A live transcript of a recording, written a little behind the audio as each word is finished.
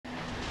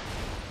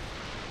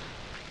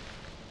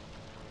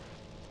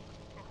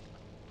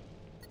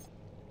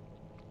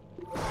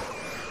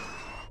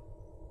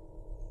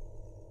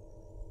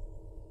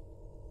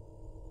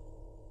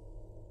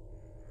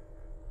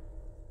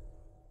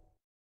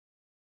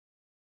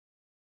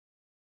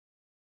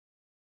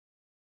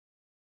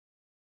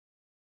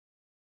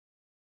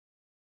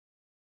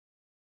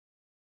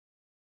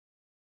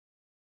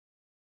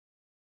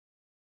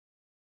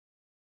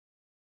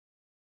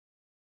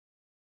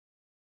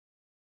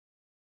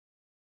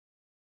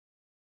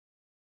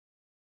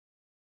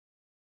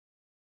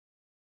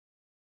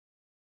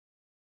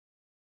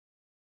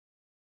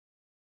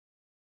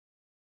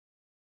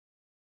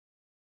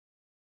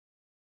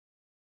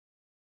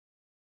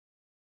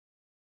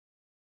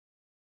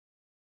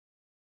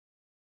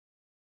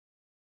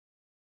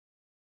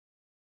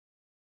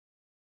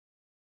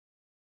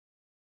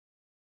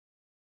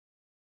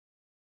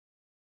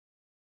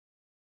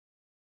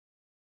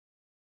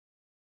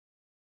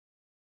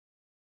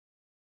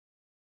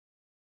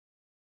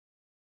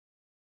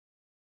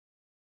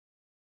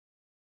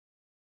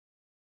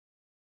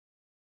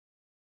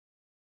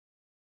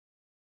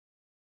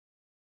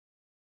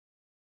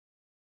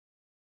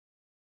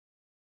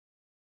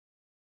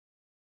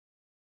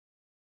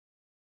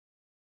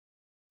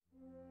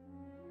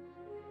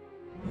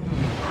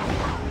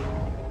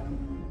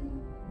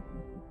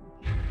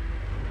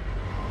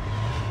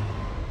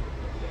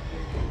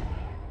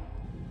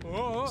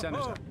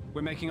Senator,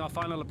 we're making our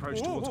final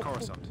approach towards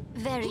Coruscant.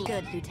 Very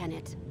good,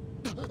 Lieutenant.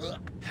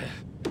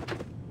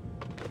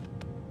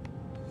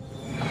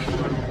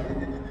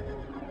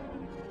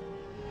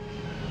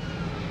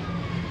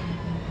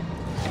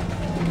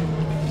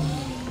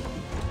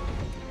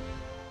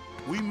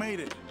 We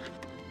made it.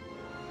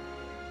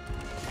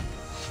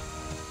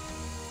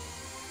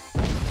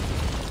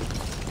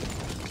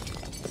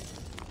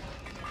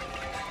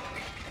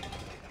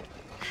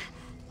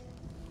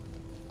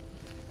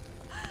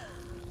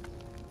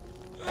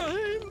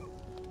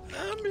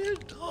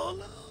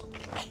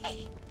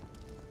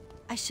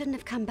 I shouldn't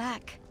have come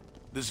back.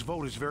 This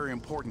vote is very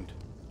important.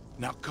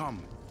 Now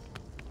come.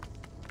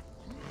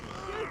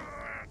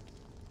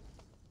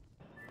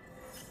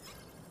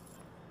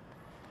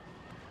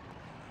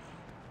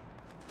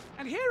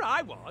 And here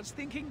I was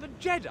thinking the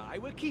Jedi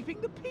were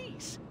keeping the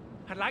peace.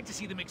 I'd like to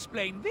see them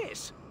explain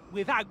this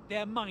without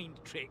their mind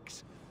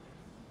tricks.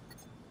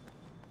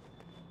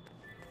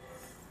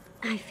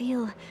 I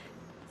feel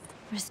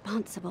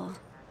responsible.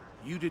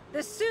 You did.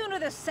 The sooner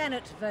the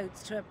Senate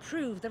votes to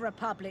approve the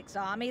Republic's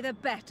army, the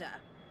better.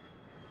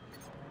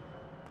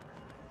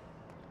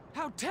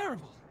 How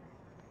terrible!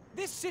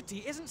 This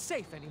city isn't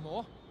safe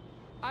anymore.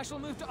 I shall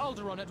move to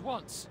Alderaan at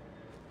once.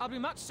 I'll be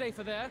much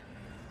safer there.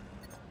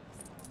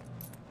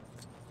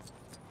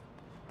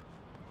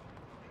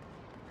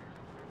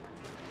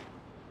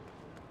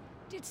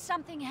 Did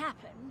something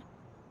happen?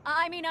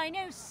 I mean, I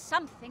know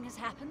something has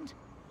happened.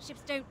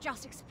 Ships don't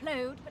just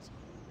explode, but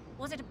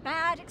was it a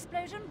bad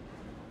explosion?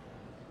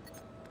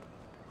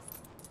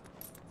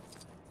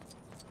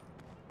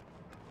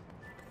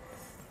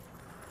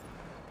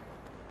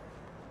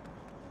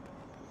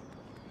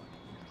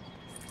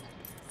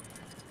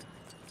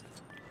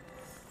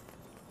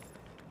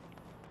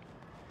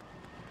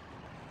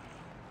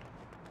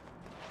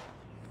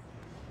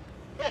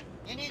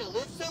 You need to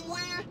live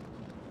somewhere?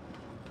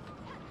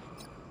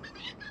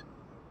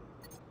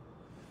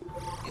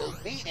 You'll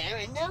be there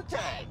in no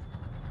time.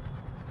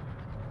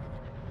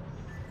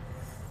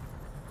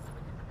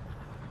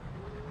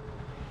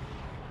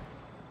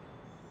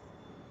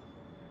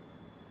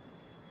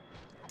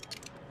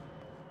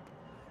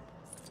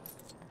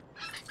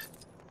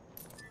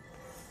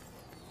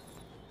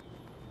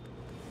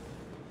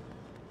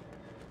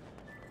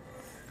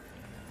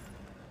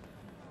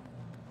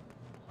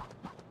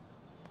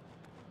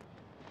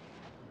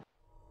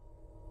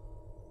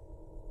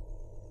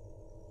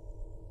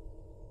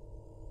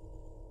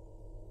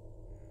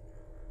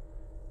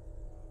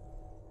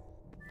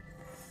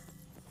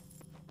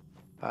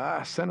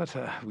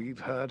 Senator, we've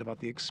heard about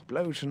the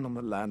explosion on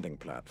the landing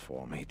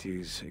platform. It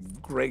is a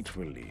great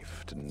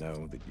relief to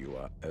know that you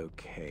are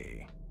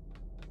okay.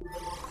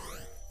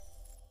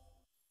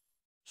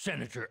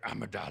 Senator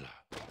Amidala,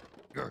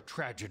 your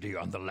tragedy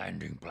on the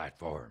landing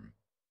platform.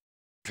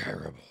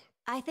 Terrible.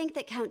 I think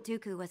that Count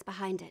Dooku was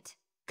behind it.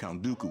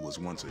 Count Dooku was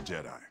once a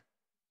Jedi.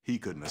 He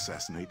couldn't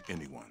assassinate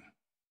anyone.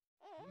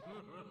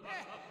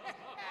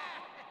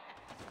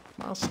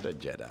 Master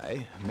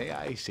Jedi, may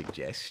I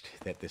suggest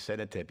that the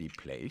Senator be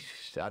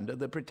placed under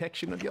the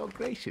protection of your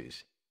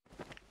graces?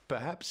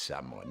 Perhaps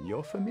someone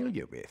you're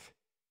familiar with.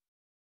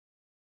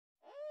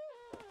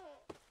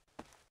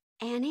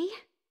 Annie?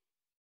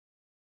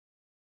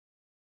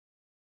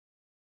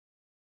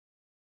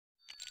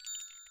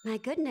 My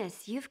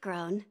goodness, you've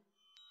grown.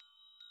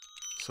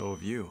 So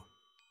have you.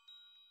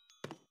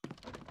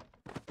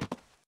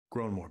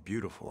 Grown more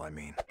beautiful, I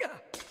mean.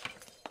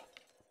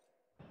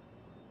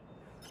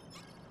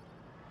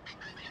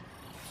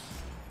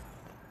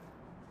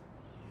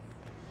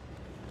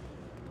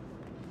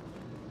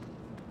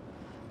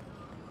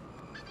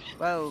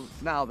 Well,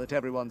 now that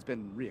everyone's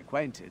been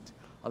reacquainted,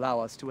 allow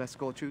us to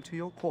escort you to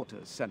your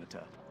quarters,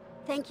 Senator.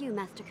 Thank you,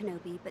 Master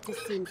Kenobi, but this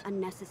seems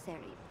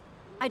unnecessary.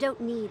 I don't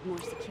need more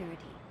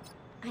security.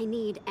 I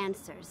need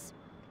answers.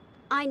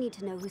 I need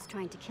to know who's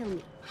trying to kill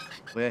me.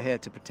 We're here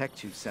to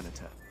protect you,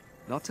 Senator,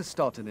 not to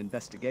start an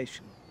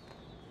investigation.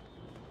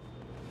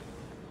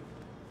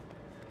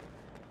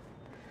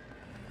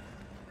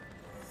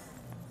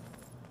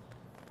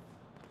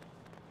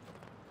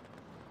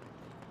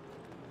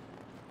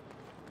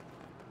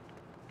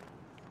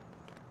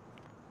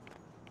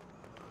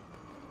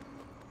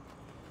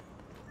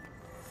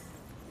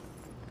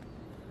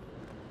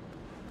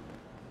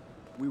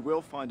 We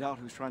will find out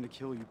who's trying to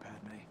kill you,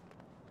 Padme.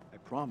 I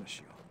promise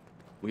you.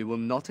 We will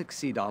not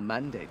exceed our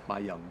mandate, my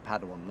young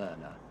Padawan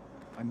learner.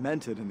 I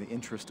meant it in the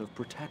interest of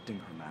protecting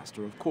her,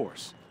 Master, of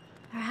course.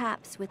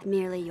 Perhaps with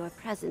merely your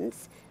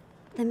presence,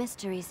 the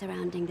mystery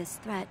surrounding this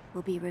threat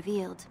will be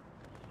revealed.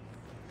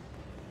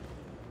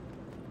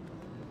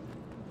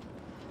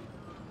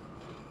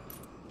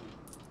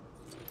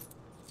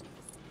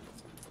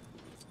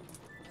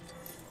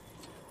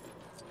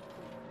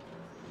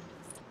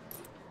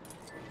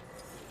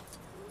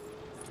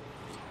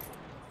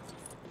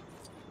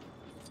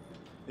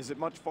 Is it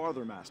much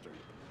farther, Master?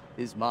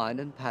 Is mine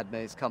and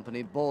Padme's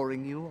company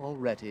boring you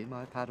already,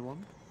 my Padawan?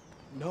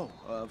 No,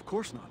 of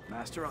course not,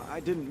 Master. I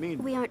didn't mean...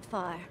 We aren't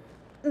far.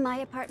 My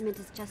apartment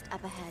is just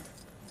up ahead.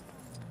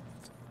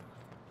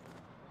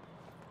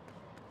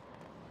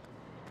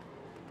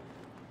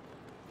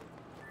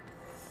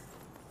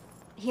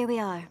 Here we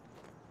are.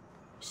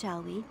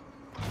 Shall we?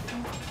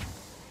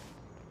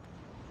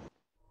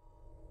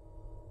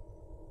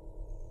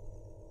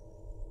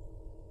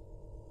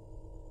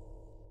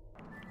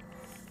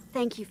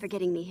 Thank you for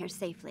getting me here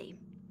safely.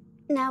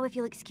 Now, if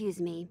you'll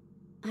excuse me,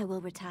 I will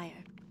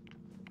retire.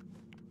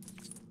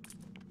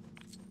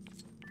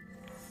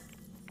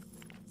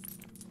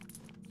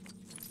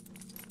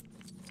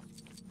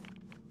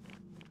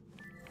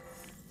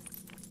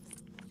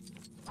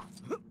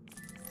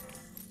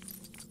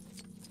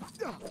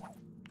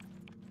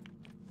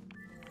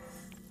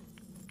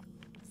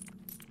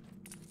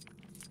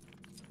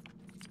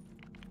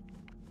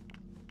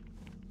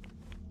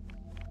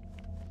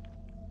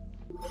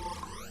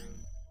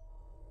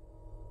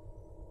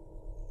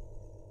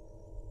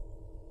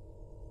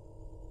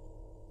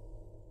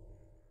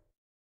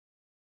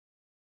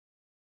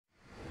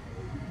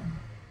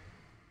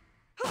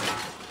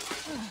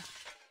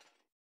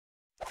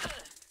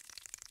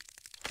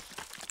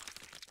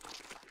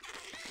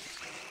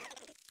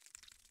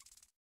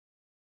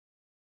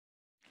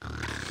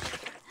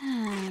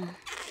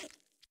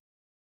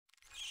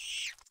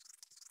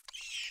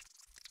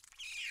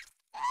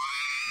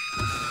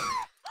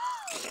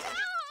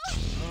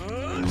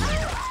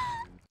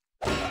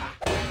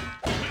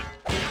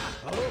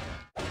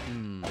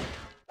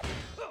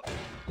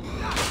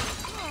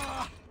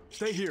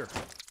 Stay here.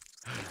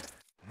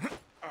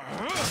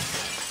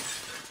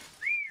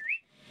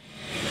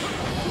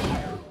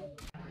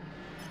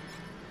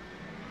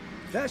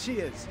 There she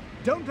is.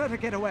 Don't let her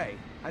get away.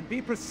 And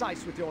be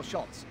precise with your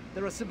shots.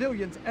 There are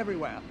civilians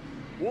everywhere.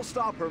 We'll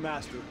stop her,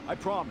 Master. I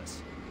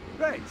promise.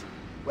 Great.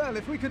 Well,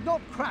 if we could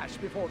not crash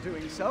before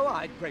doing so,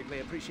 I'd greatly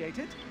appreciate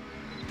it.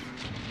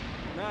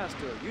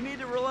 Master, you need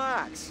to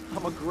relax.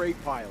 I'm a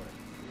great pilot.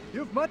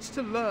 You've much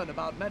to learn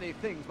about many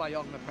things, my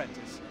young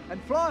apprentice,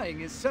 and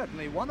flying is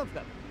certainly one of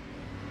them.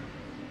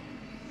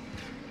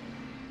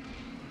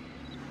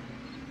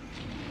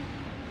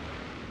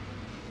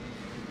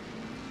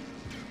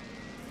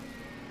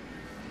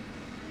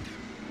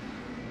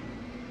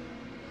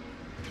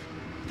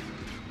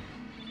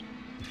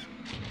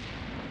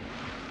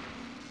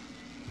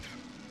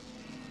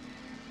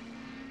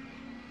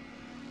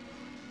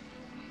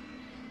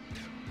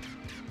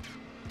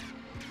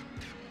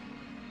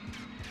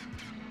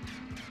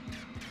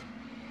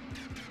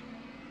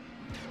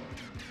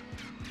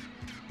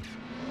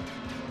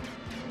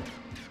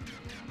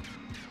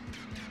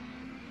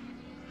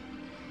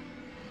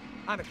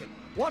 Anakin,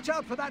 watch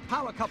out for that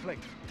power coupling!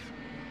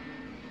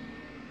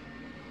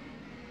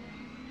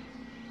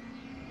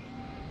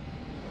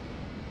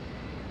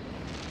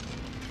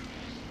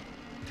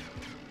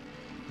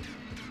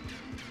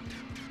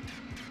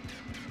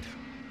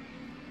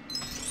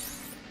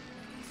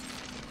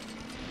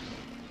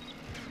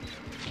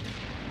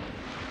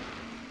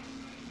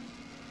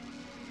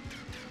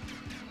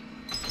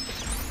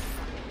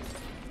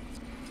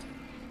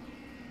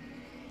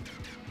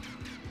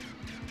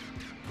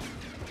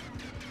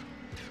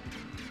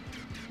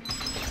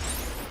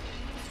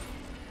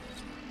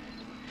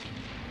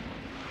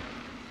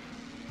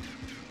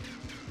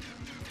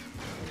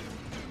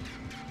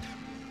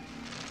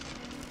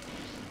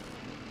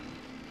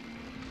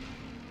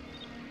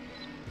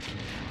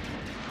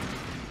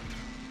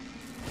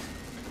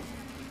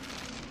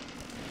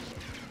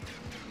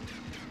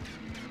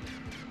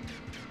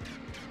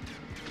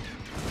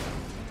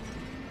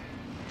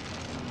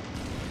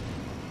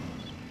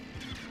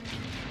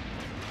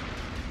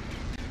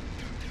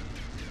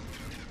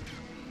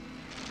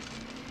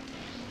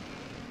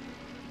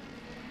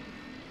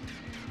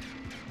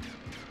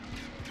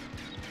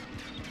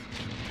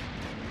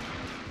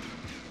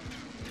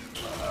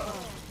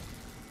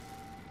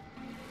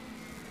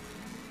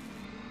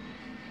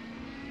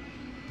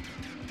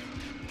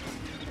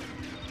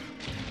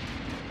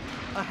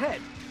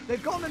 Ahead!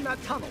 They've gone in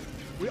that tunnel.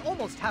 We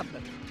almost have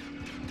them.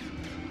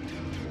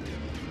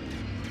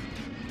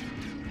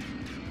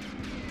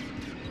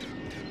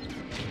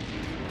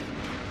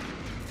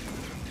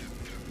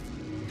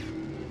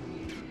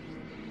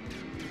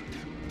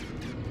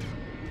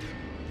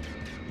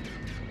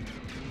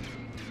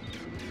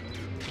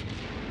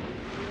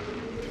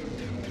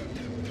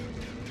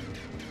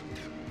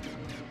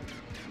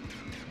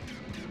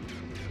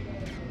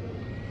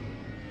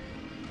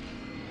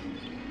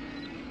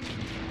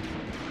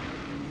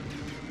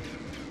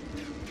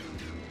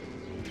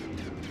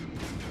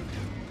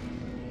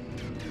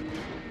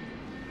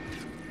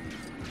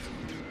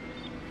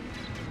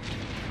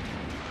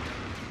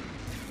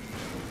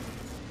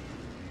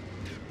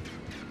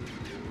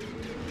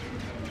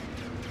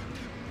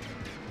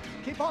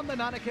 Keep on then,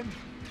 Anakin.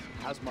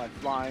 Has my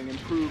flying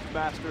improved,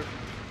 Master?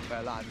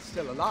 Well, I'm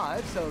still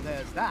alive, so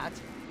there's that.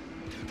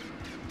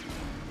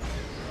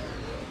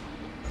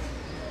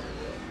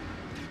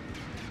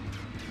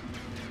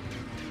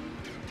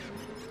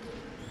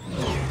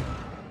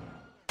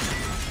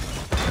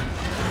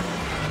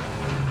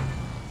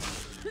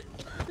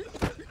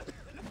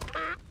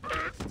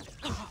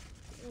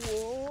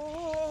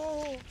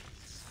 Whoa.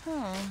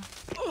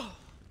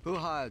 Who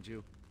hired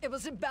you? It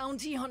was a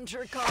bounty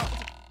hunter called...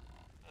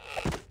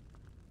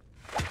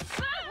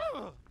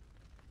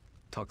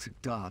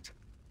 Toxic dart.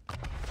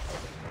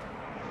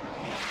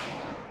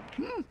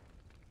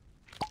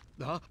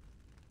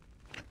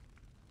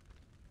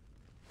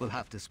 We'll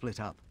have to split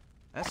up.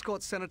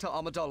 Escort Senator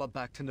Amidala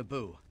back to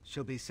Naboo.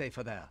 She'll be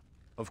safer there.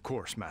 Of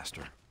course,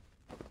 Master.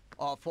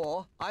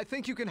 R4, I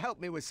think you can help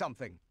me with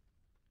something.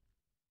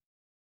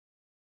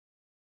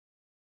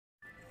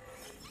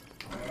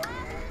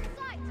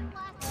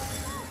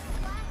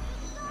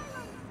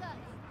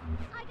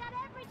 I got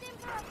everything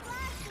for a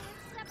blaster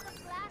except the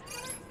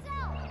blaster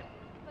itself.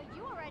 But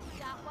you already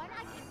got one,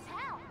 I can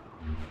tell.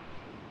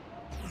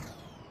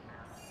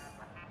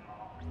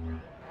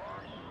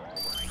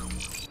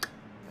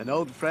 An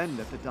old friend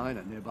at the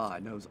diner nearby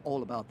knows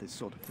all about this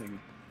sort of thing.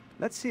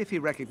 Let's see if he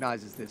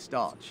recognizes this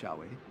dart, shall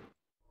we?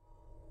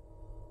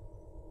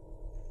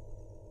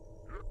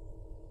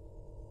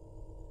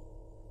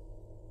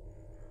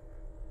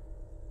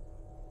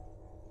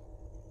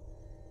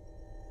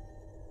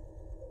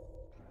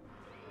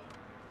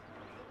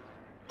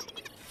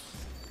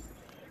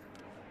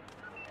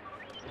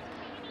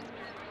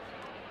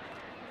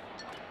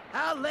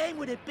 How lame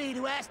would it be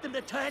to ask them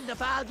to turn the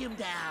volume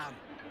down?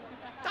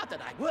 Not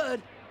that I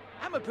would.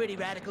 I'm a pretty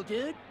radical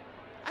dude.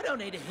 I don't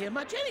need to hear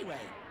much anyway.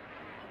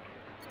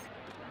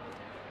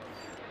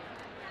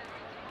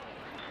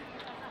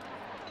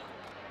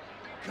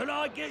 Can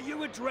I get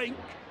you a drink?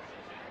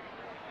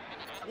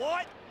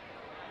 What?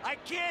 I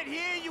can't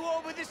hear you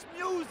over this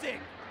music.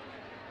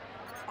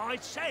 I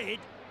said,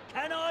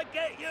 can I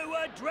get you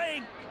a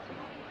drink?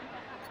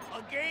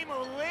 A game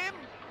of limb?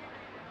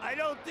 I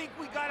don't think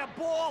we got a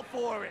ball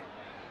for it.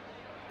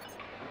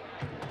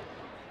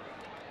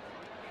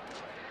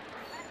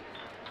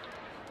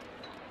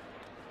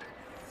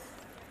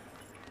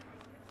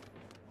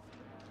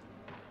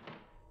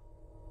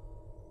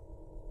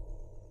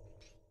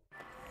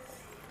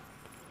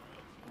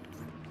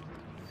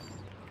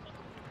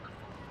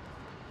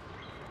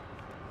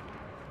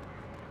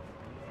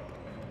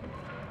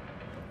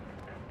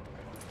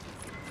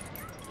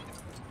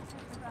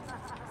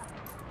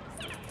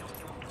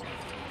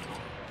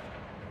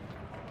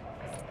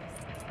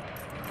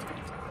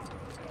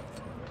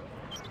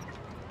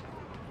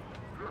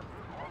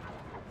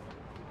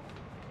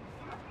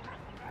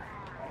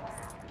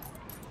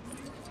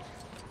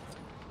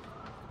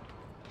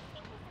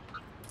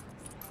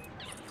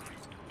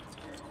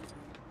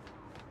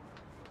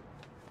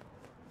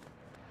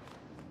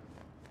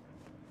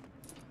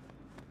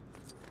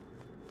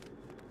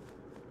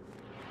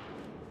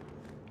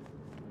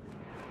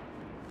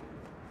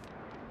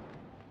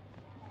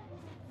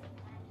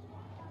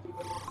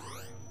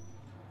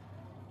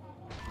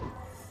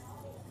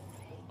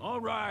 All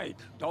right,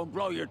 don't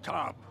blow your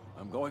top.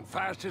 I'm going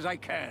fast as I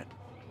can.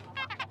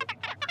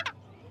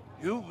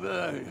 You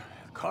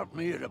caught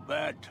me at a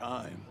bad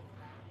time.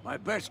 My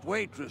best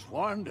waitress,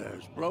 Wanda,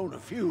 has blown a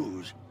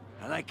fuse,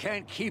 and I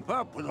can't keep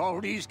up with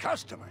all these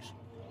customers.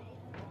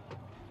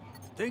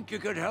 Think you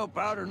could help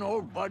out an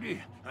old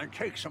buddy and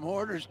take some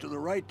orders to the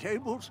right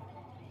tables?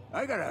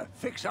 I gotta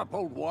fix up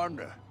old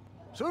Wanda.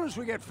 Soon as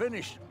we get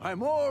finished,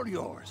 I'm all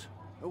yours.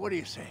 What do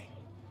you say?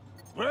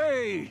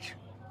 Great!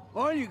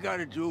 All you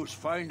gotta do is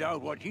find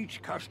out what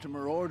each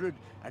customer ordered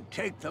and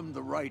take them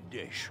the right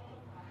dish.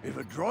 If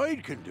a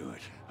droid can do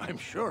it, I'm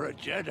sure a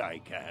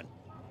Jedi can.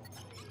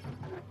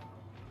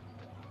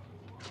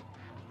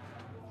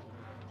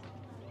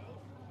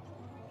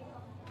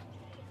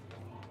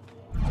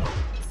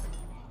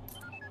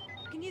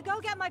 Can you go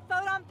get my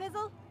photon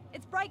fizzle?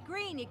 It's bright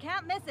green, you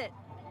can't miss it.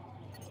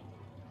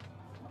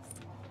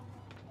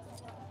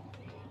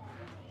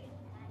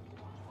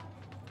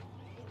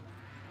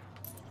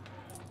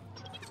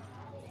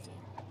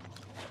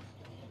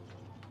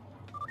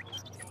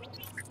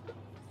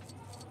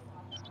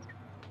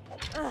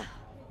 Ugh,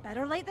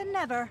 better late than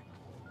never.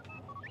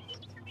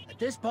 At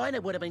this point,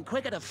 it would have been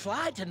quicker to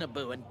fly to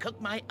Naboo and cook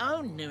my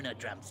own Nuna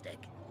drumstick.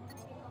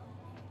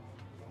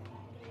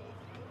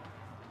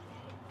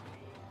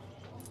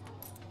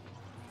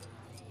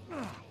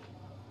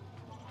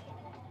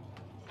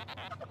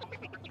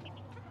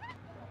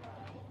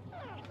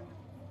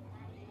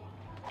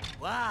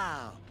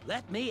 Wow,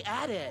 let me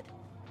at it.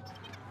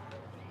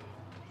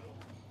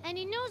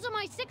 Any news on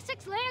my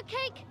 6-6 layer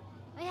cake?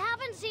 I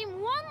haven't seen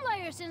one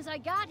layer since I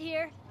got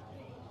here.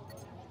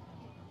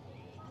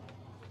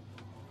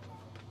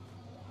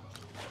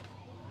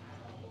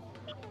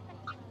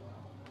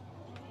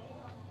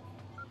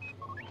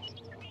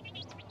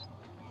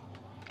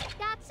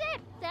 That's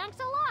it. Thanks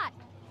a lot.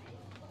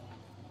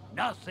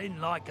 Nothing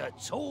like a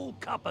tall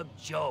cup of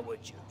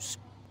Jawa juice.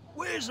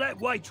 Where's that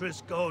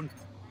waitress gone?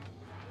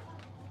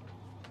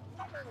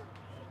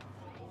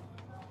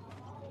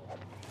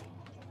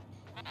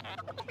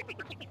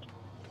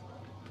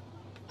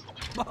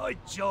 My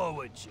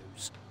Jawa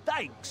juice.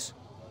 Thanks.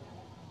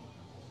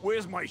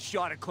 Where's my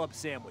shot at club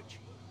sandwich?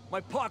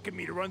 My pocket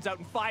meter runs out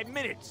in 5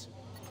 minutes.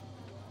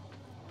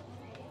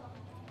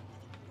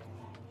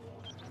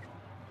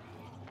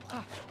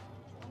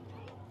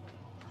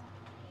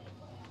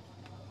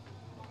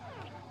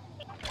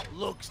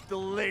 Looks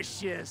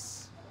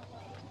delicious.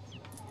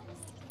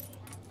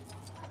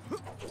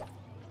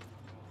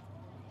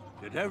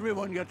 Did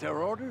everyone get their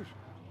orders?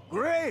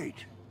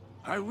 Great!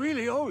 I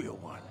really owe you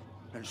one.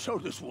 And so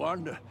does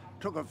Wanda.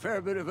 Took a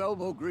fair bit of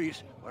elbow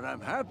grease, but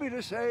I'm happy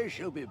to say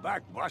she'll be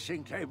back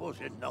bussing tables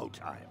in no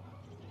time.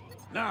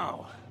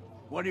 Now,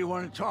 what do you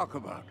want to talk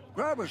about?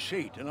 Grab a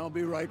seat and I'll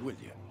be right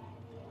with you.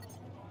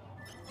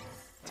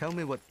 Tell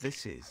me what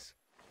this is.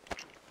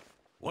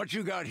 What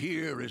you got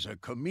here is a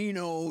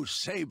Camino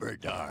saber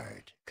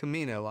dart.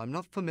 Camino, I'm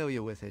not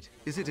familiar with it.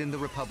 Is it in the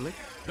Republic?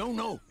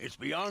 No, it's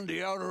beyond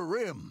the Outer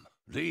Rim.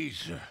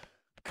 These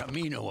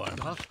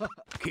Caminoans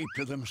keep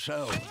to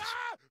themselves.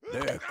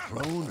 They're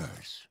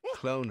cloners.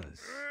 Cloners.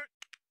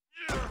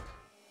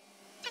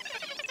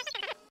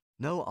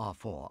 No,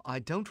 R4. I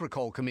don't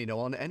recall Camino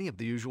on any of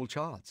the usual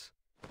charts.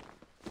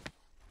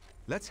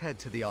 Let's head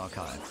to the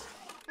archives.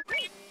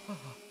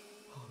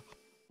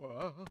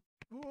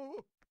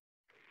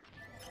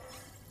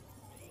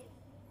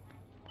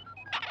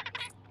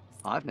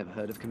 I've never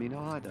heard of Camino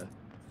either.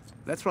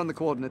 Let's run the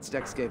coordinates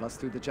Dex gave us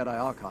through the Jedi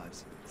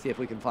archives. See if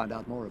we can find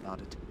out more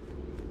about it.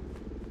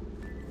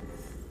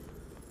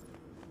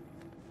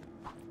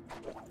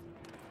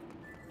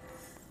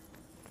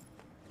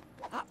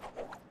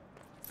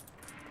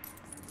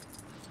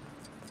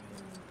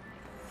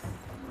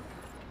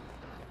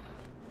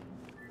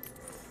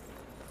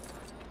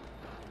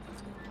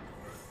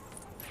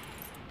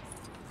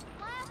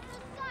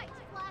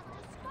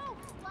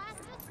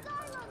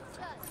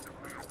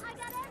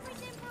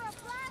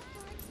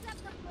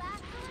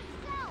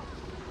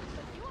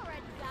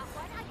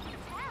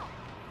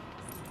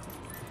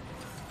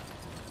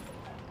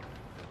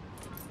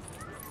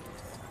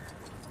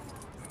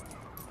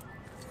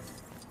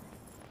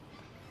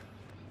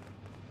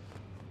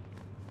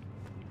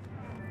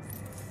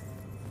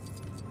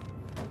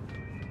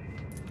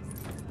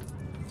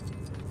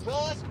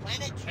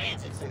 Cross-planet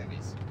transit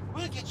service.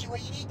 We'll get you where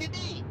you need to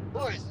be,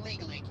 or as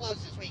legally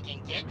close as we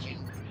can get you.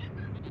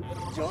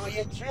 Enjoy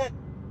your trip.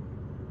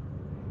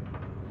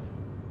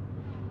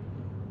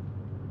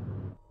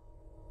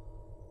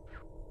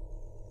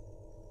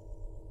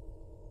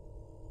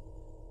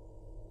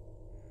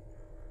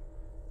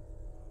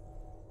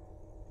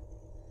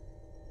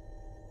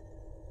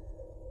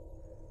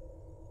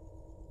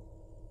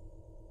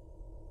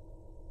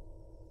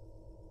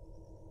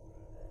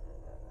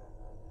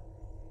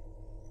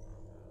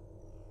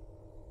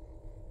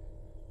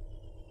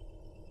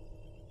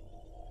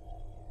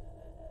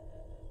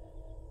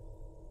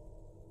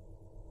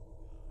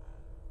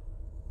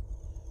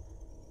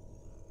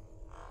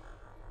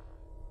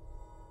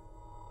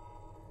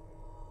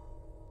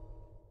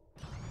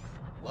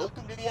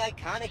 Welcome to the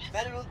iconic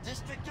Federal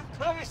District of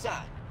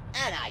Coruscant.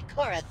 And I,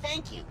 Cora,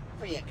 thank you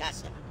for your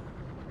custom.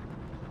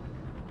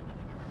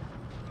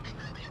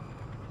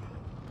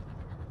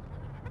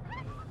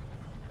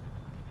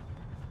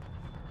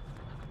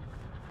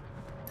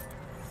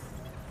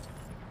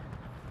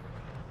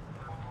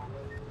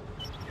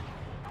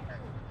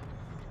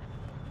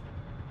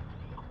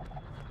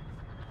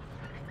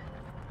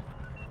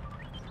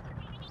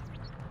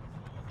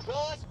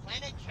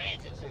 Cross-planet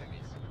transit service.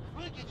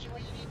 We'll get you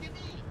where you need to be.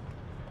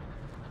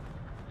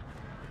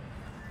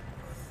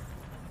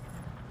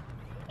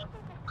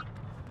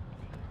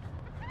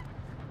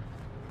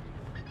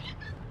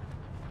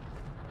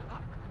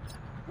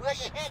 Where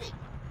you headed?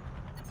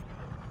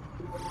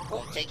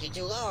 Won't take you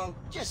too long.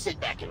 Just sit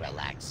back and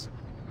relax.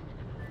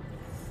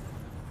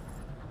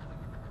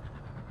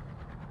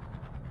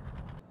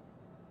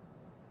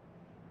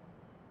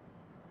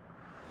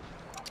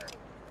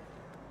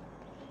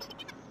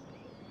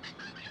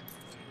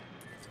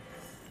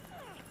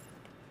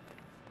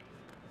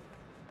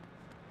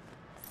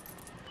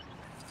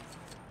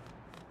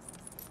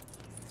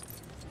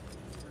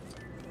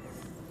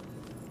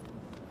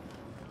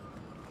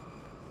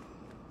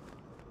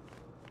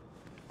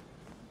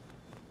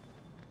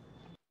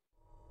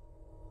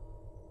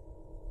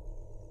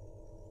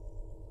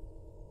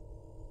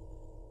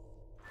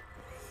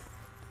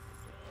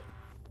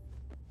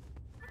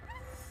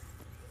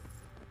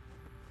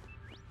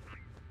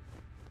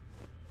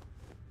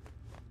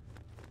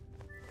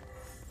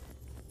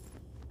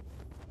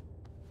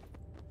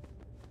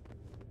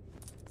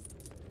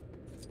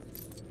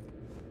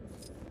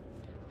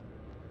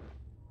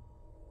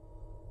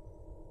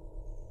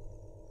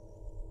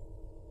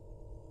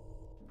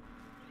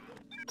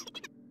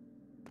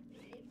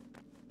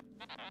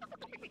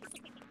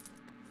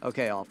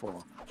 Okay,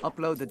 R4.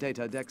 Upload the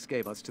data Dex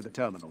gave us to the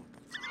terminal.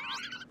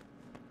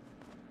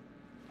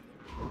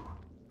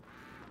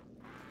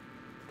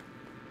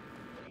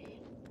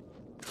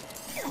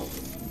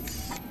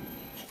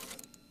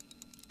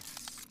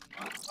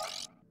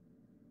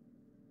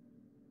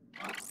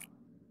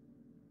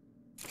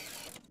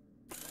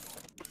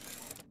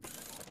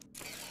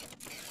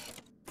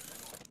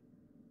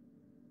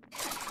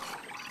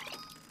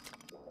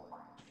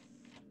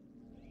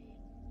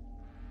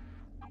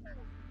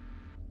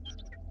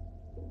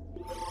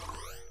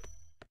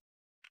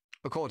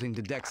 According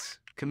to Dex,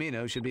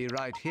 Camino should be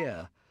right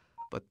here.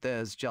 but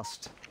there's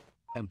just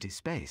empty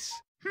space.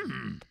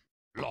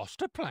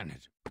 Lost a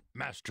planet.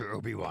 Master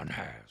Obi-Wan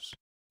has.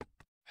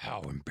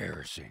 How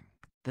embarrassing.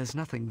 There's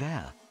nothing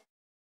there.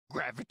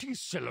 Gravity's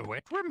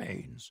silhouette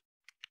remains.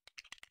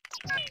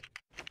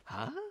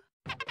 Huh?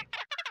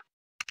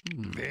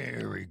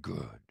 Very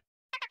good.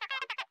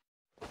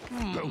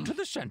 Go to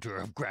the center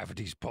of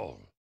gravity's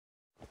pole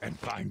and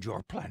find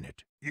your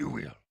planet. You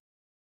will.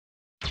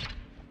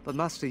 But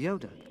Master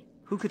Yoda,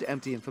 who could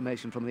empty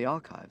information from the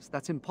archives?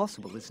 That's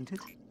impossible, isn't it?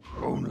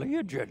 Only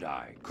a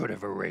Jedi could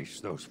have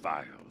erased those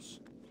files.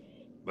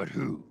 But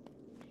who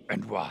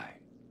and why?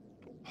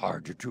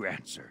 Harder to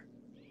answer.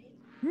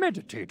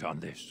 Meditate on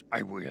this,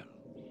 I will.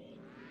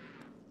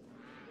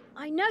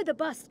 I know the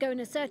busts go in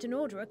a certain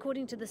order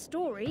according to the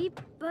story,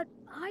 but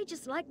I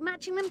just like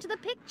matching them to the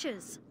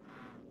pictures.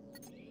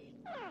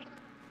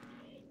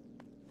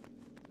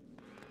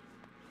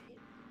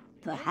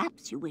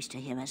 Perhaps you wish to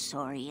hear a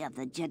story of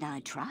the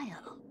Jedi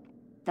trial.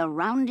 The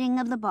rounding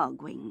of the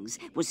Bogwings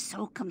was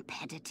so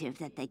competitive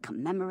that they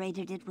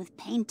commemorated it with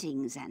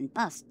paintings and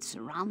busts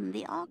around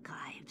the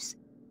archives.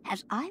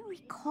 As I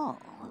recall,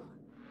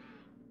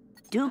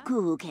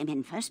 Dooku came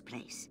in first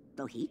place,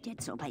 though he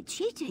did so by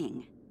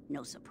cheating.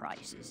 No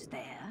surprises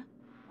there.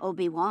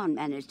 Obi-Wan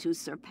managed to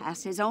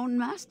surpass his own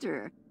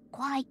master,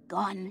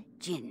 Qui-Gon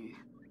Jinn.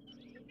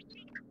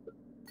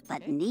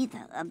 But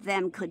neither of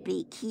them could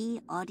be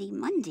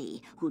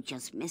Ki-Adi-Mundi, who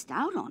just missed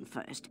out on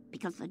first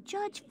because the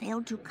judge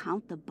failed to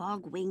count the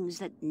Bogwings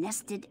that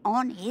nested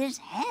on his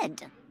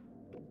head.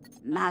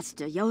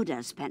 Master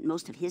Yoda spent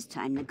most of his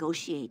time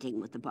negotiating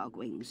with the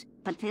Bogwings,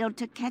 but failed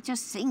to catch a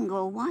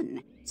single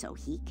one, so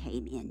he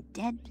came in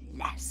dead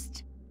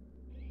last.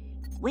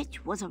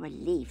 Which was a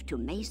relief to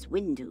Mace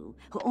Windu,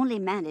 who only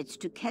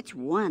managed to catch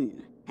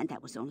one, and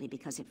that was only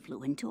because it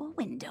flew into a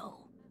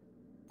window.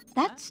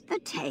 That's the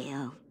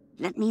tale.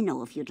 Let me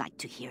know if you'd like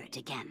to hear it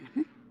again.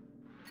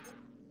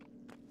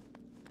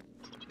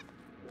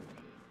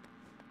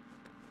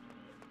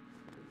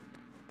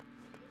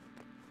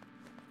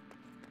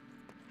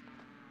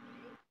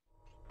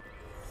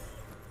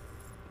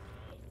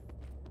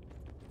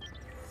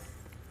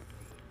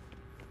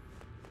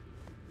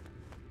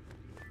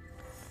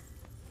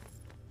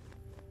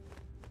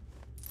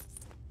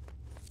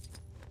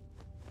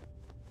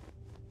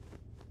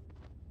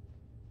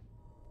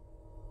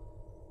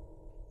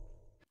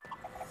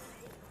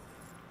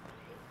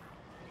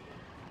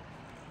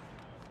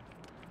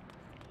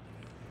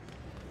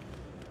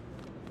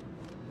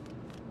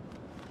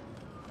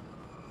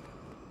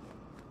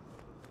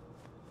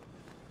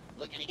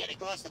 Looking to get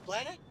across the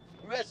planet?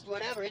 Rest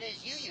whatever it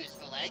is you use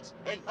for legs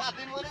and hop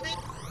in one of it?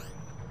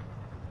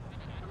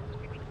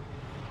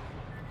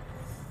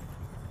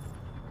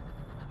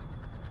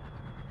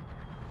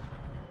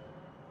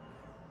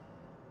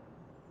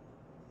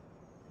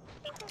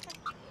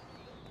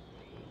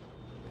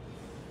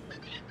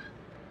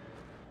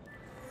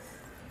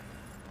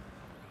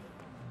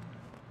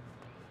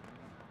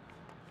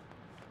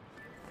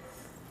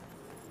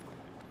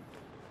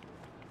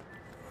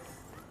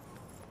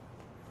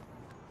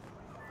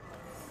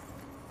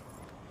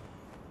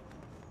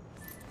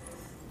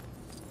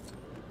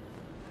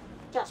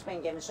 Just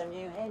been given some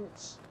new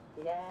hints.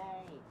 Yay!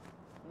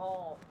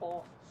 More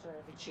fourth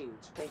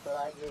servitude to people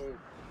like you.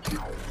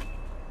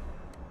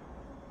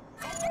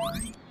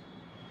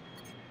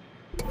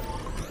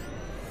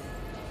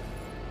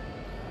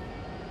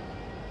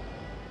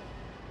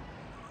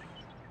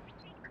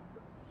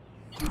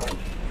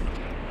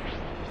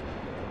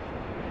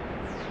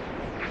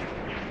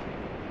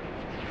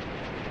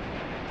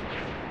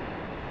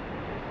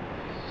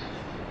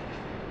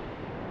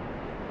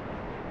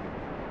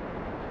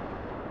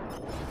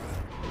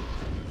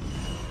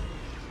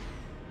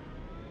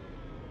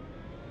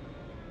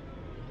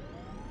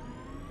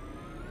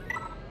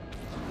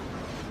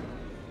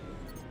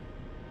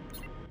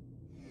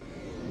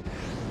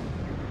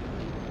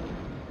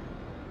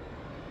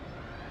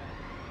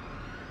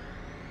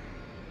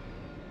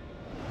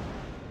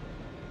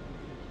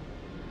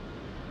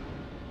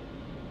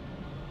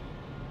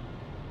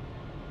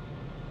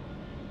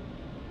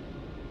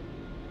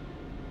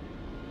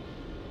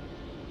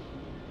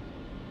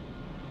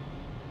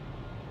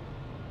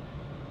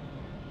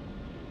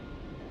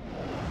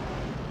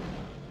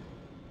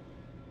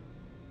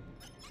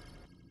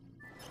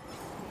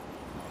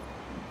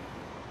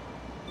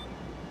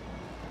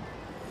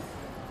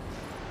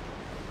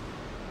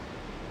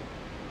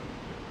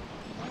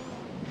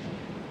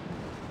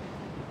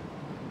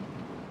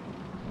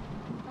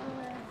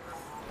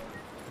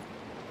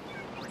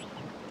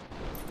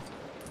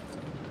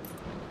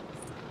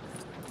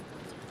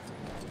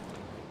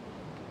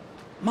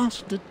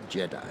 Master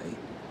Jedi,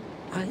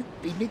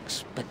 I've been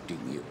expecting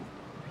you.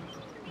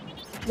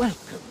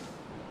 Welcome.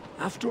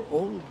 After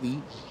all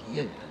these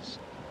years,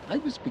 I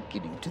was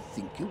beginning to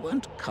think you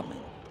weren't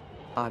coming.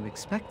 I'm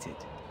expected.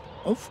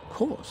 Of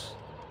course.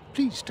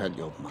 Please tell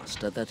your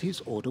master that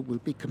his order will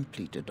be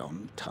completed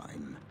on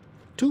time.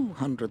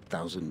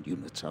 200,000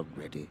 units are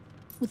ready,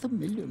 with 1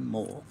 million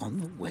more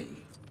on the way.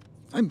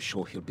 I'm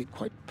sure he'll be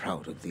quite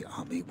proud of the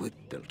army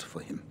we've built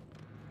for him.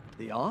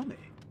 The army?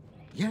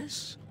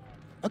 Yes,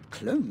 a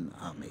clone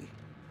army.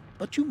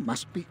 But you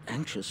must be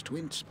anxious to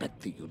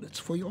inspect the units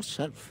for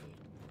yourself.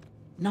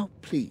 Now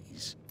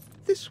please,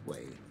 this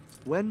way.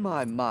 When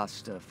my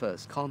master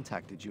first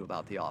contacted you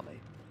about the army,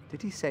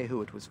 did he say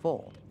who it was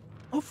for?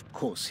 Of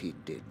course he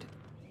did.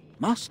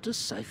 Master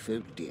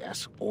Sifo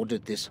Dyas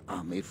ordered this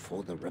army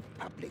for the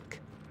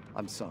Republic.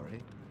 I'm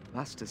sorry,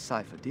 Master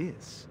Sifo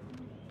Dyas?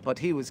 But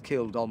he was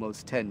killed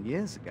almost 10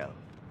 years ago.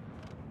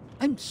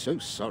 I'm so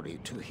sorry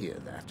to hear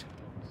that.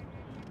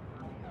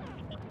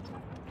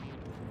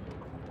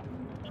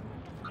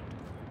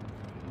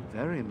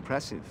 Very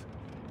impressive.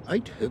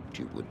 I'd hoped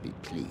you would be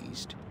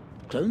pleased.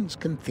 Clones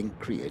can think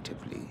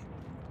creatively.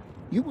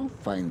 You will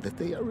find that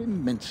they are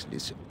immensely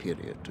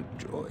superior to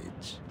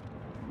droids.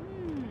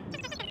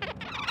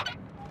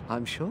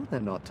 I'm sure they're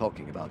not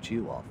talking about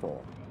you, R4.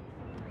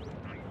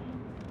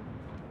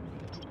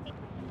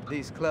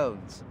 These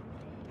clones,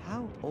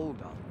 how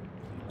old are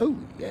they? Oh,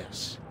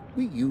 yes.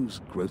 We use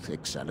growth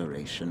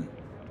acceleration.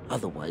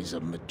 Otherwise, a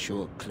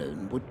mature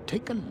clone would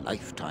take a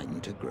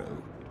lifetime to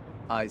grow.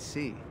 I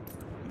see.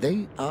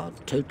 They are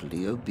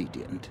totally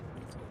obedient,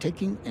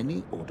 taking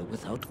any order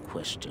without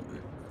question.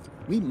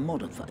 We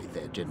modify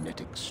their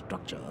genetic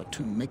structure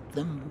to make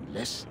them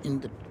less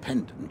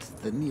independent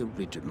than the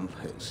original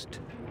host.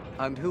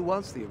 And who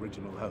was the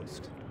original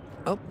host?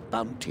 A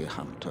bounty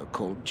hunter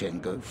called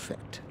Jango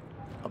Fett.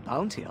 A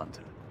bounty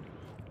hunter?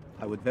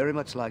 I would very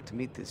much like to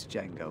meet this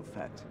Jango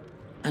Fett.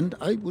 And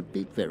I would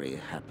be very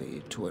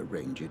happy to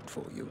arrange it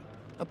for you.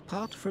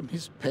 Apart from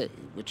his pay,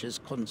 which is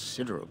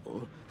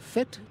considerable,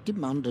 Fett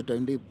demanded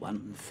only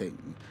one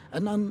thing,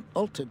 an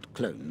unaltered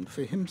clone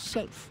for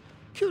himself.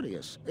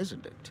 Curious,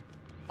 isn't it?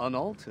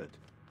 Unaltered?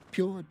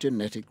 Pure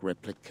genetic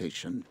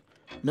replication.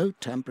 No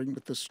tampering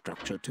with the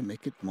structure to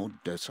make it more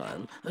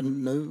docile,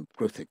 and no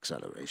growth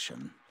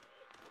acceleration.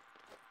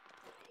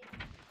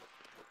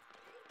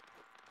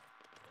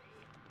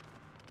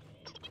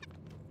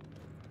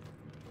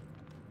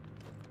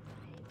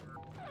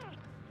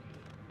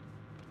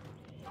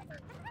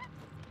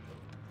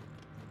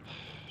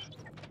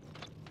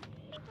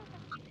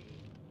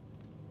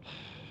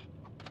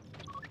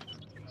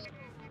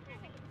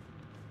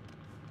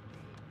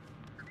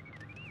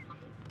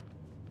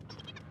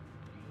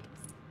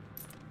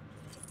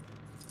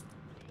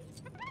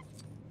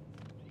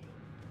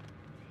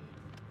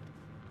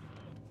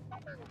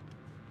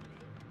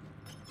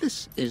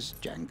 This is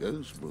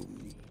Jango's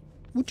room.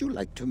 Would you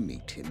like to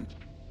meet him?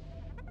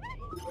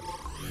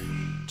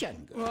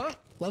 Jango,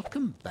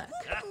 welcome back.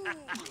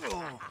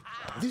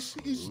 This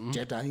is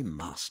Jedi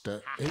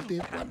Master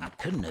Obi-Wan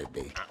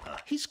Kenobi.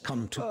 He's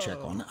come to check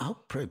on our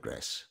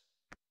progress.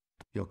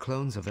 Your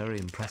clones are very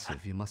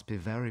impressive. You must be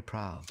very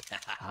proud.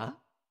 Huh?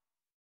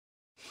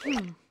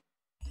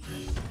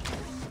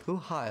 Who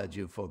hired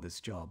you for this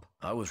job?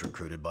 I was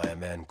recruited by a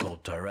man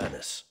called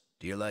Tyrannus.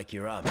 Do you like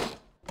your army?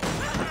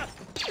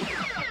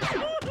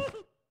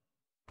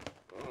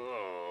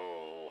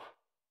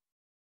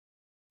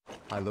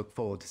 I look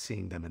forward to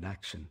seeing them in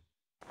action.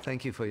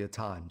 Thank you for your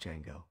time,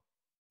 Jango.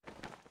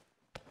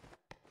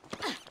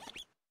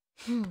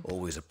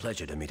 Always a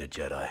pleasure to meet a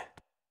Jedi.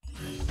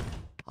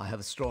 I have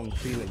a strong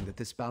feeling that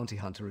this bounty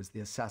hunter is the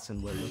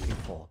assassin we're looking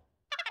for.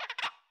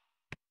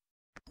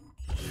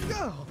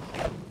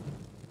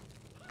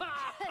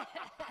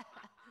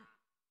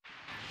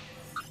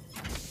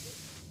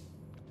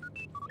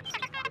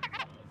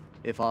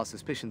 If our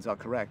suspicions are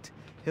correct,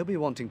 he'll be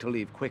wanting to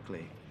leave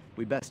quickly.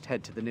 We best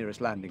head to the nearest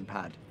landing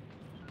pad.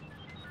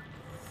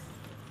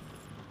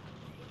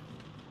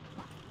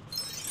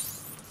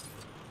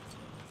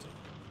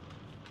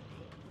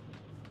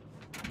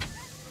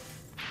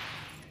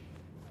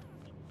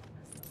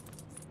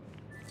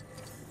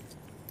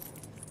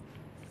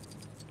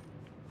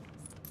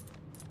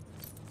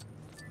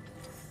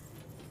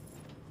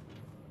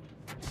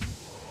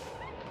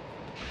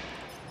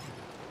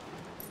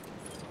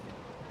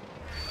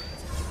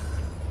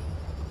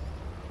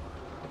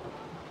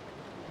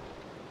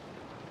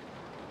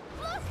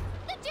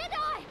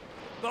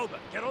 Boba,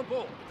 get on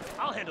board.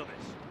 I'll handle this.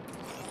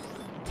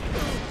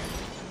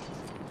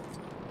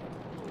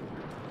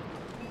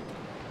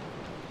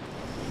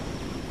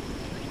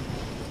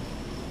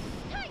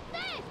 Take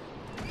this!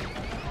 Get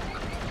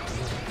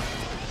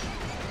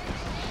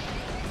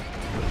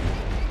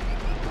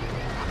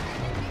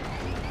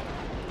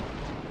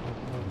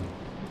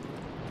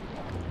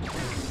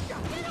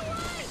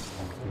away!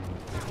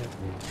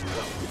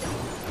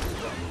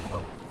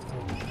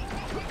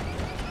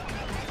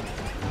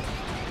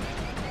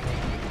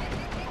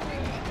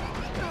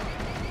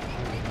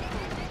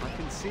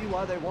 See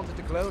why they wanted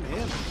to clone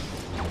him.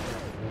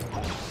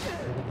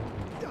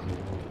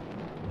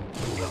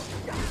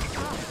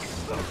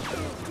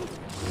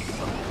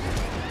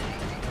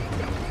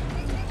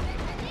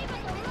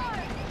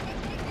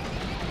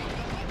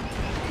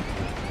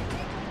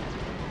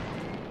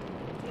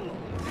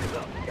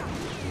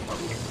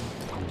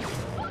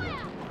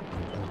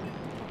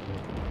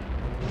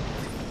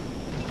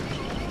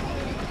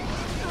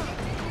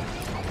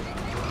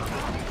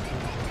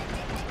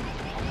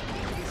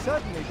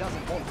 certainly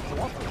doesn't want to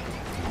cooperate.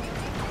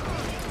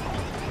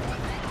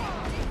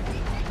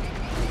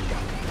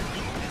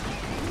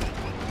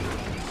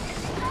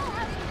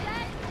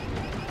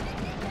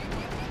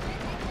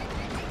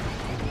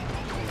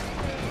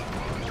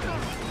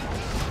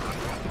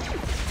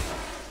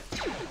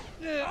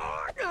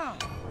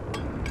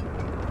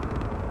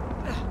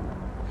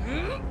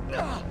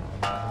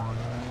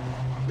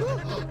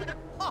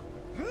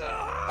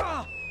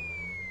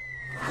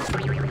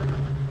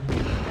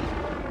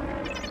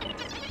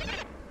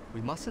 We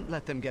mustn't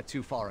let them get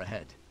too far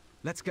ahead.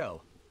 Let's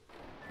go.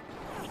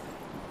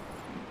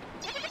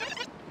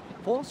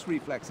 Force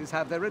reflexes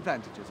have their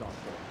advantages,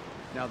 Osborn.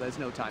 Now there's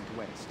no time to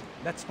waste.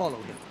 Let's follow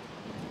him.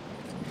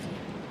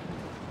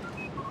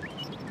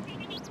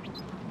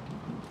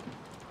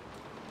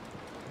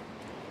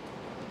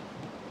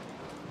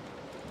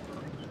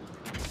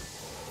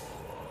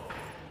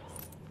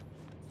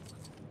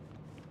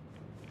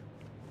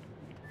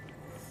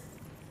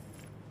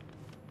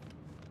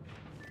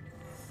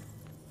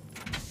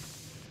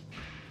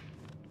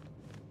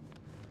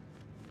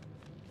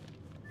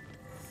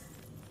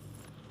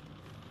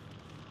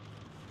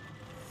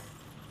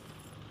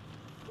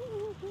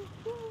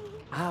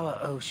 Our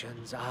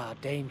oceans are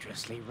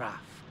dangerously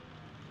rough.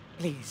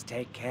 Please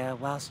take care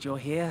whilst you're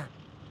here.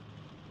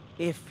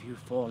 If you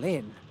fall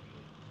in,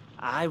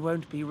 I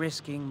won't be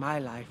risking my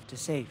life to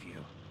save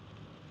you.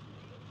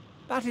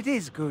 But it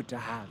is good to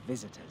have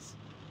visitors.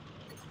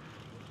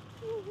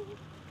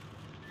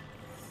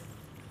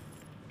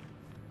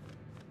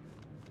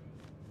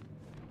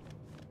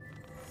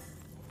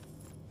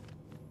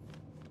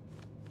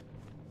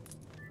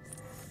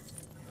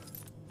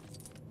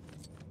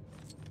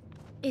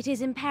 It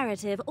is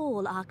imperative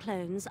all our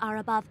clones are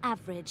above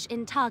average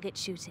in target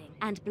shooting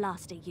and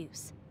blaster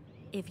use.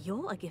 If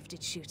you're a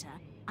gifted shooter,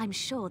 I'm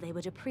sure they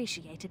would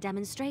appreciate a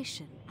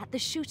demonstration at the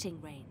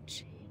shooting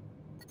range.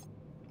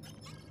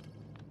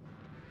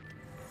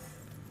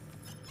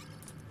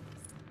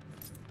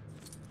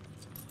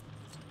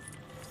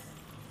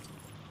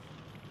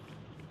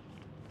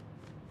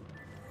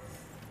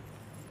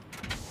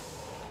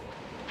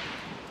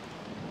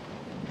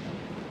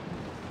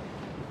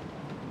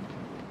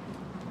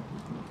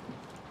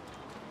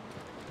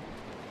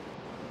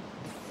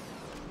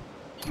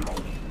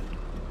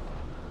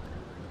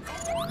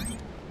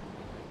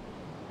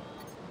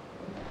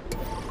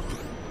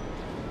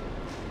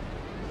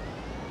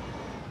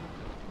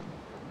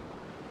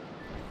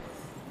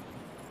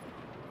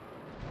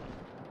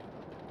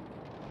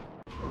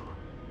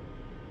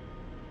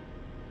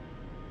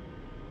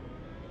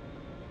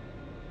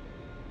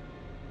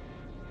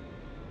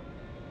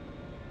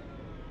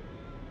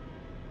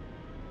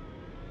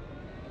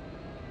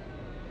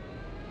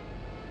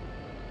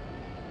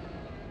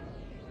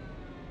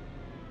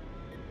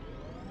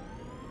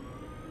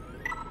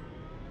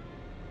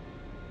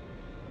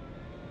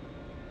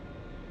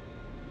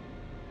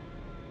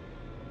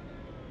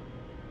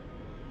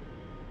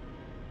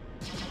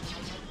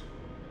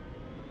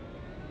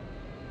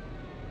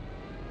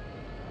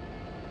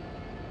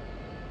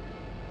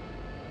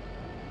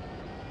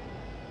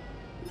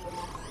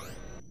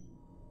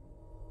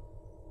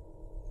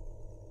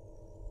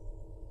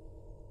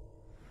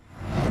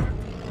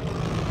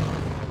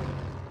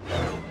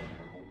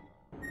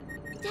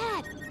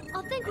 Dad,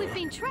 I think we've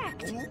been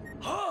tracked.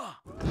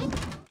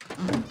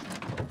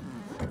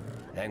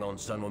 Hang on,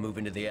 son. We'll move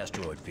into the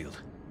asteroid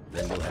field.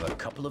 Then we'll have a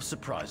couple of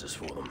surprises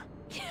for them.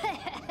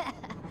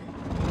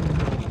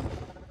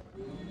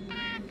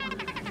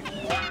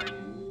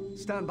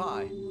 Stand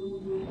by.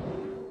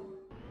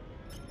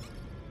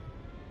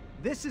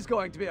 This is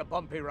going to be a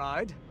bumpy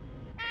ride.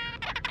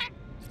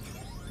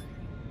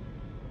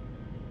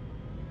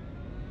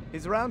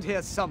 He's around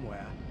here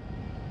somewhere.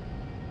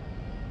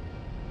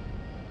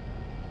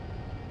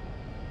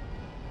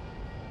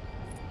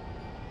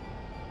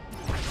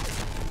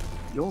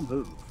 Your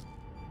move.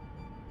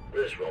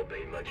 This won't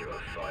be much of a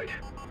fight.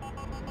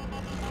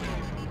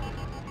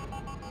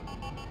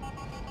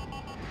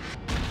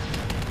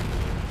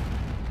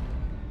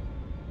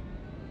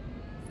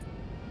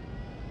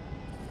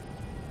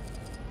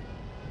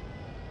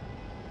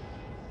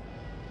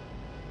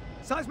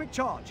 Seismic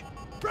charge.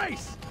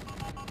 Brace!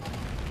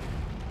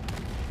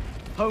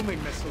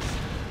 Homing missiles.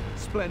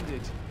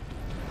 Splendid.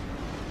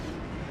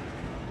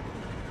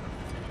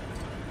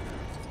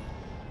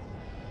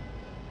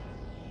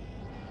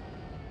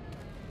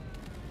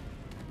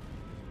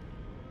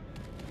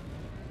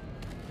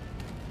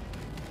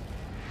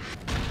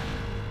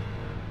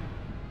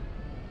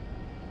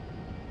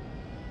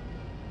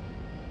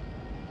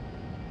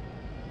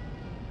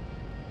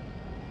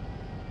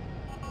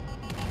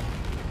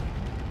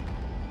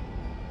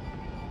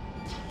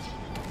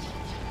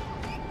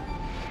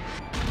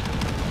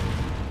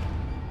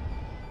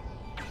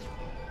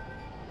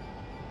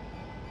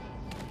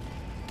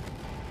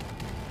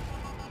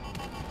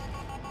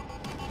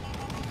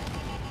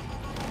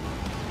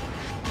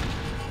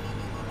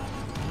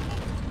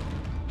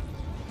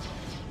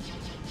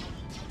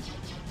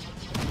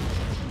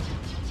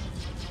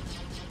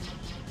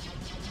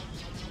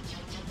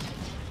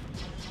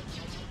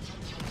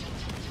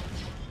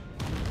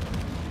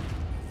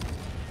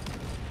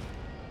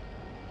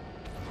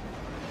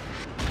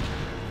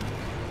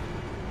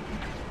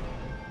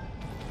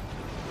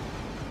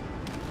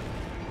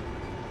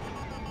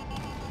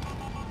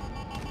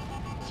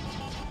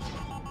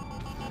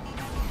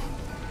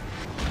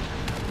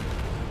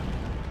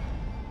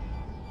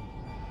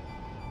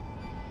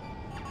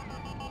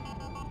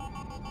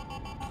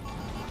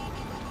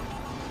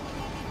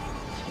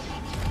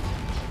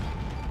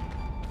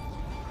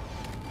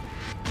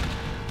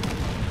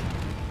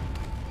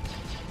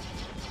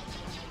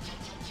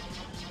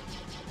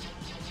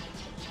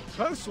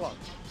 close one.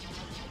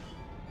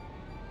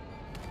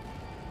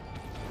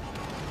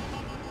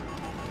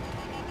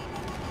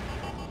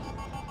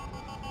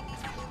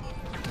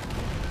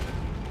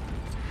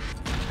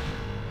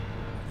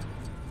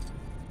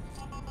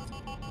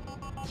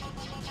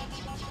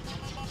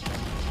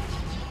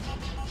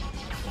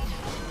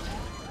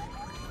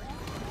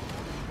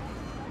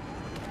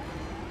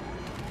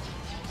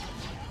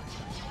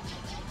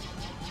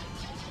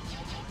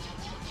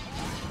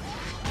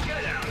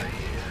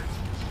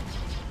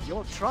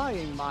 You're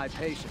trying my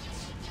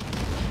patience.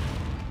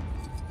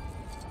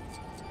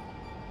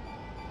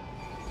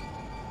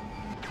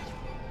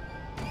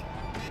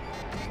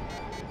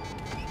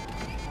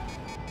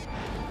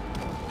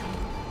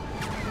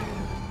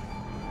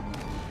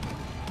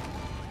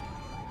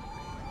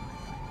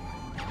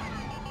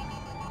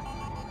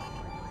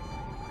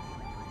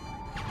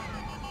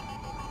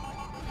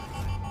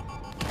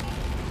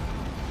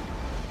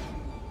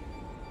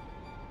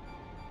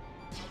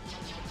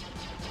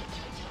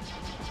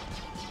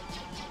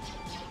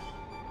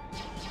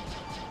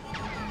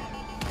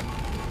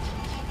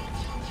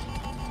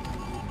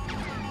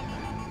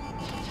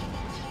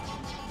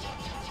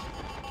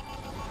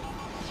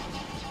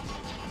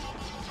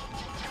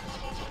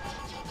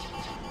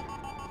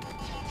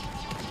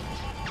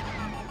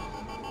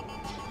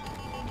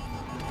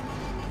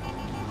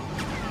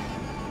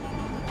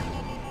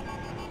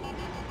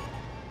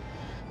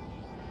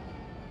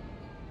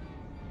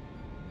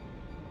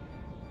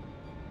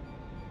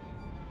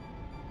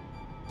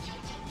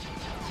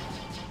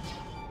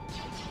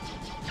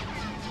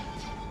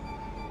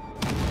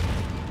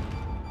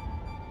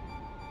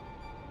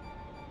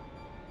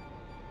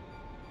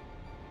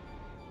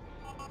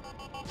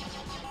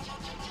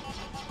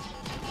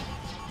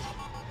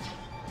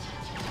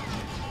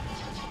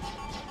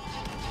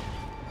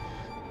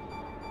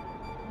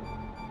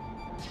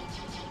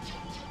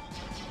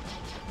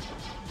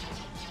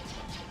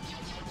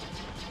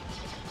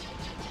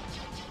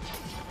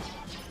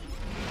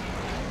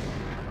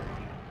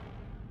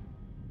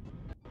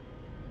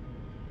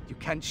 You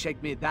can't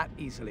shake me that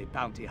easily,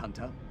 bounty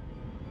hunter.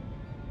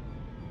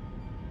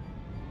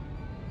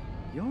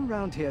 You're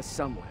around here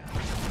somewhere.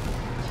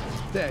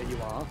 There you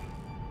are.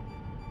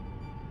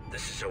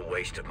 This is a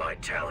waste of my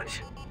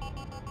talent.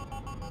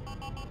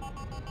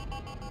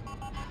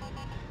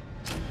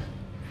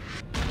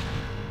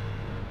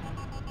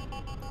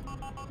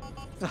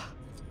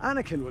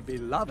 Anakin would be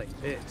loving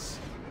this.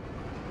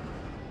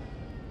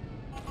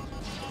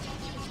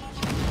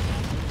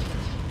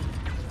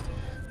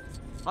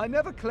 I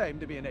never claimed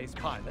to be an ace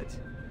pilot.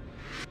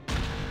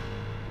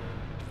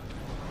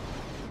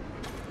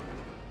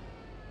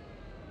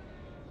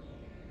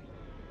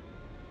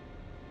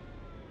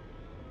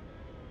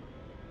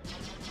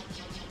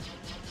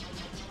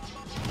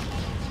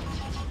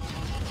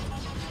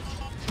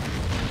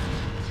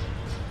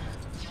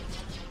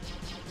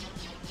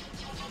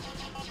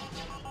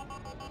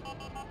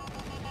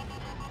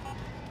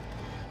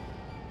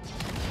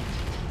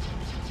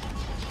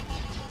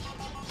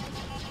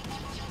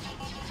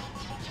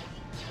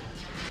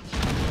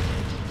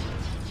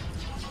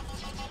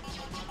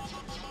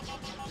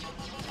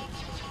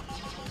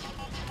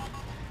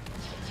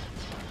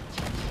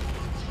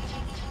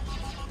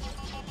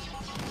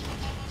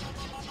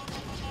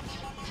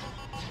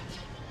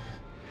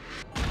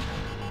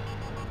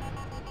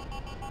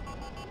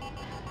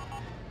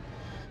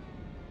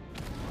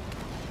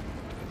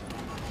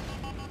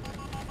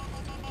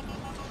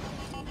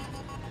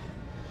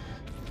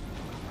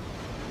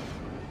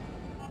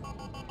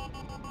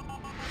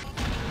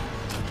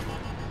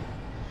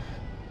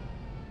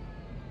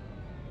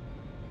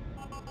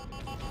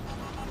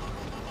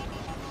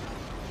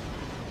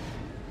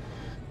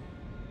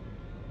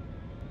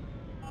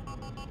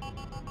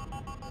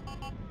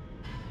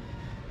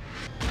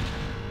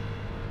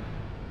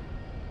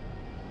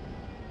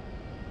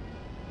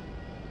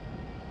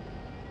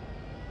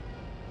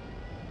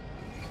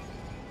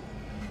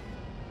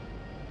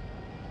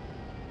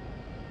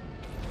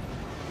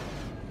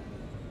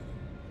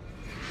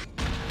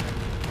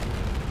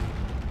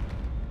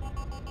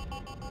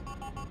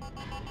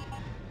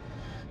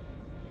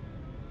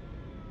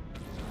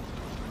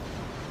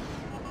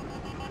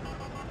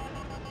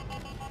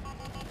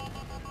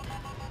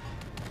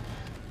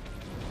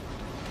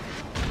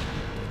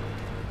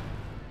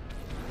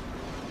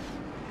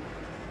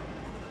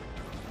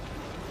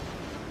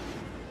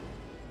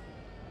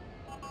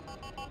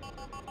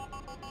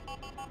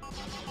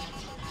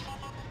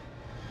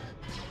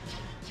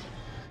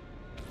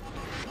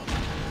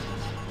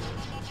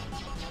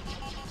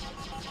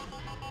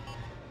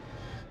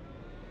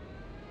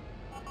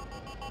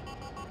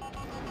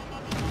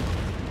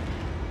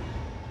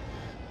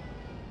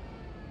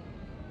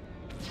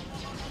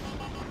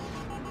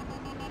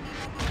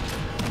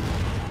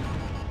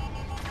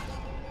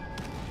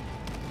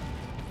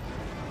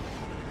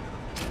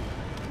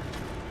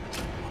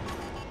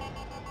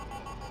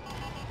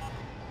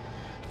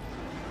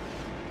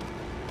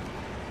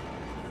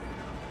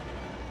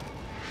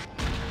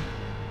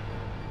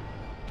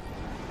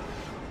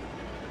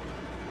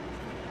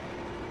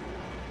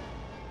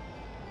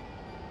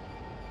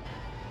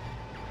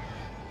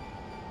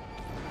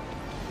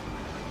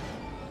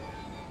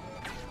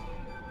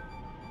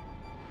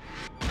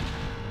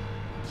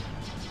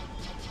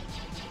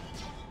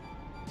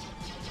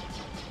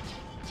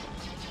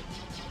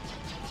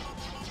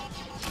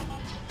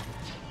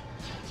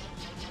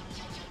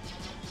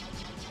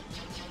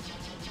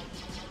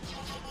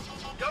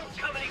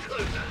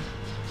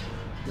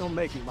 You're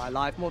making my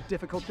life more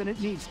difficult than it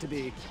needs to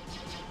be.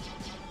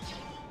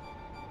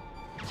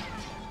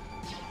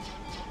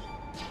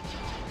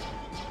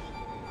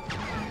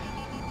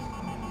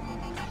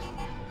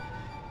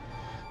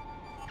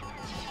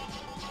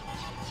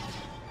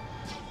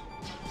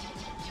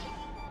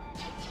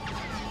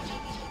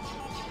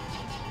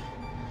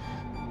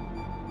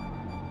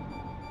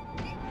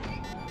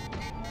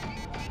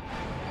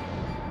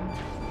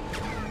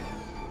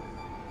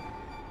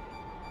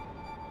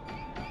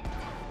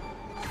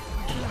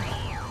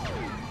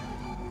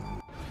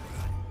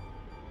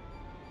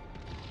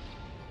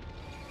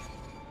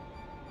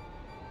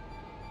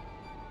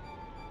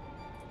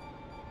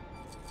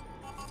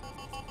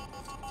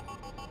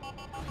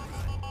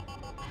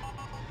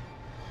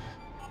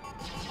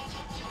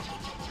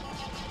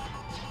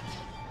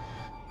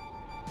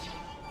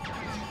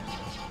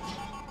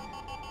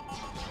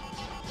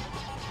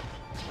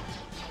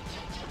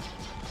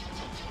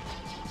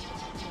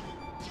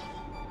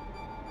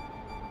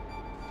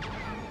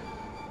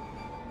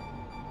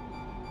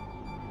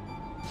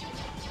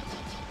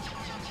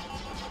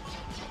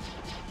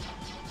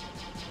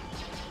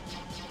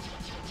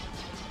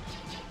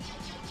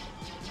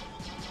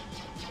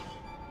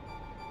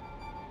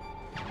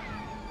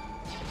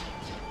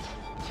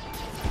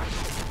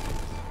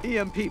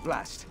 EMP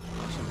blast.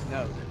 I should have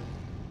known.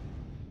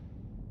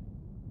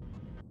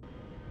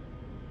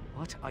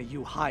 What are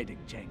you hiding,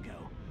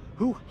 Django?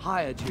 Who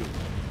hired you?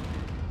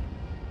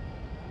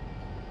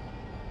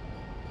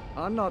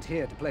 I'm not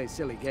here to play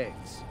silly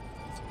games.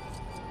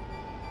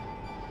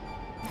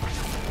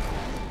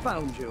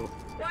 Found you.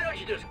 Why don't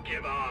you just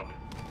give up?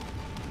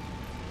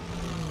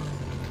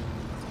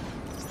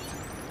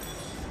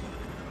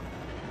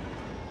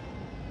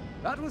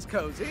 That was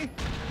cozy.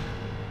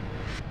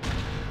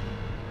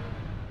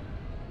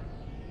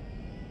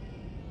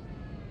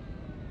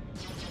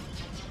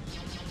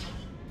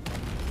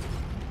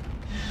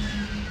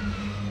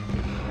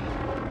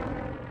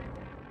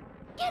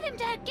 Get him,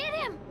 Dad! Get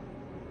him!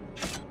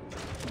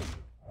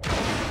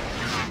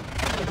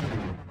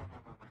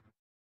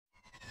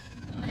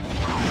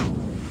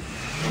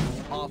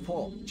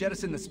 R4,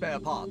 jettison the spare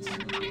parts.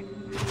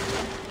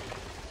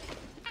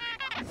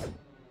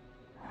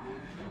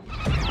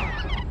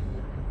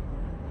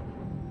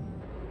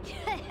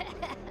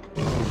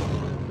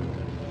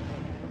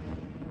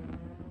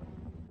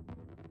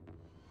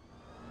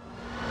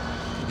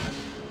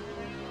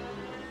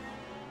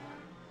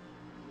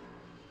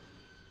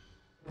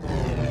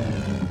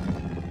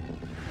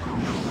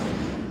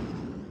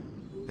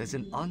 There's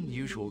an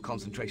unusual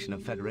concentration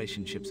of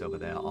Federation ships over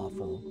there,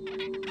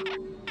 R4.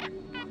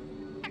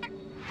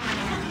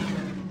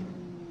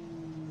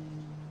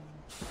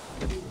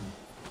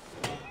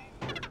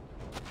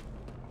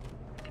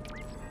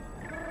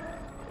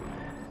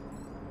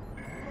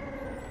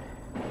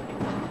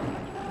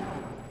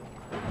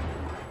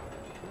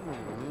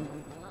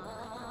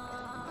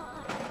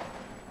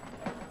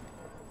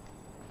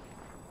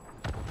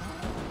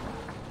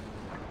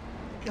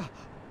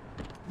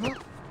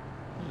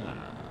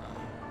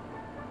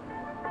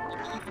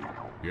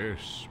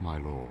 Yes, my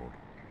lord.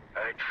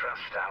 I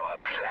trust our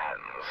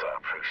plans are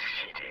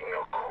proceeding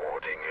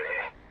accordingly.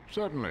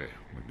 Certainly.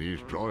 With these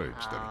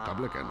droids, the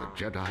Republic and the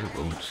Jedi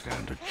won't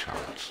stand a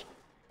chance.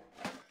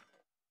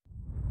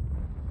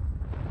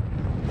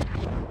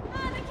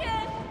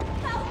 Anakin!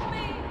 Help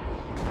me!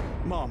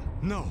 Mom,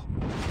 no.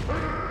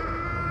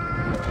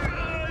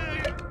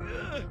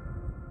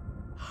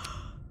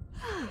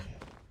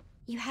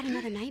 You had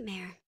another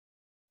nightmare.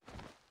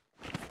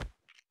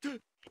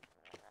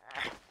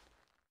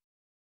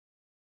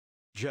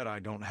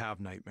 Jedi don't have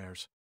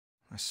nightmares.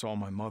 I saw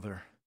my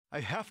mother. I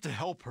have to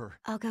help her.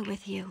 I'll go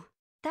with you.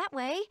 That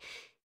way,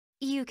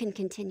 you can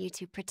continue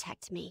to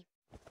protect me.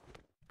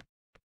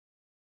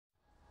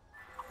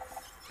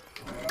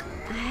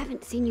 I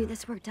haven't seen you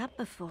this worked up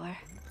before.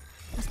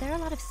 Was there a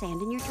lot of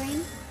sand in your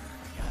drain?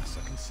 Yes,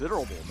 a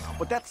considerable amount,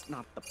 but that's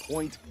not the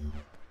point.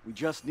 We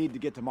just need to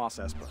get to Mos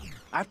Espa.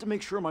 I have to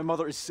make sure my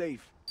mother is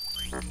safe.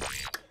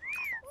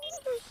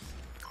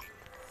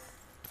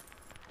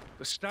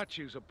 The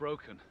statues are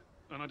broken,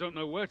 and I don't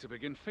know where to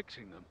begin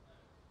fixing them.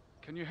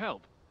 Can you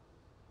help?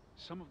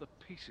 Some of the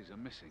pieces are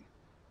missing.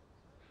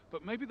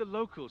 But maybe the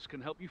locals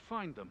can help you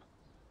find them.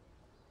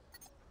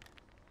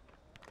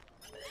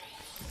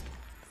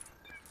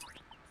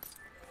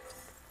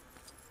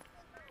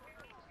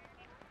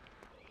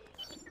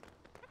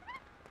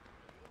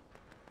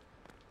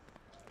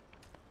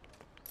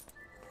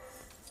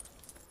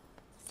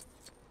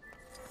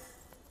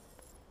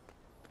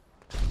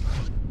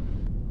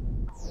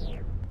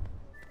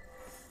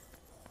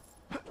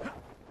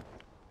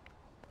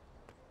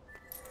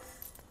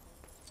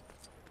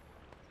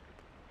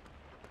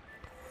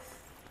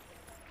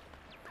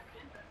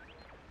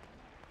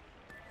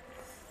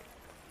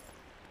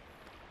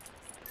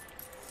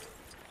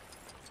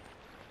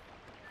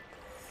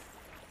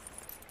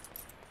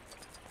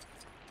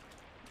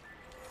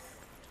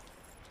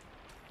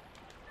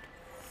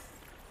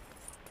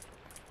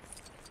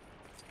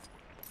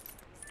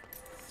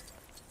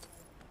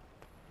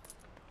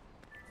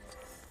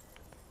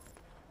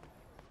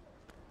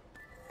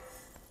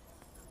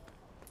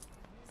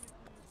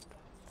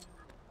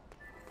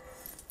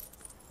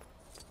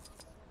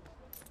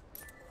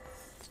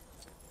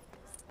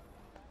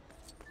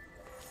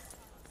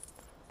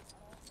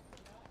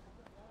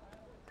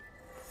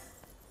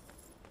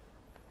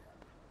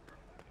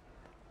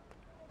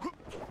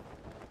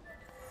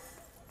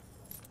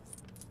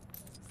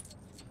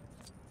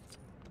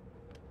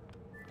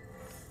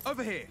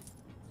 Over here.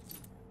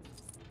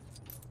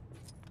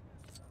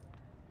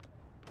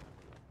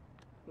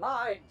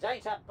 My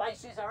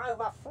databases are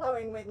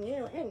overflowing with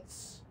new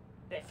hints.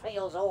 It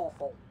feels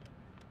awful.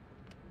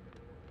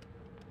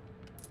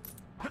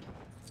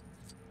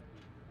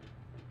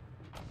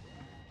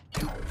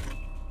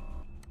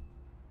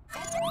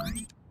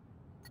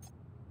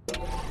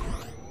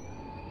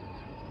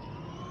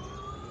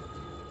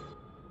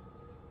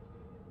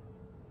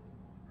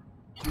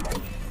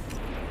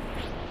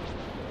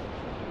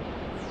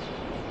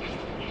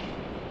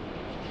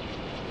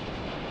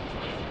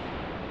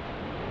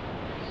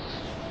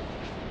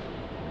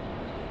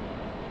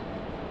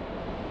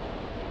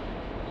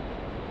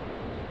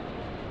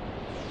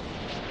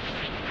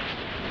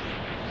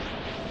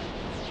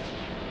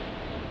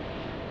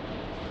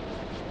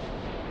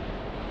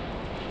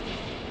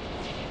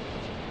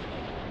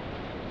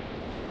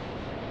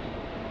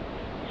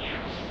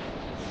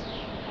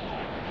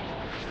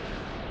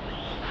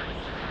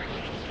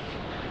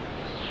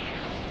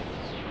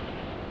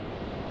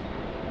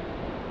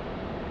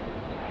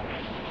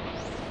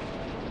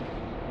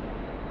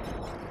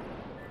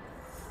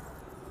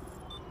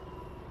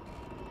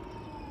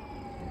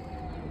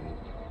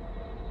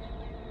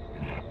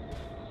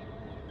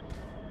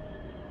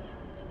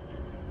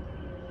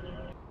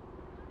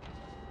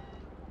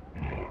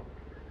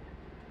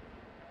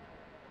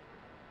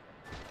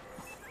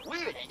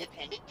 We're an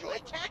independent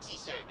droid taxi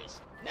service.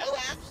 No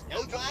apps,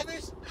 no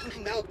drivers,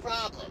 no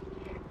problem.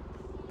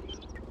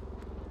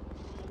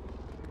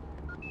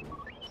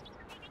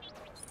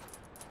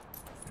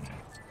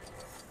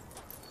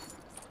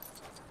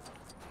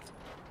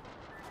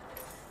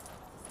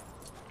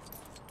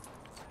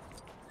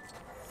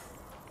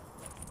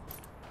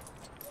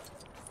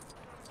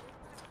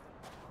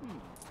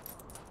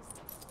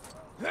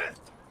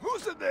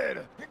 Who's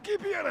there?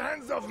 Keep your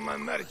hands off my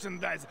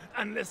merchandise,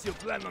 unless you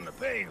plan on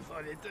paying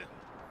for it.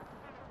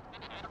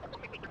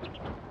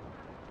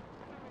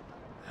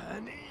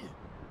 Annie?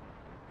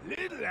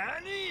 Little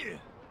Annie?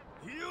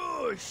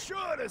 You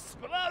sure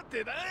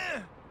sprouted, eh?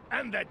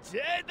 And the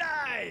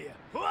Jedi!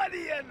 What do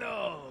you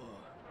know?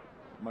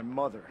 My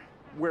mother.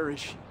 Where is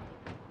she?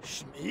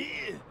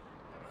 Shmi?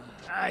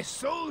 I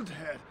sold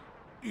her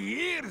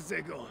years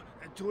ago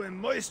to a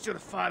moisture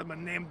farmer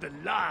named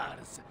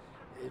Lars.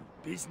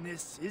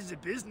 Business is a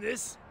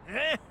business.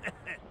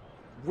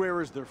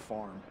 Where is their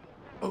farm?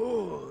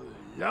 Oh,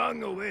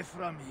 long away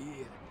from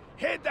here.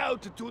 Head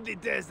out to the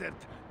desert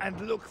and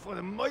look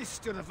for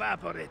moisture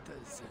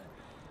evaporators.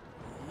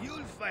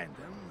 You'll find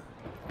them.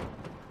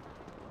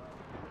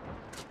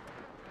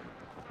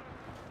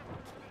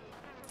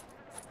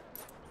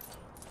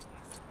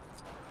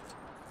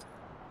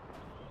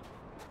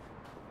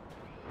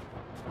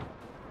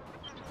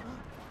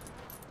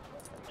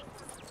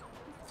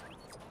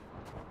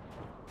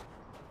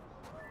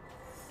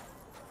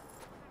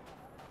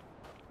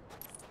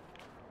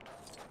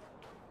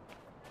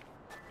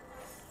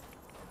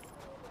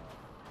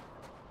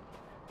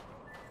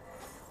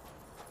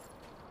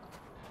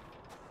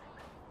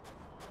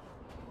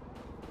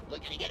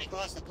 Looking to get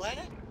across the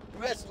planet?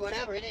 Rest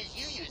whatever it is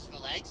you use for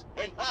legs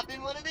and hop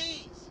in one of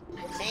these.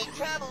 Safe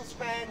travels,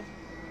 friend.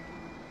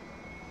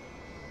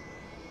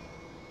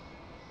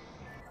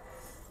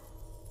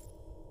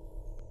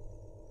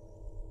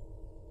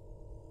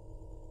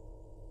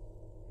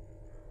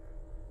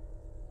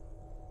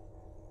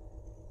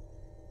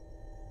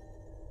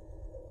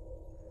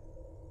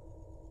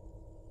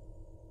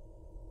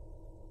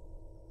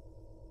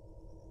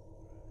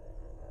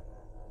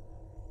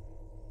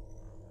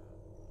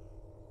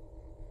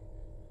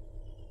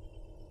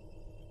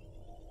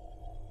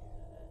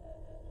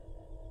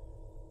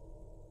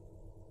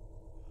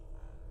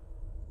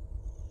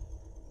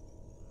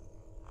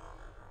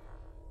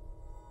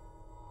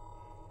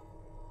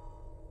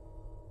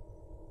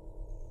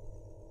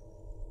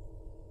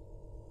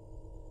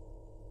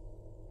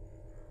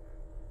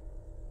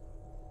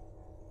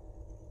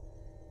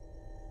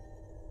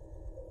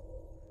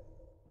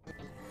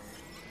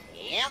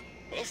 Yep,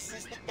 this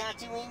is the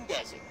Tatooine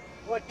Desert.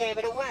 What gave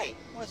it away?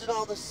 Was it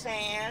all the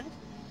sand?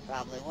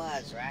 Probably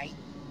was, right?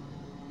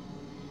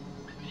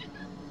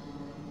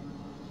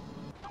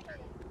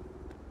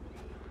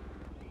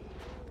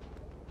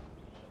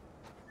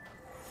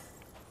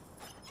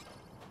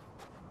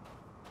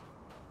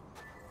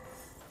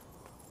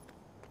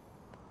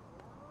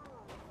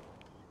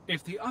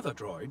 If the other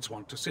droids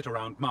want to sit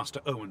around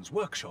Master Owen's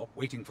workshop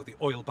waiting for the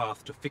oil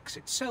bath to fix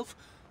itself,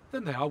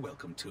 then they are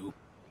welcome to.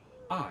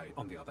 I,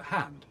 on the other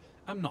hand,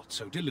 am not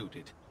so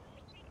deluded.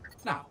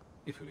 Now,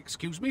 if you'll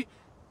excuse me,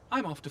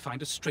 I'm off to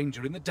find a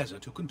stranger in the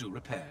desert who can do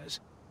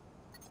repairs.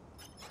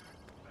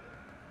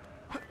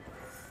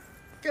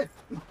 Good.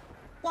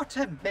 What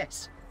a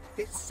mess.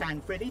 This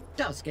sand really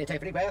does get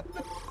everywhere.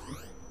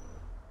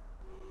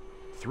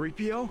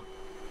 3PO?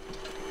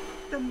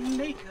 The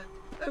Maker.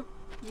 Oh,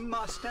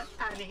 Master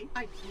Annie,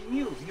 I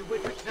knew you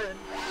would return.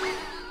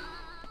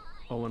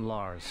 Owen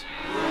Lars.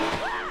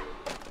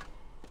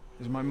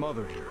 Is my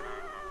mother here?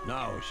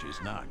 No,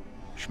 she's not.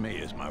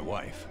 Shmi is my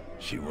wife.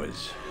 She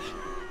was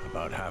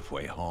About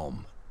halfway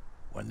home,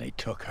 when they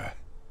took her.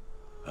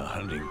 A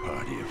hunting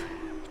party of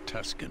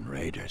Tusken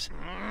raiders.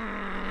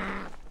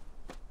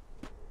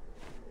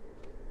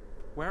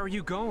 Where are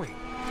you going?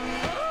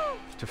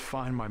 To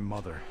find my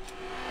mother.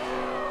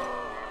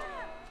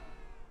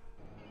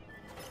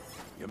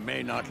 You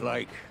may not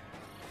like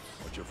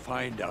what you'll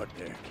find out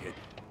there, kid.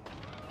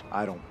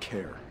 I don't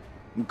care.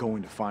 I'm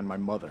going to find my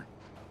mother.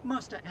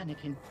 Master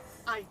Anakin,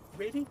 I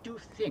really do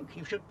think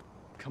you should...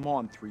 Come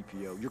on,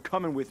 3PO. You're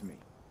coming with me.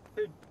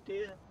 Oh,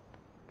 dear.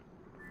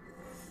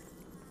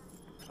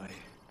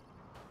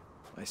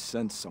 I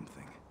sense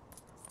something.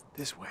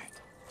 This way.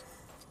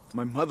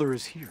 My mother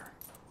is here.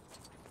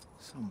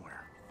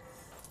 Somewhere.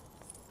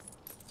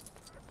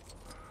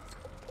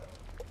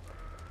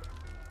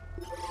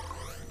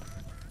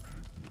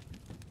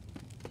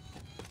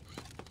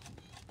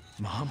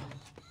 Mom?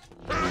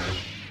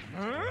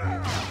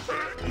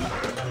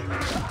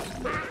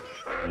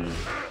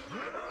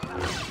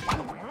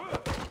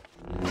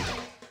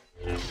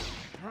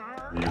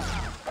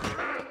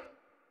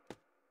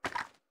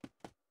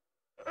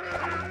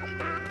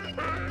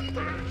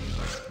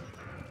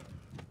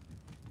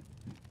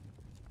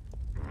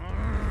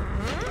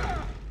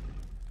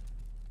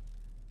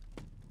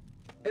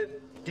 Oh,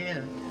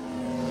 dear.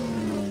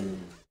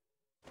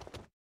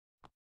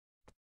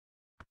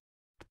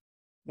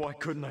 Why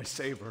couldn't I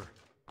save her?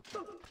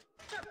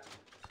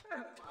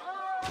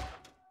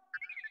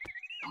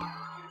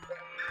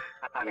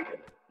 Anakin,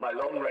 my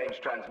long-range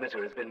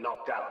transmitter has been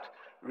knocked out.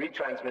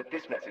 Retransmit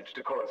this message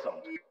to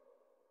Coruscant.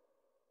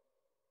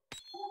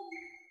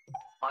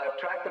 I have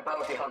tracked the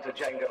bounty hunter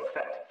Jango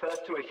Fett,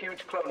 first to a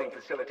huge cloning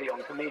facility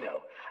on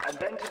Kamino, and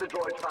then to the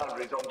droid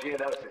foundries on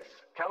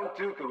Geonosis. Count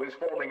Dooku is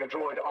forming a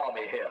droid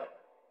army here.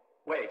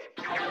 Wait.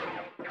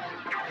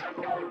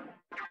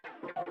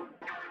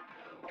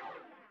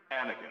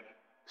 Anakin,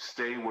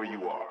 stay where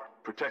you are.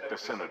 Protect the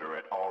Senator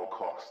at all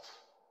costs.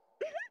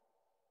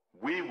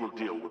 We will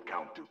deal with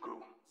Count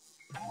Dooku.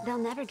 They'll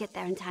never get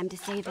there in time to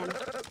save him.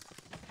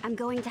 I'm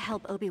going to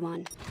help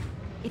Obi-Wan.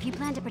 If you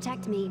plan to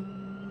protect me,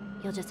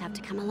 you'll just have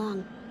to come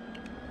along.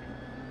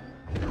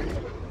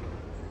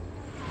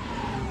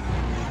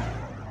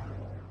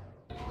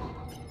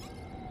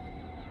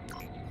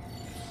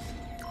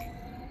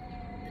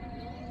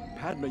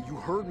 Padme, you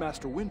heard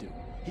Master Windu.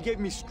 He gave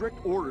me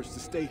strict orders to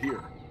stay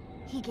here.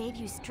 He gave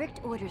you strict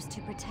orders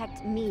to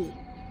protect me.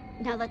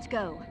 Now let's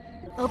go.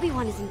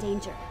 Obi-Wan is in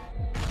danger.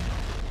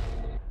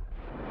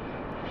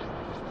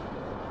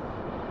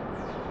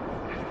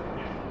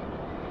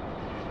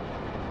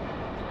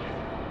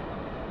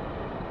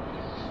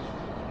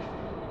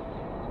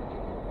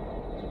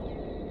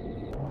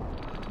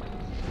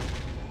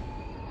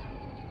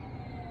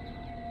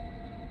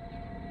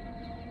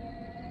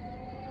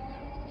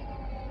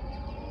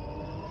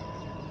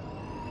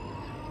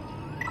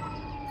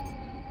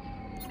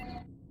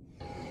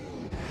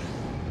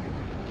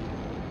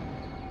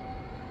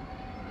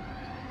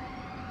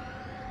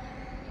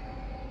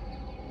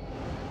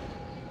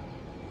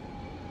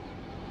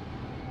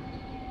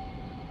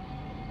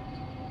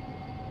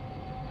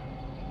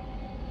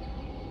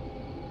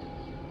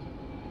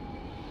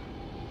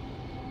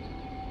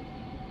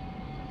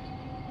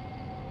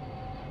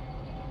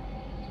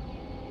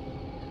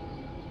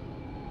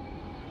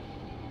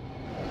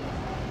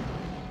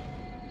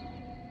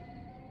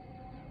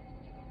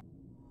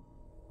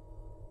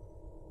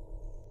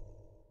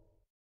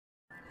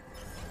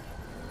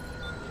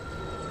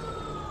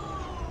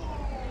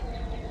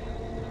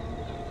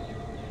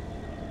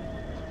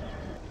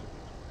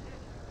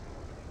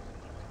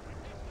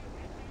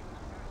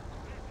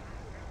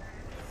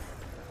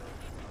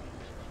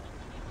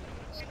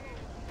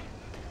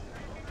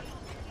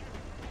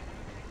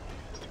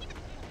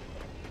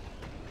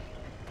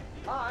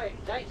 My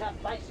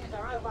databases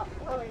are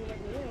overflowing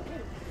with new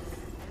hints.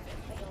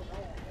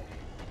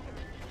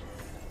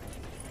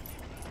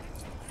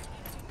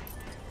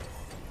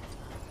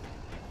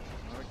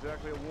 Not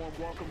exactly a warm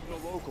welcome to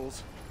the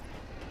locals.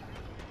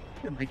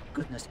 Oh my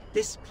goodness,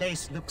 this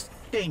place looks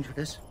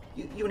dangerous.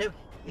 You know,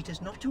 it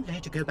is not too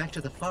late to go back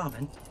to the farm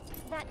and...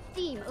 That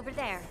steam over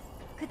there.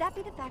 Could that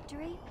be the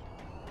factory?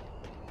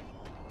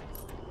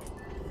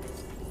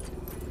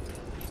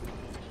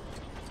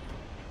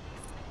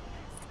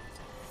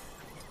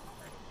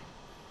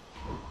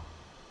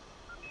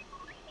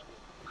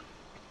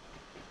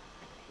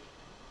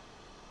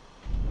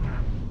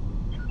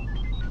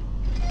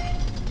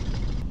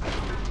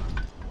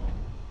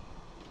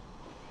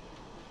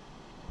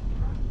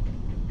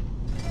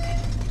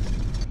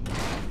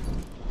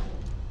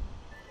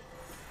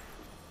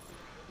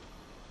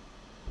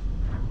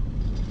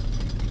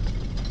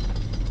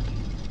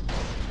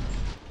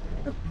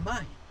 Oh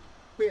my,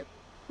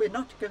 we're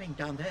not going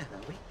down there,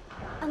 are we?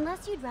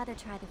 Unless you'd rather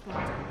try the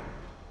front door.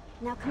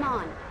 Now come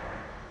on.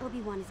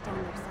 Obi-Wan is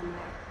down there somewhere.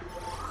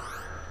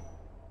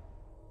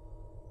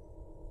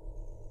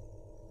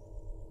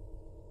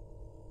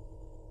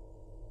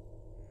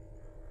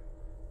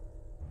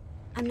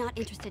 I'm not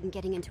interested in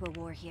getting into a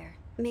war here.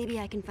 Maybe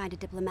I can find a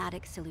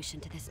diplomatic solution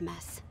to this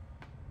mess.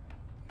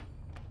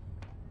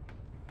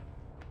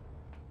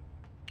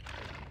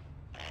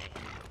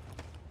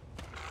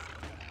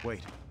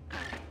 Wait.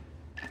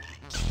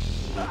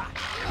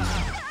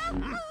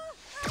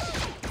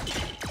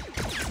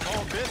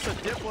 Call this a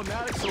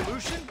diplomatic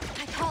solution?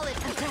 I call it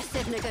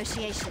aggressive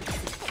negotiations.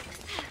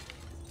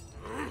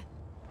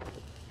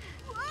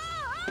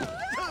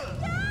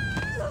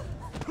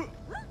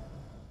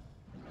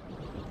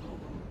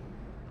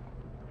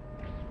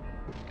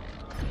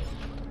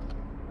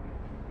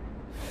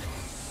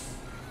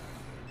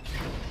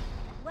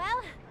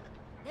 Well,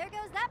 there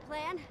goes that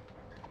plan.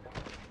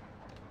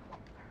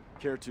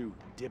 Care to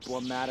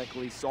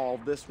diplomatically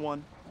solve this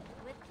one?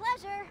 With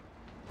pleasure.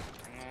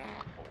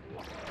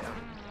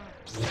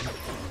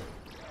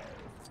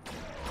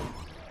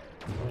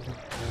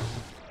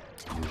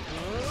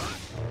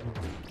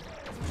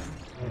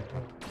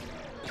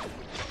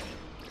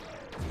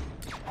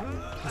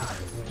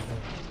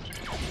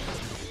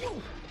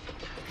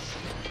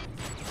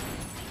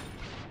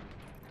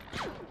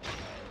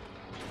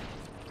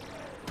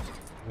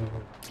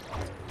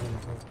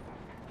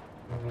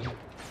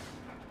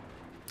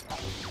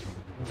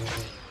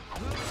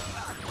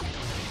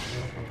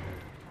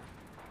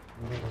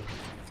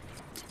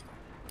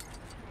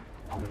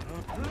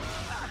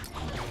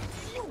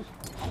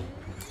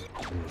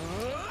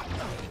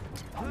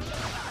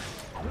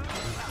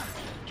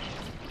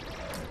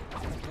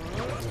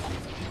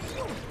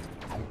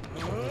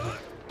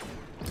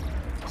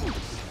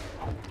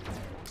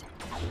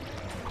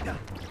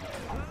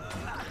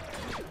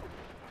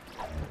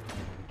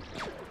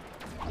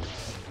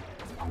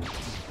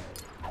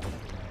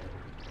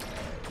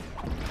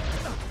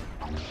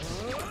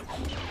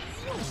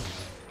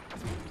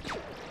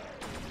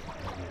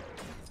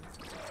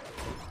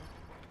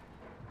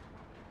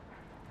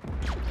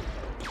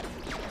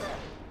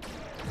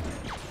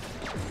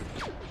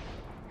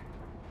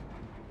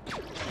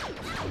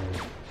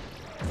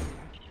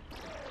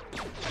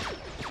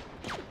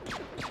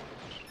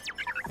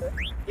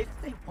 If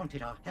they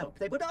wanted our help,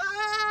 they would.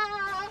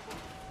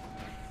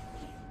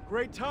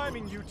 Great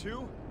timing, you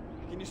two.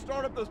 Can you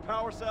start up those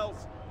power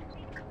cells?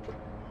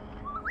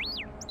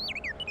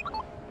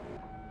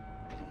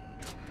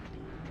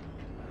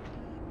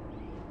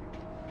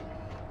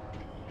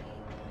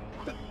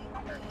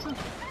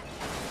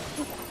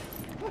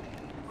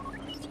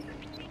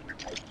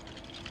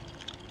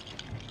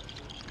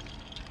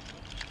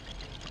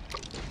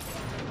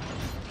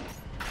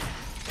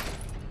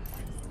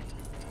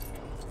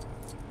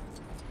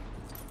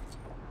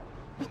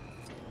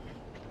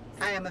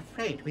 I am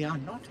afraid we are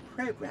not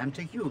programmed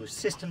to use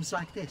systems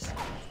like this.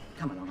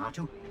 Come along,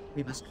 R2.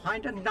 We must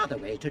find another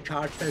way to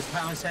charge those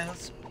power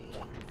cells.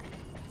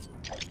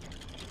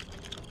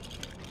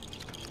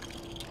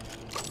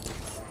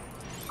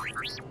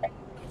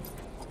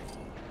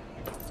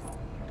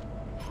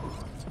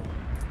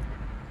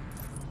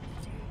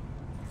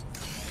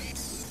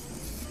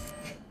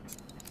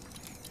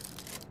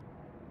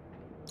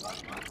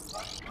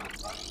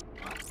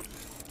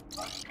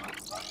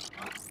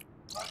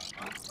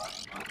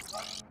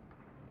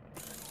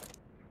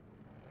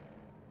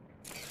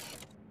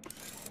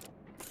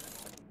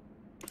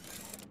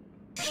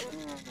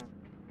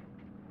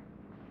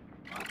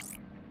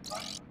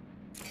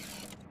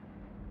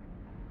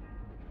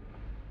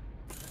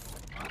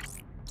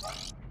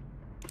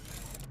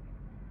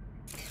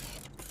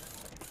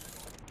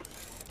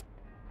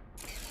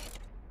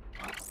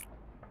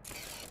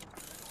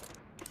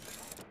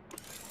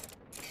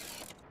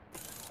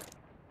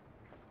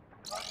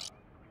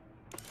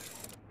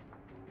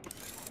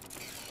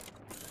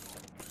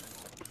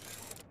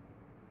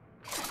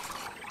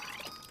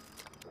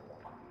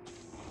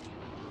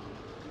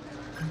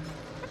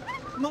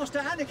 Master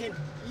Anakin,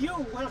 you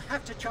will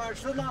have to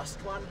charge the last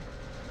one.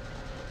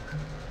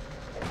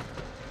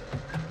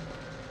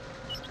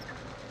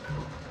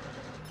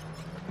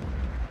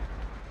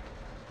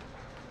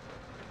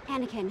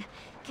 Anakin,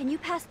 can you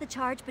pass the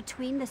charge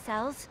between the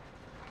cells?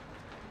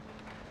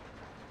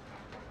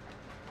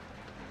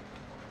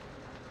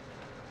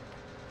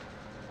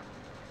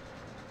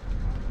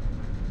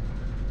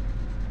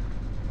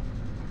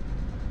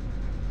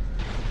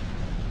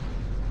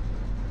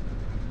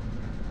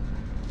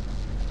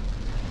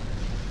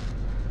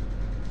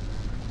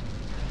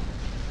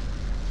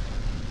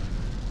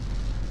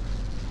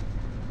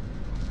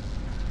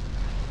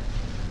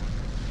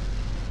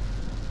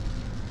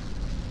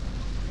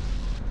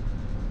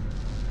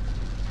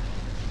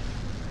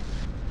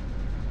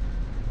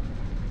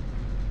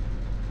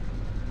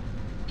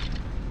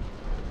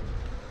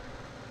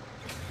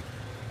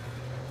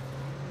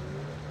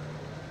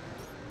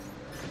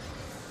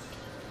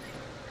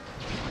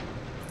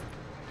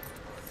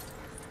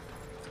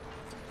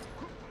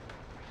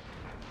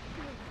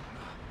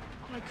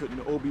 Why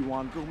couldn't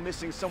Obi-Wan go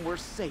missing somewhere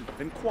safe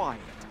and quiet?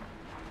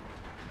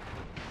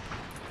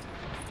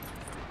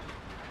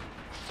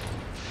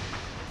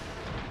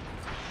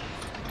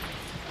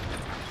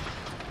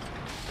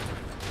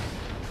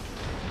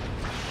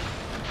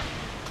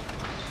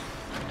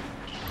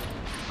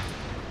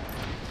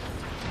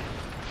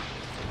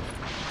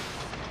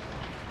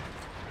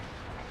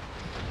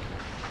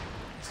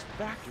 This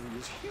factory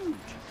is huge.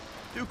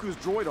 Dooku's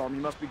droid army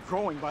must be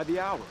growing by the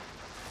hour.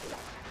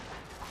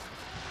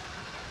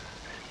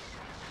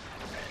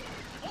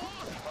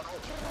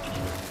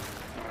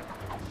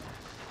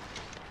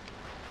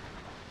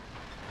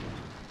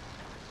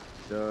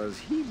 Does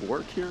he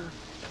work here?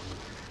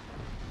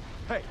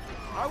 Hey,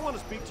 I want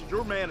to speak to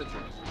your manager.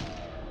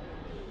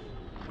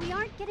 We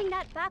aren't getting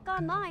that back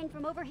online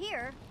from over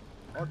here.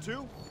 R2?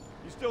 You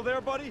still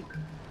there, buddy?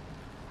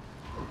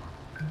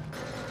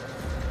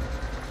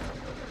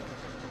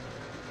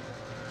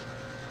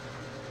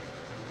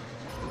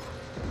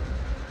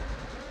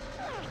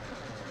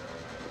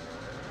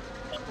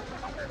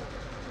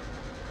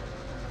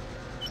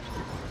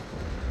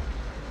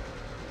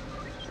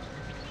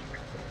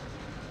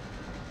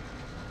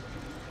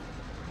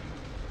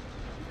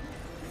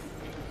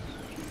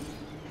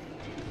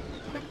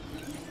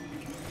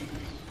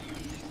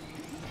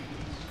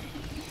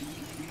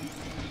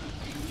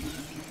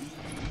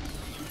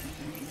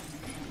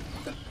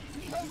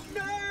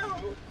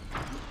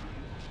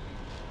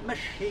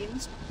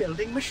 Machines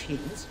building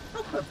machines?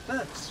 How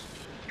perverse.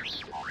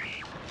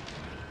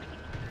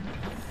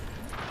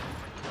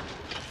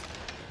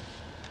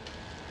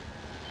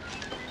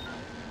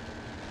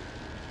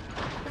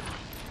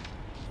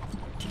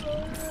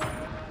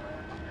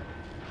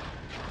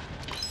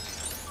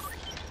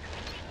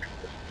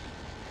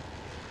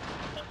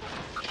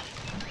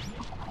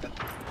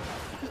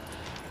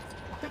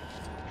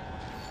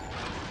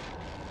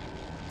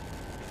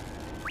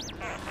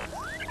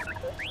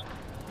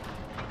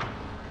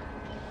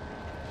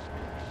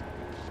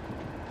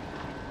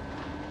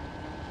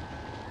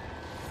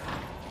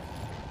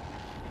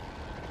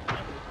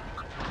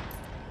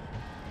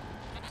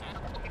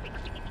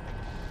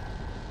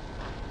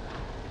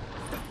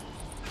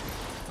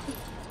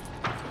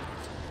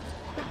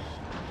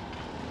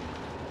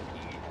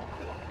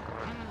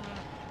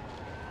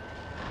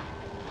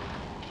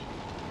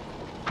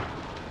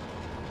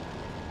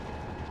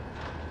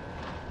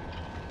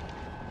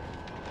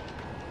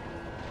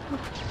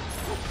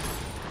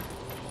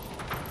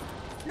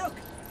 Look,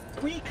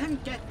 we can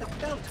get the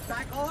belt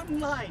back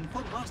online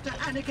for Master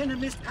Anakin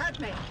and Miss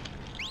Padme.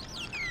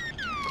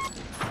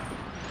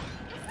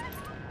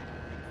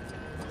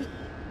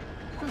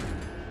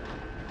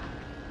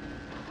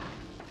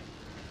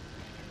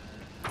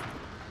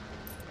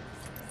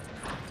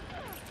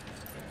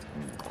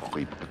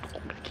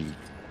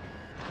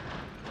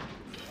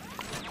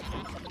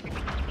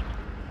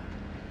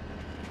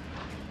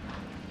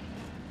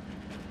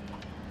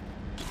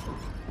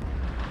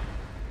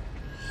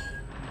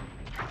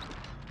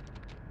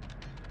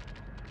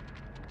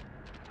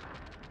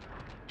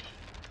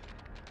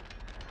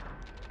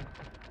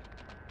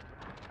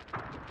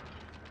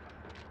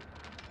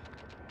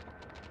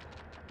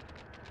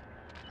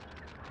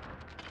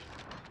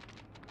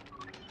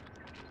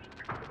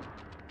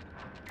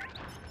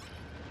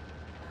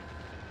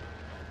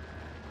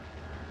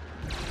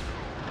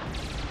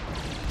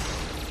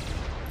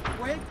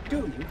 Where do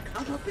you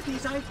come up with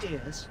these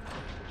ideas?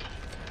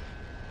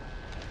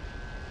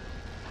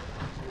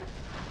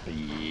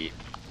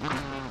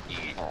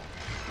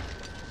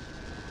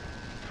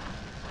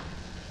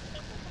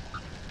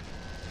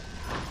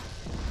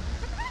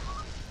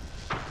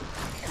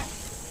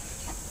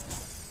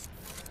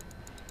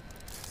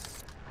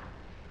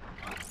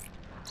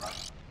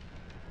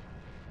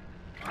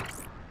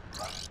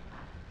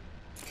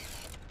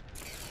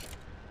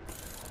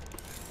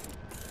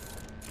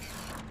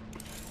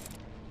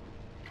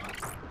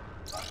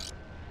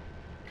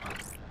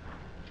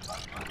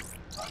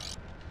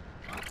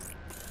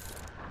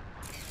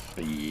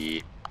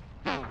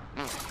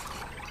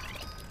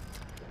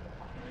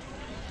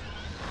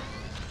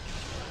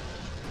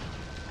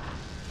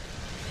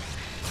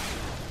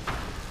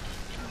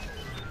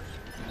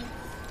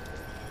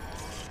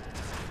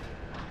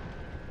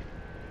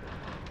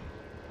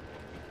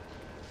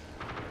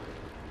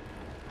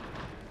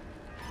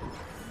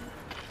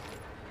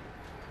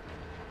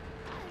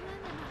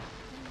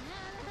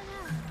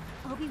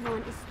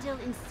 Obi-Wan is still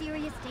in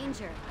serious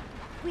danger.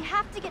 We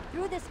have to get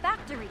through this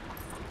factory.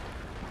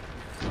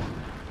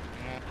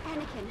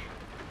 Anakin,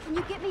 can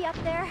you get me up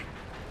there?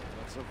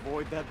 Let's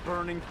avoid that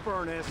burning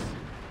furnace.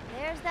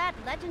 There's that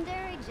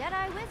legendary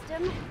Jedi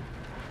wisdom.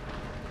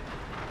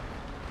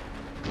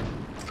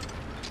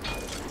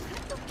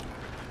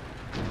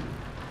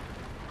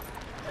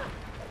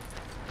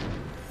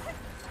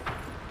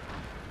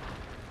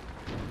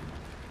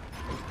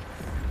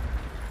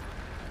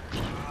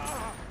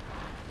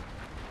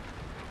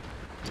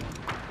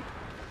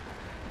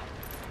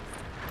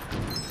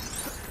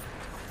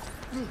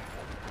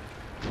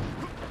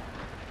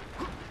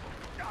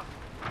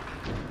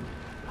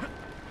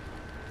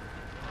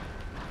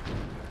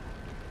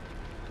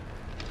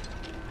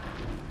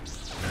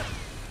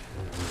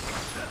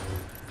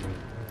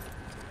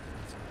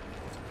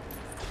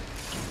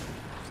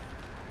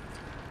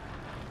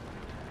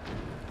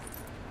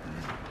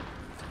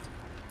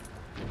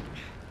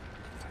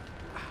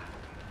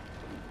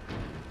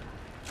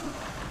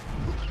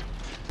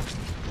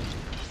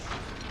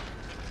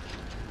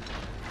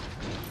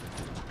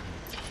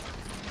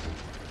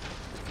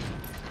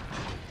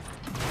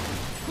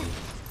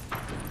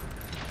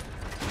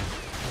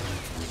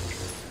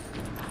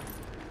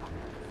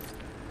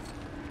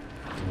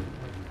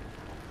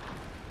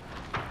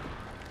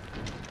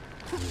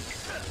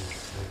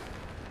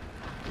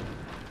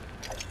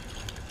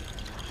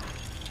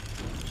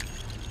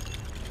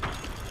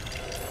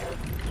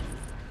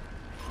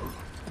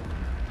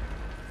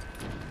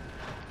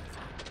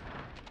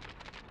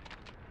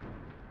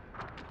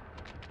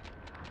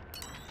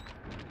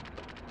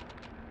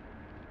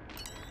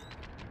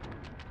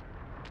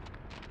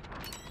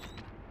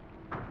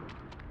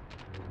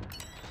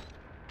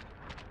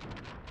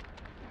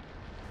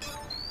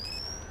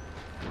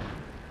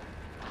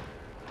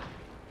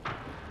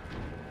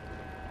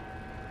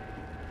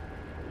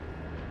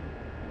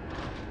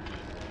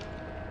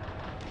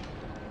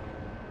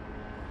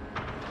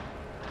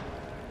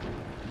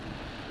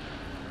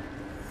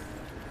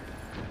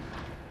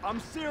 I'm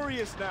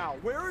serious now.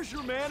 Where is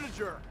your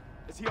manager?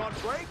 Is he on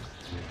break?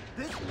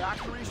 This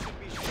factory should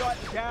be shut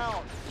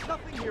down.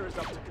 Nothing here is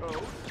up to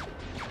code.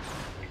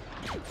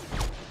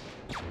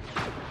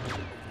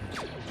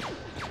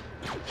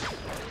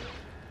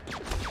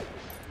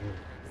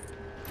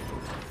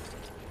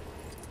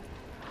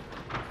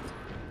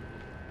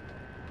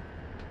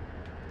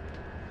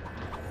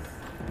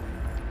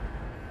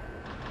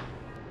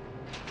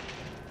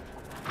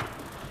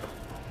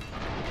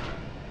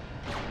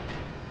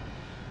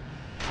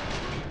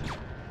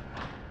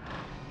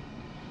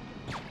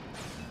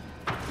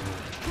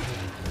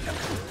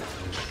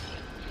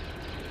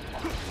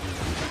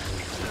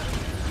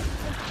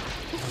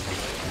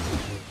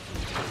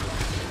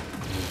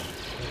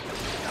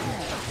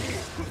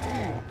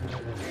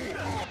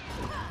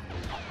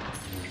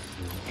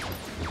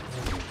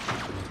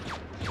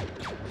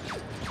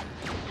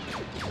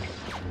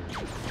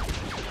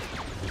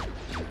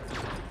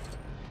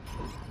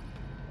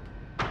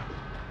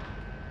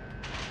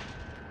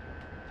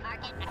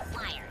 Target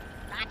acquired.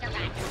 Roger,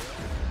 roger.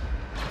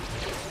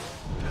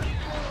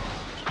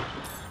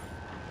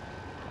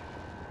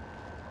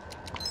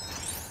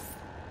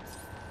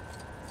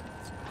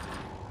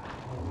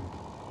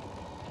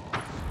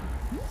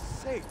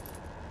 Safe.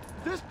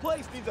 This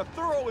place needs a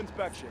thorough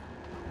inspection.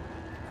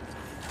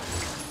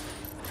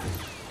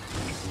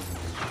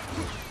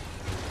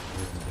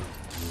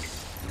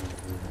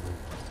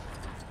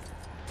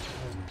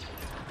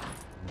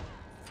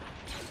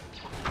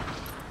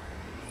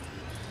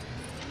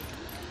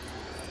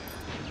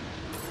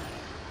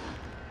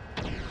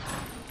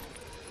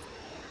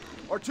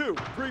 R2,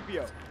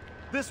 3PO.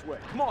 This way,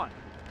 come on.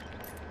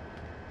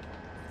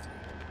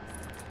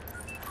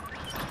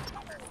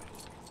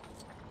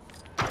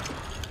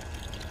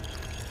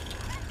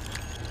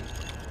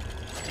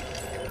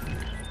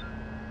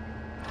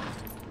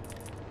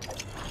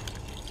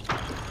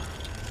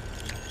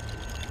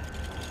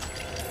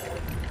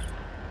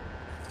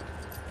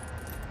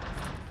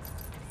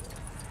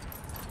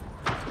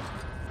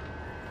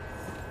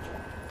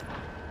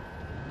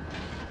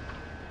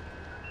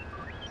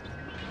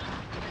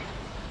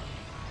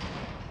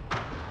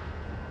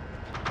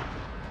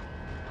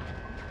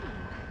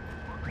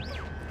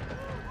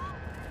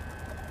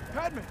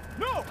 Padme,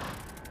 no!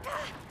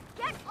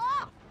 Get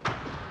off!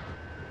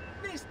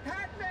 Miss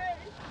Padme!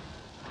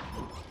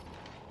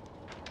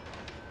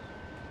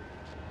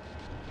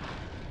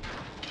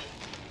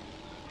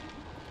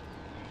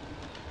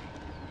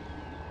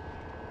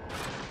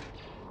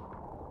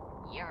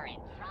 You're in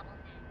trouble.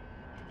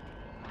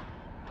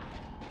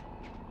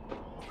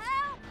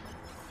 Help!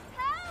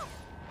 Help!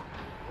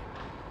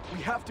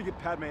 We have to get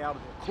Padme out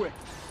of here, quick.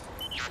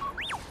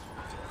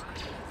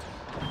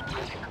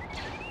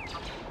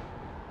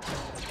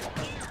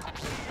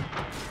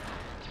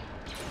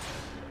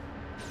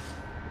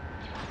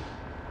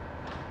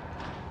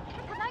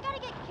 Have I gotta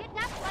get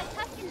kidnapped by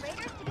Tusken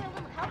Raiders to get a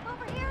little help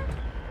over here?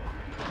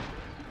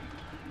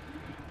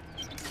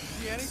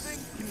 See anything?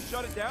 Can you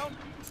shut it down?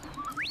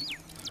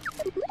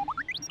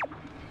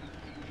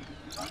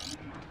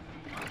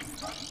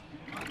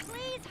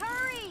 Please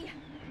hurry!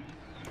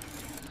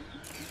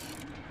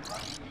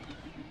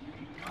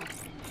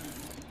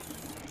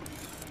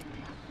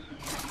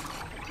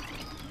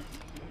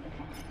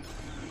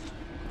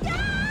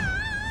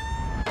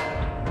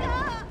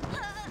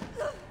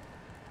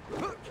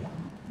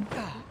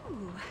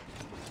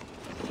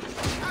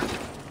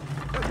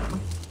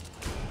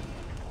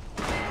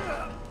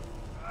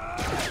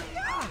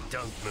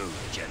 Don't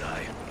move,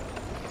 Jedi.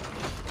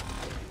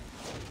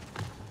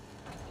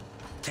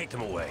 Take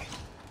them away.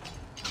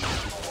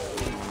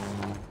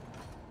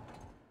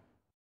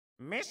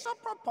 Mission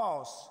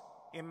propose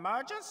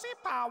emergency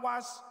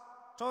powers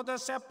to the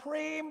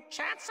Supreme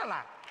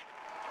Chancellor.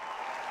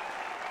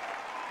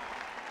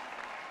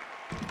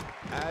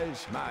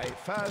 As my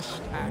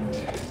first act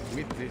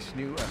with this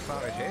new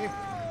authority,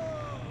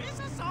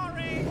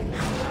 Sorry.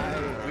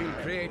 I will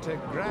create a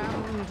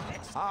grand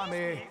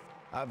army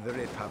of the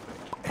Republic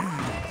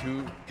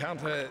to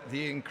counter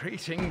the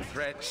increasing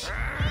threats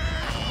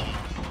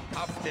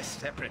of the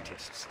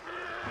Separatists.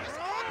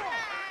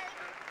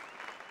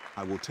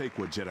 I will take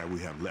what Jedi we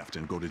have left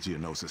and go to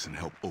Geonosis and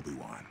help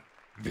Obi-Wan.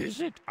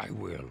 Visit I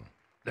will.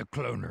 The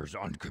cloners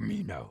on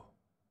Camino.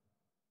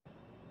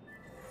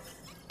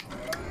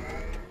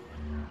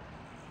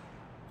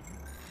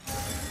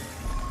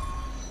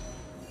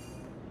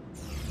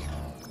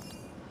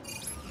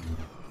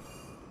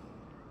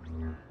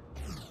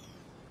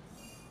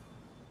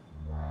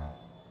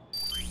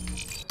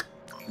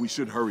 We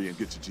should hurry and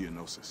get to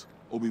Geonosis.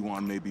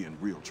 Obi-Wan may be in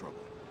real trouble.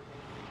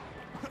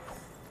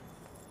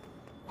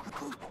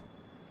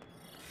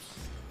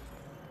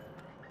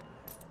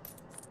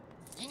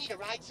 You need to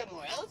ride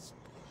somewhere else?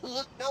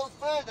 Look no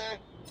further.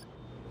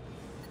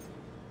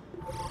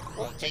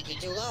 Won't take you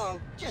too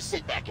long. Just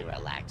sit back and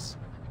relax.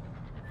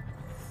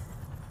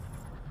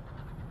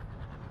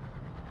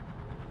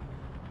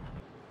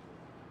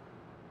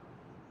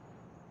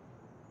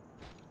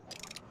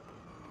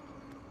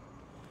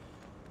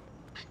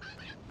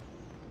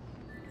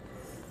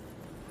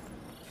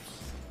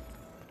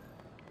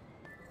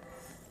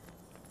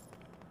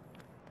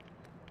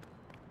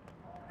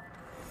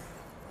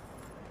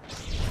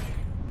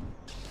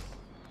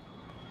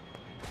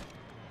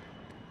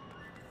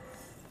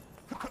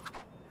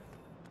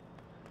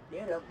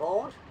 You look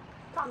bored.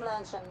 Come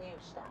learn some new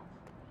stuff.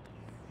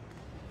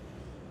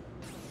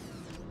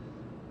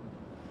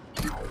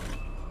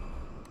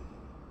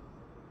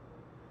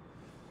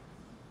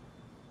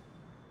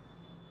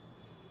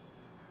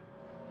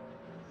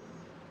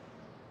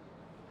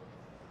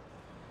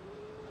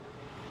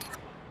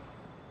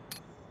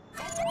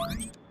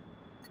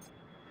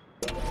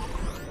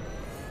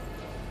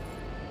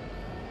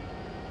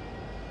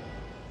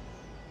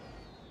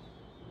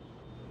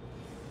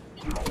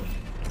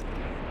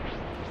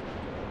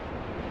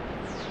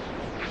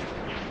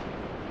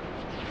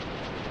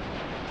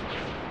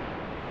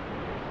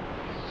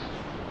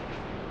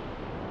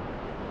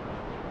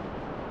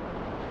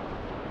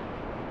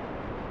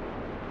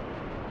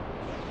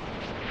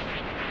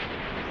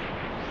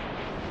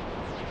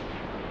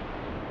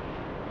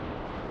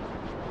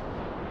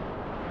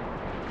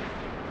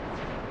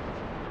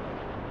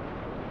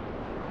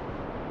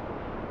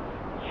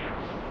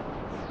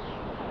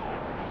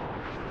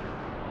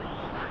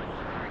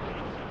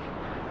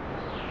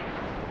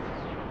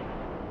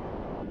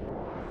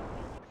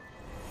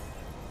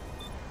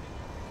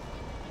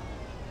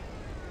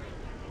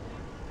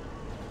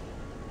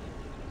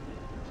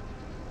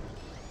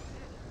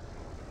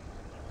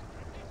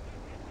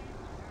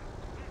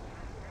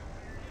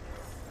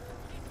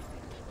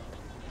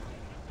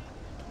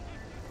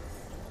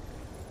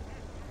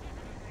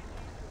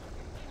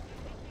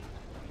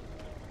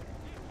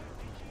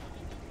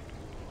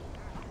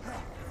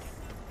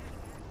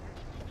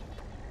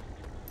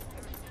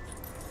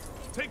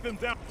 Take them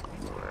down.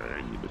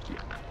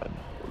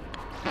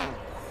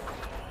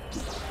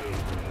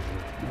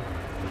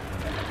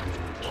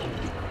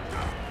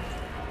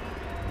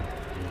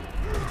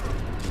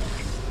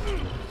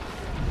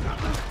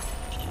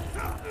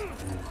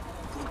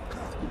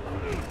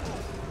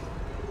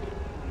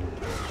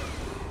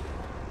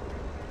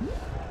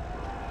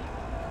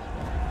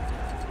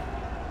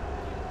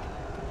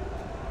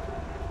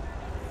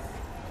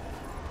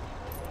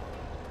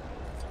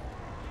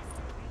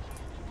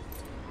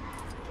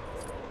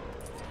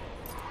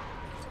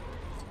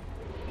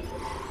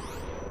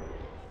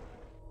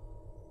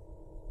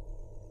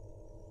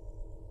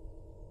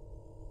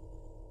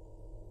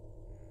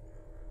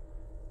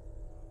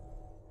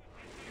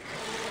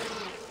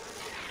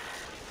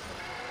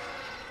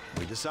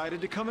 We decided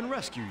to come and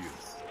rescue you.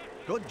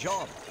 Good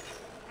job.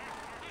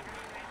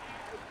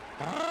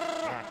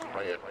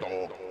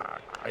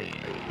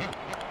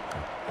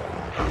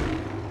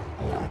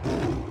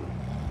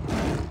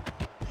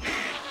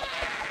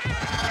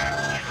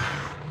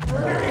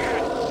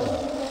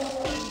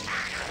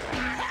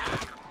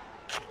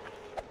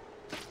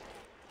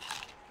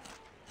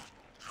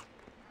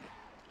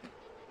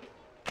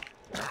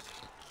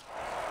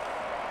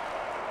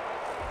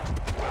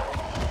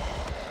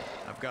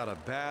 I've got a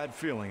bad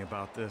feeling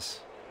about this.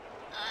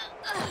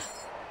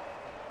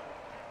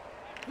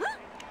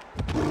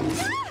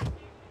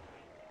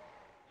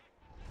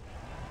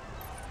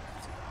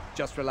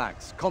 Just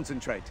relax.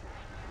 Concentrate.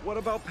 What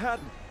about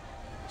Patton?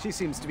 She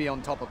seems to be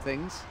on top of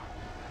things.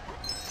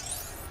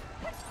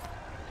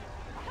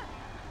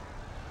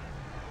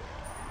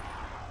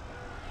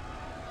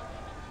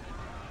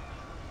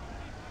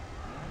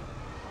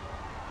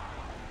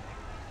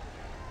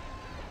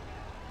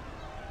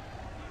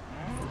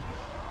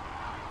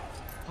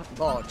 What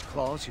large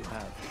claws you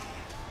have.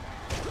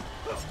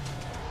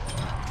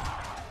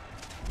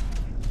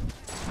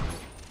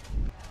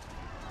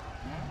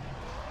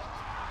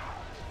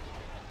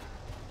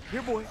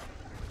 Here, boy.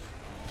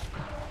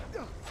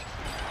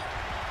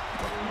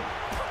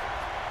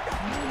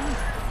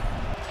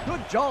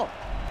 Good job.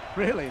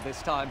 Really,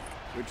 this time.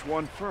 Which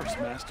one first,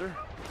 Master?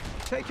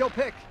 Take your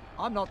pick.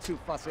 I'm not too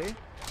fussy.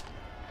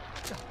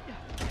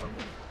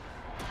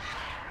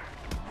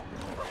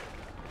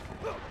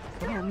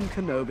 Come on,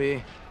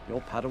 Kenobi.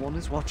 Your Padawan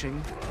is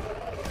watching.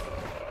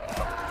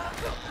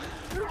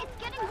 It's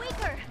getting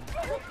weaker.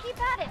 Let's keep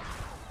at it.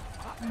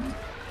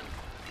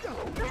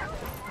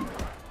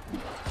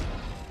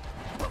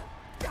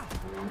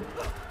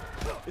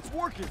 It's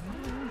working.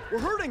 We're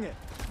hurting it.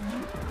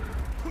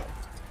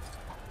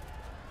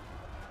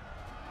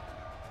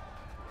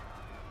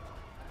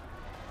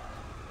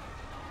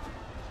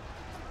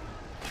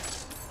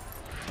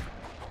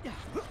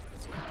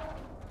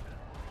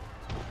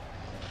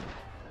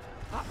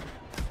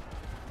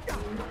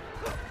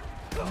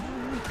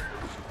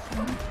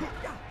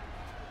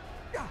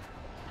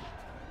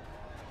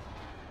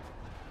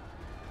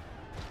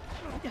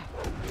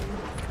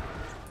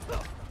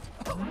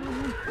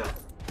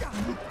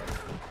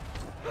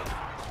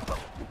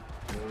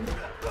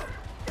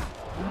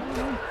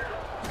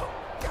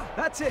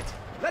 That's it.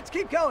 Let's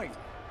keep going.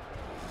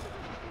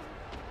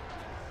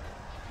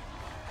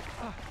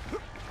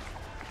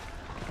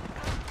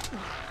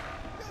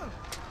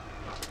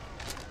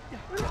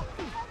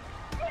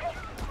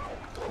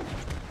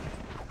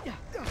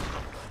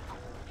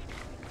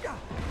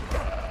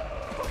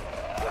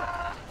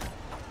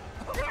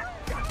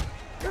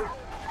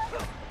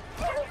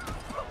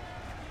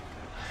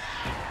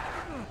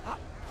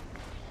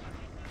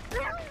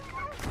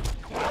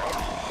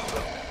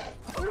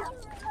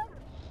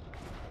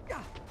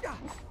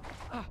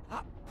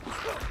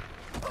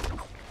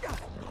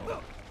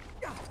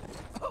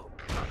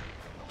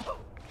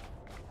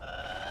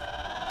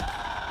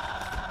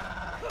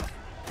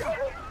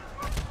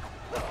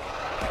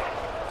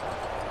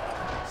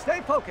 Stay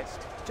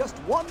focused. Just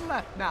one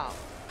left now.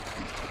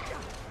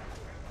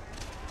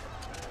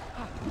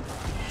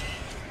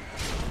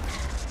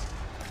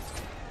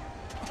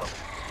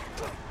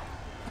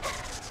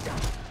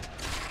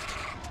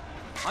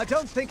 I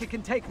don't think it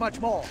can take much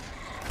more.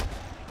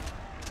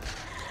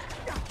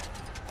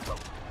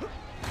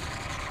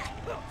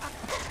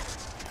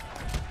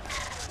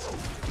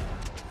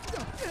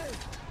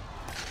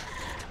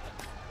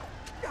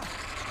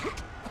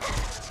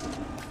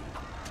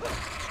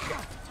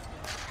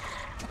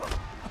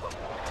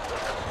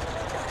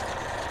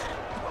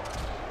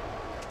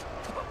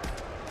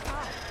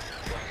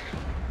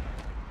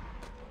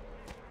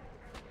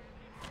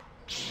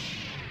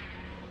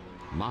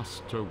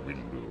 Master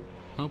Windu,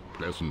 how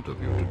pleasant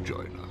of you to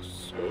join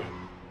us.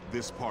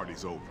 This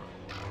party's over.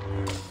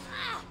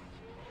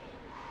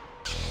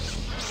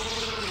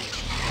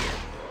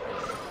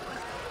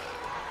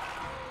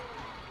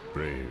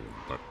 Brave,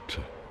 but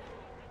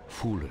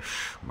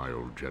foolish, my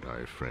old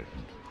Jedi friend.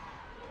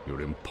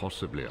 You're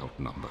impossibly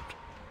outnumbered.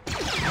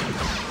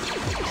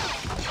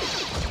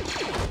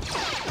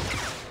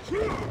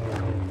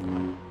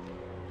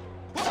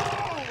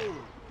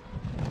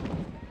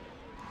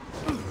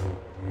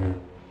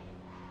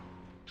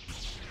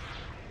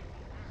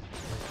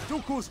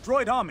 Dooku's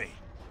droid army.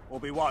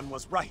 Obi-Wan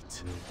was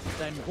right.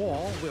 Then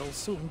war will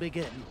soon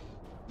begin.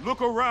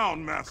 Look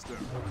around, Master.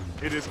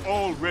 It has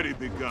already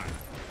begun.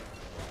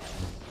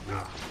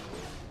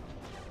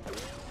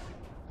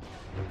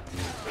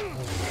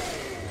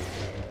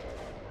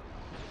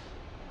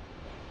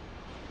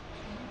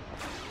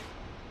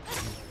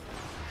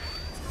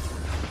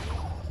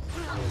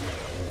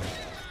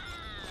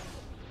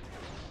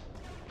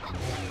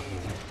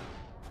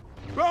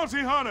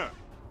 Bounty Hunter!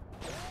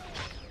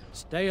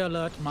 Stay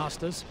alert,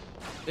 Masters.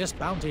 This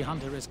bounty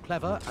hunter is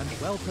clever and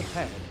well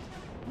prepared.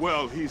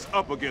 Well, he's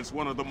up against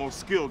one of the most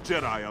skilled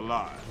Jedi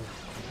alive.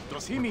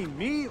 Does he mean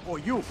me or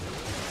you?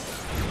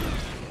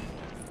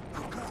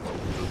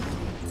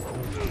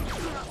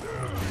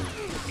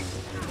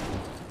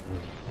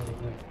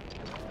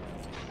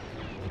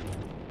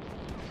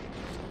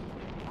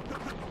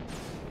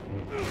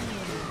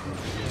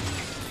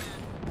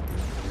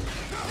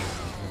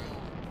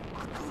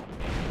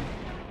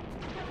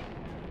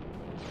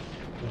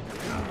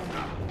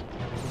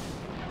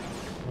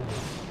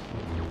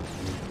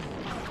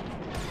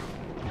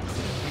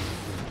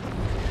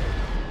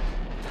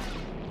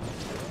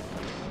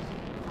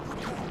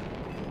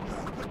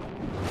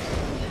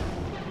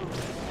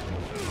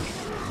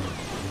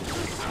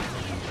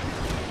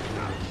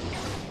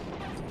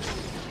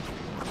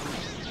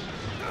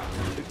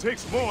 It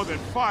takes more than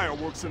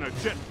fireworks and a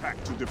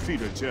jetpack to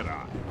defeat a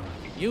Jedi.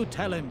 You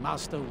tell him,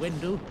 Master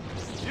Windu.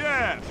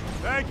 Yes!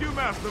 Thank you,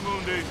 Master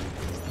Mundi.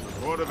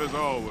 Supportive as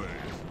always.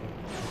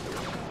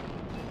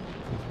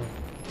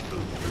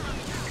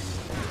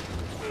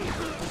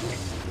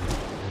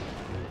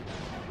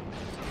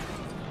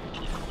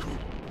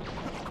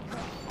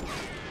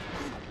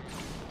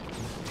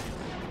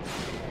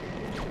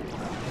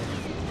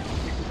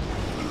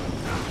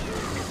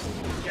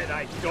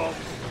 Jedi dogs.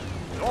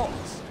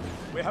 Dogs?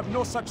 We have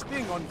no such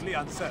thing on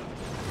Gliancel.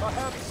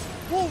 Perhaps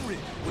Woolrich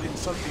would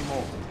insult me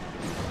more.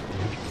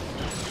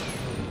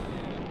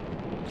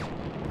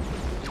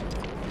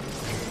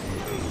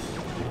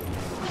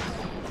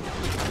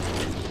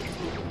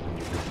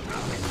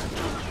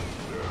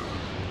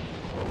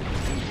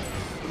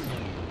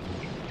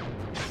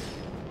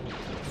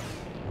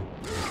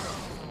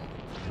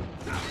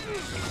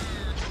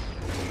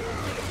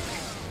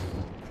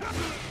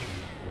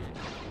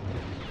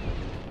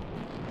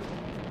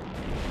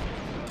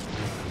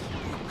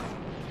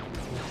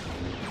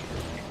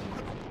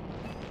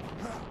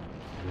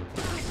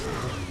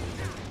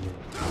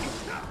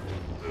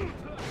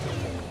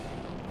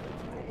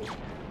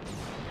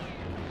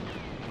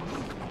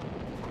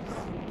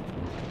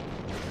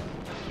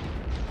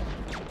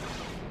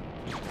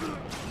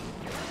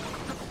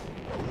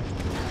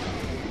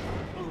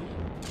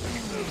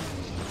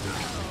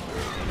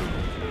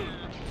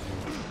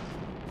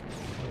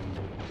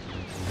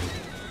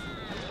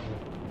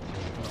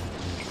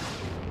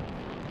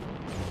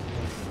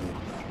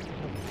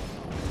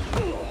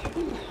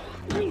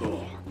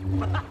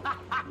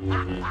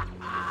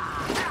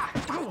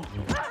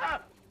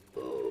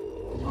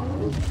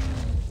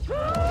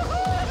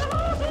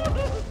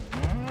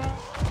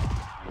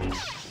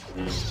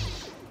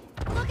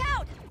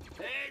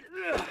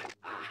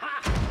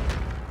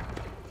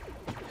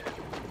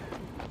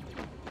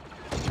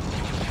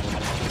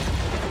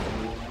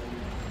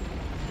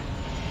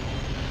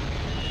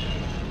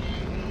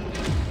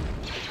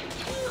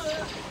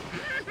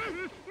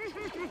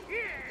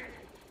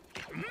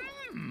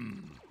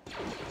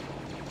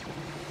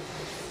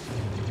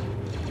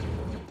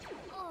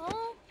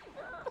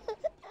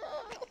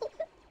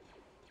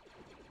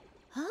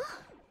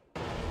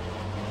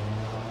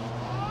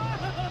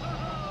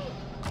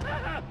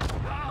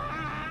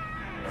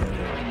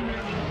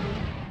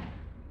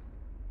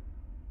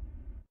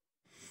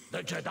 The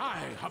The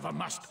Jedi have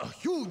amassed a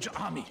huge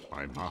army.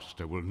 My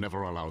master will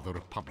never allow the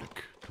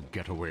Republic to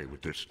get away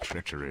with this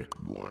treachery.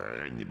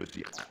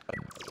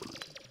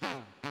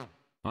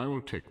 I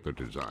will take the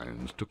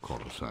designs to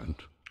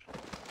Coruscant.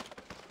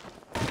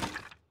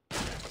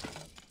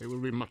 They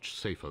will be much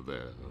safer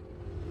there.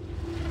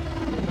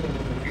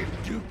 If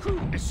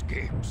Dooku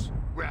escapes,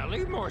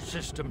 rally more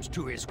systems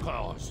to his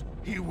cause.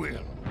 He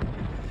will.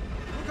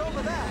 Look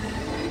over there!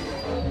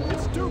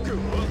 It's Dooku!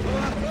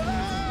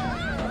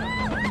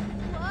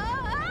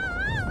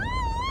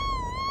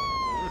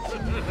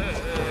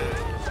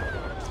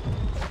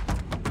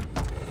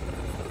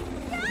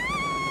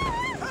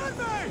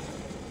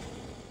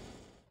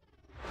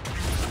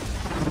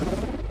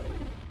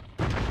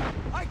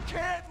 I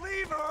can't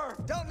leave her!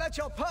 Don't let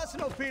your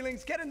personal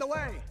feelings get in the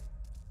way!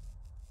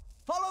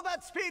 Follow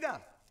that speeder!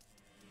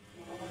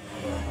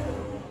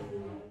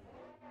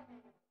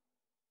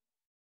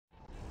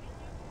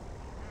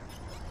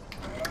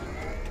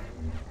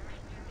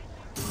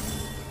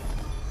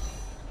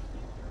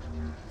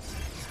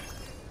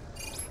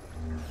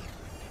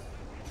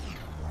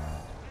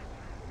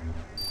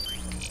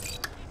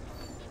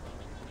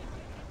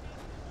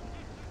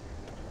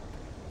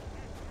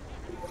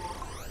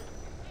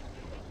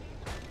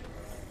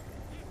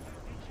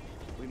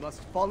 We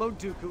must follow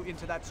Dooku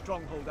into that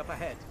stronghold up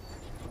ahead.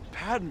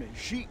 Padme,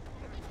 she...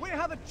 We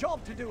have a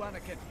job to do,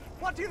 Anakin.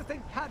 What do you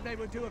think Padme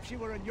would do if she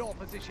were in your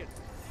position?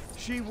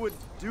 She would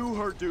do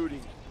her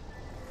duty.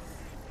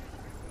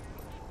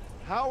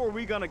 How are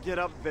we gonna get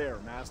up there,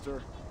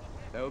 Master?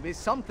 There will be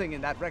something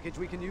in that wreckage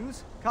we can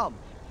use. Come.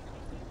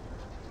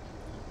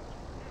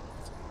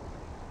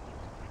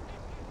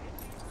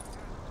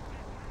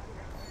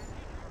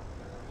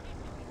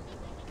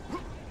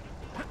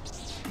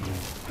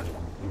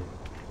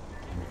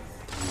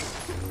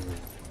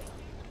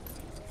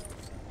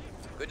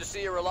 Good to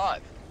see you're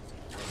alive.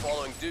 We were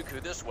following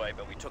Dooku this way,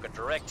 but we took a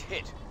direct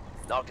hit.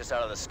 Knocked us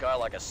out of the sky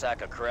like a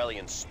sack of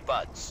Corellian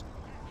spuds.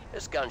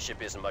 This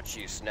gunship isn't much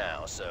use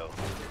now, so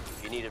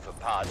if you need it for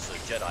parts or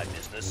Jedi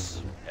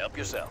business, help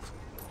yourself.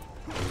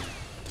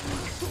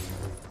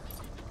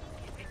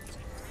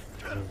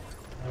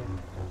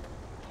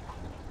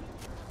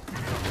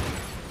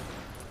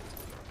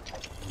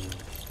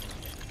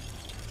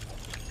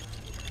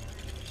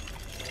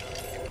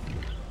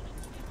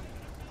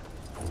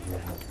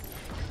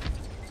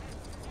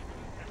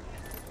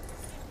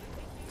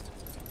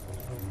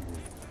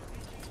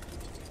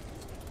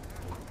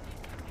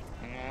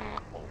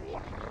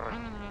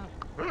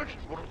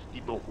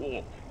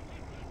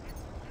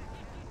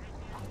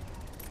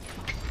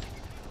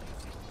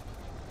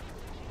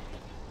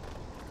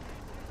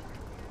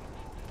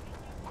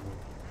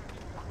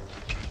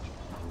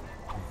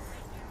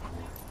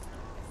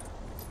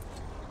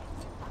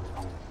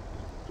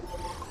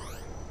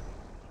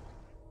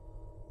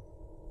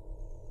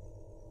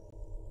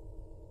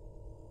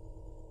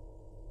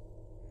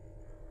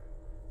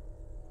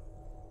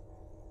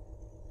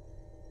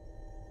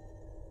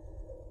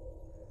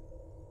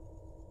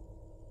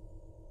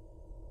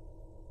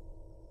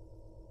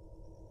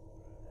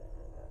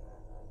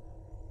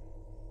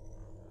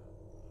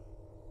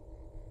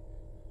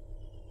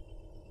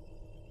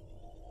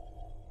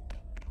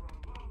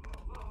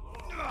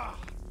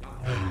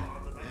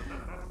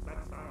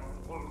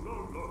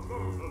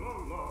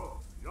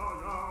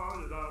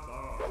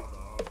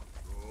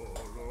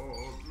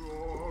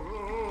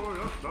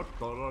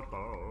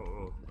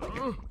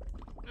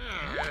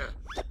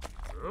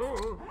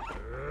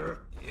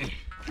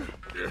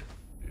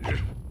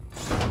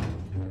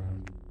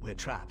 We're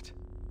trapped.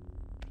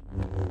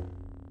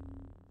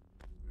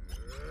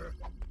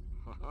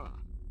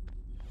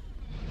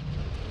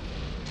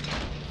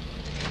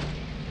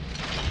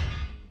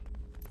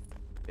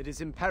 It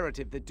is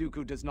imperative that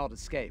Dooku does not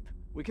escape.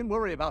 We can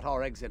worry about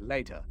our exit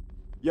later.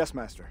 Yes,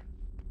 Master.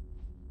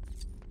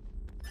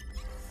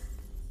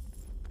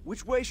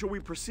 Which way shall we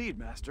proceed,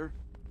 Master?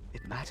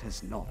 It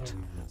matters not,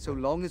 so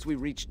long as we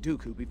reach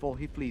Dooku before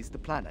he flees the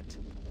planet.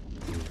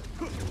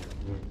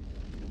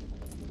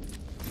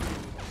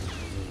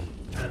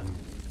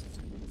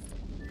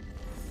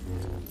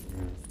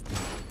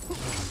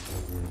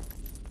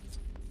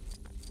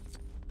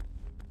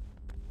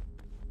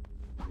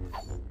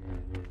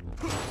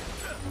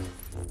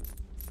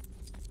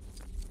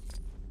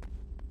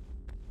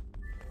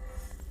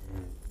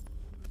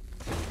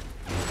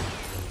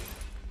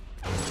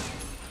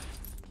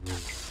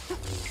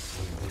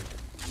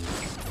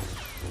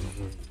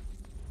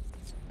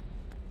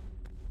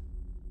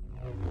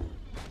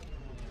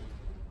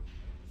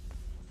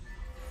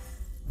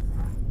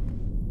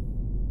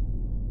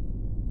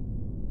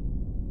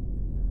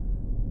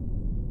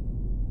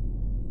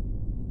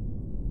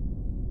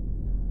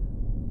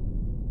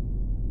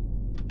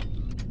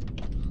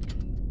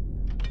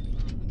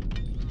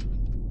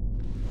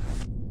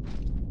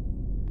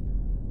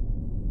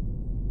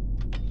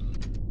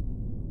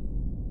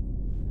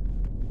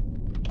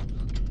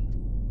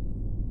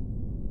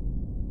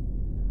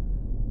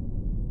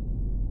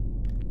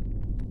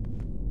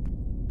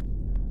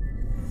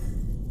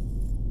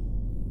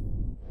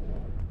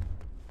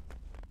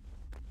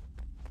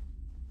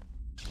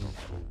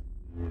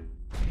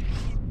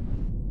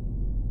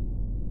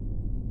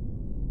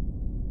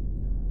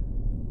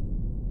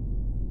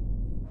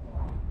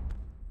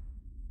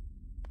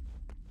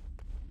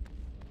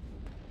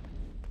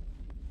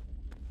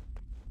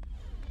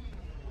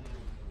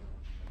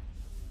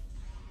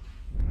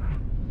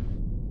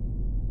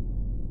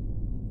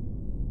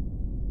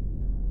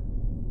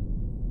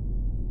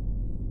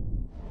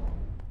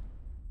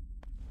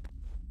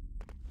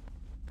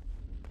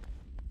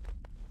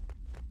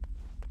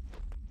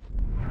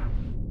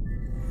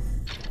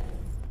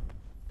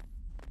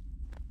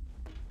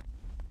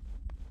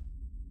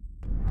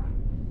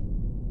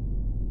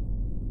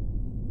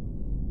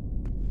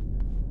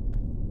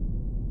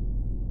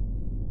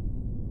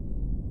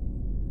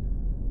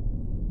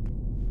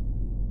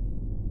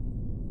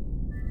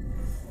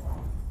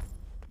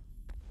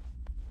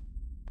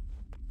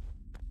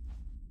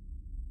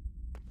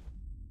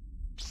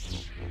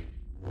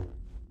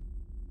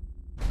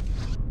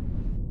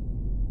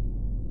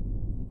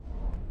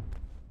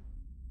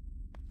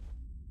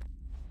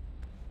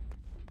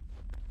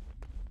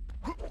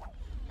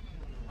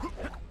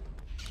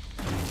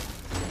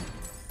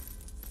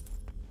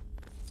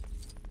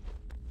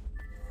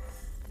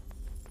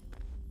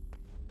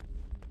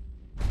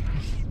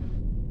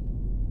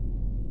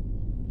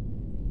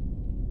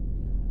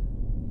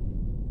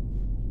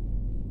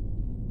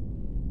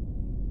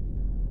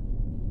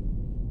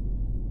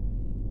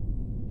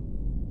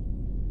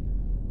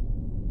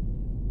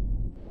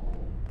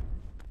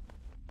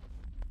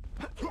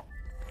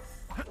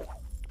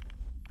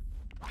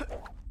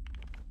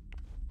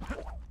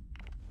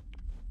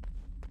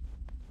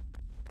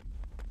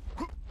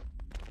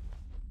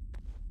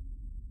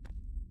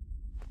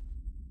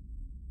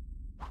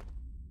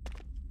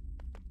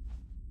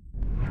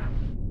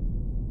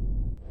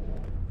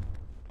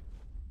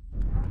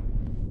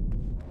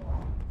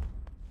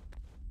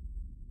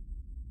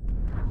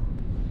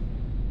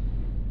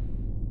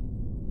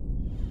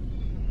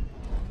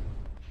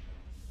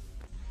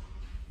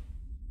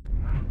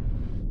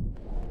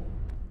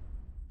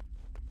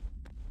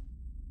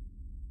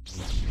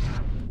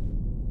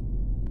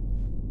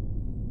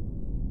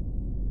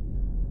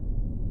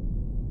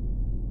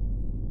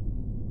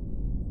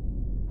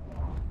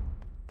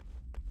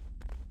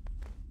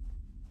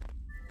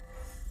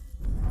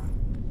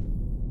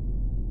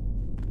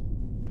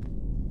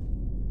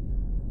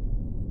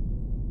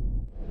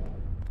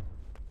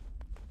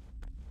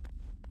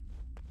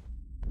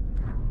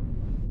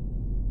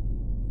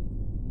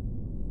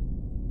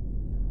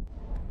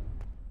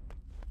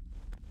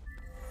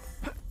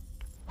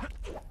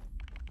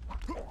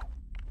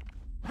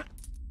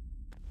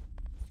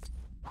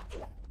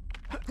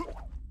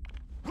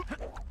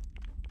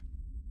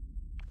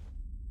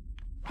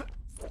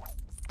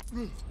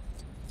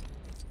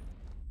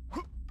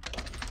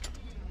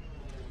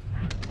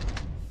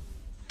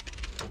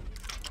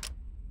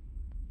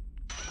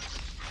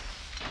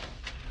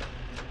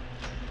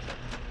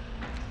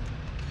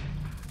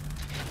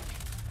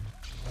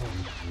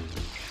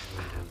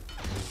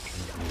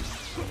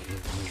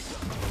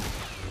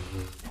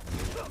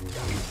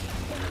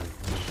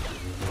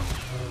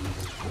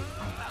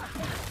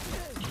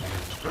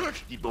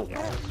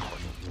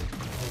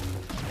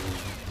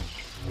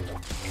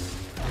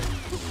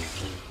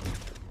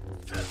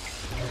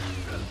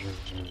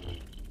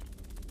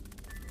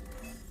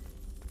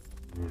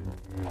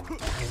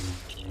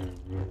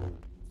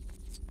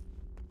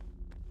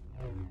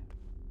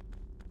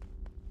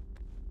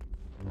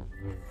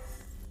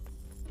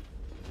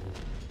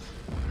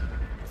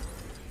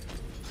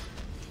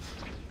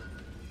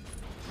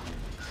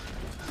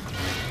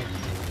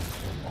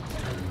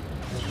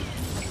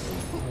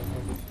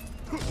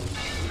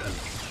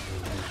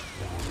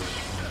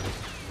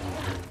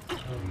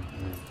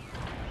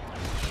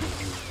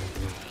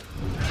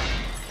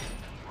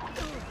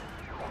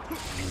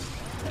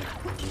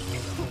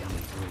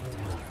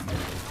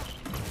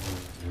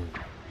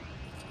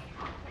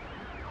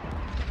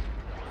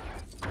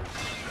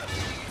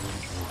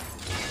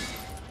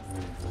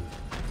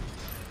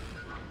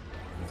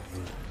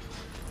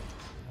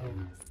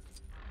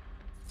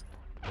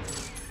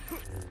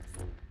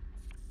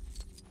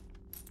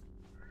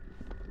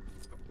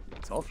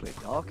 It's awfully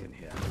dark in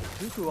here.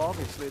 Dooku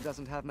obviously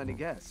doesn't have many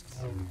guests.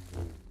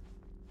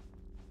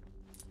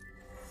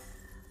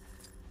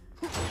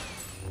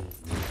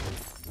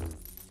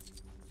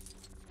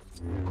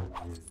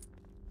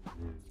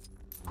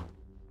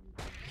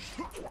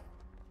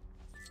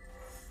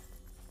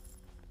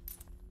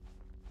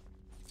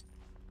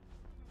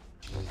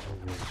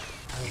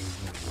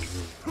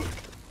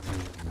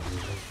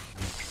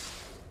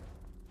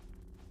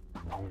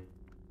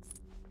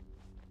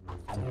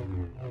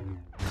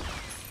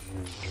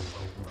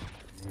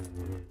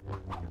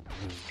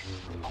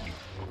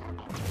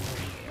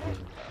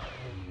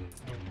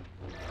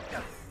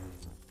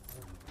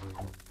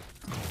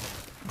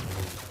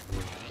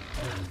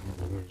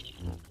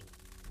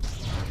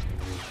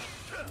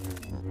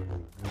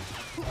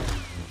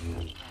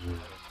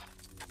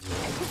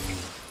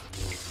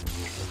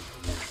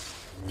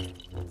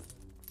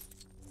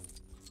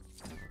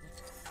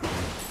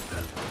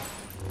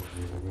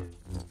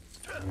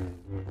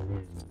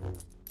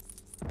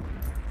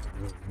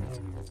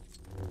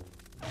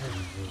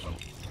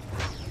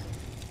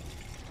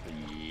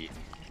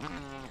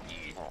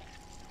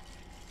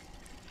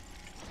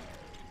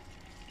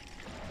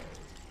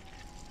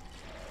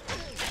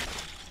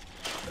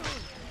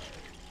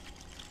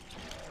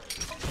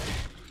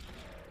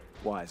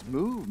 Wise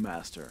move,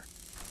 Master.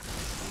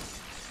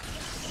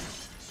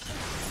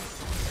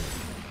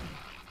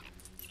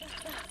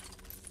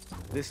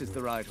 This is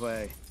the right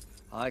way.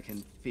 I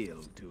can feel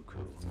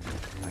Dooku.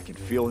 I can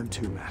feel him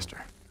too,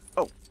 Master.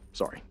 Oh,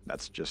 sorry,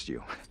 that's just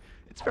you.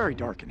 It's very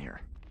dark in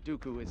here.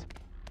 Dooku is...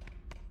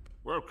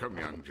 Welcome,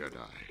 young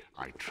Jedi.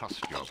 I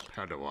trust your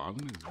Padawan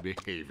is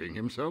behaving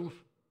himself.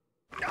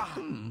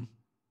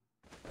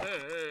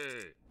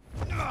 Hey!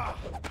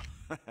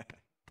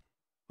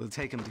 We'll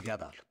take him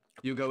together.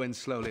 You go in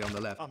slowly on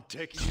the left. I'm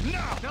taking you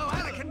now! No,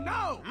 Anakin,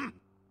 no!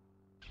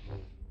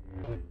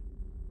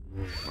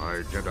 My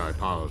Jedi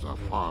powers are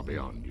far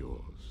beyond yours.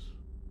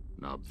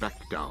 Now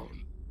back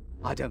down.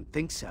 I don't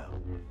think so.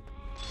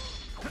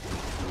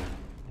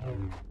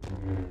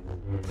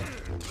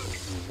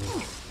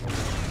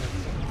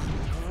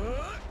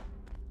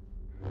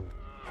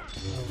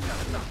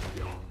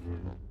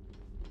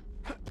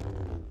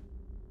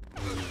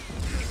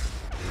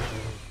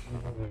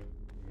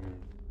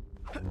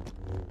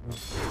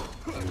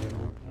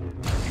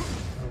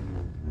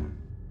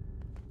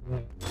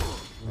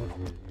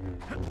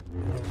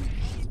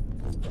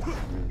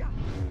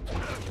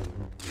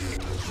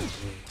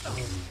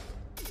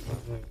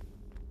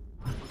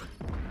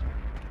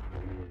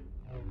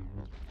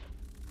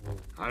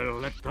 I'll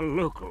let the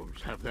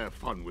locals have their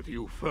fun with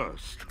you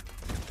first.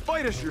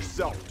 Fight us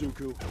yourself,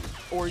 Dooku.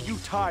 Or are you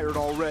tired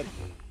already?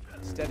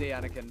 Steady,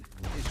 Anakin.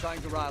 He's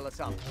trying to rile us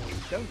up.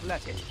 Don't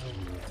let him.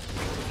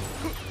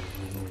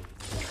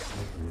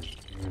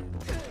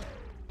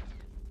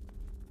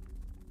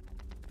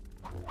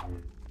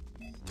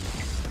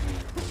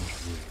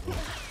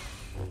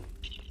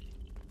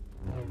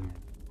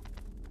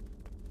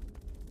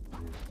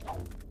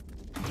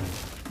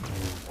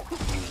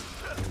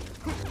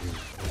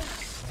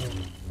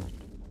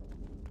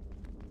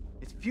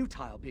 It's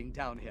futile being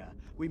down here.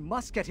 We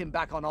must get him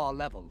back on our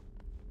level.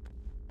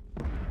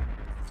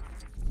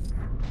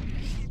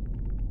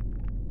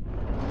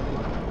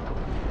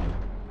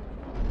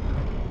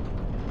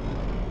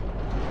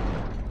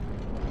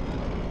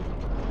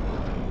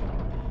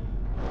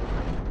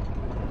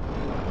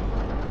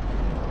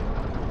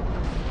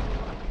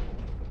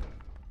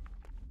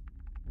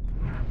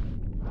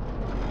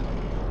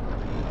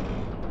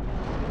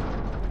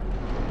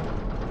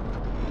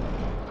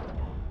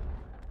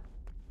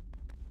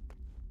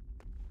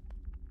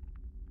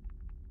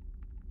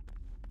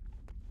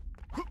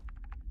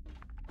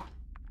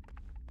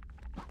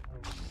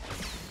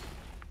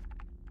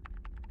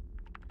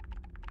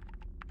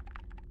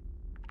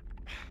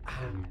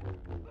 You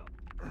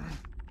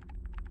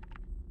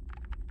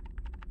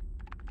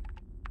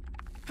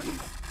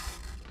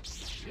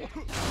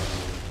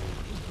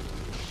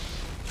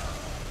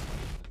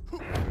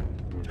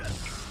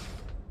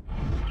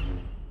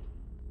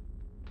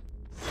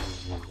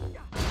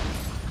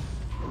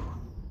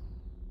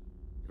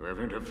have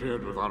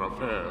interfered with our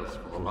affairs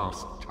for the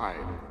last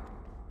time.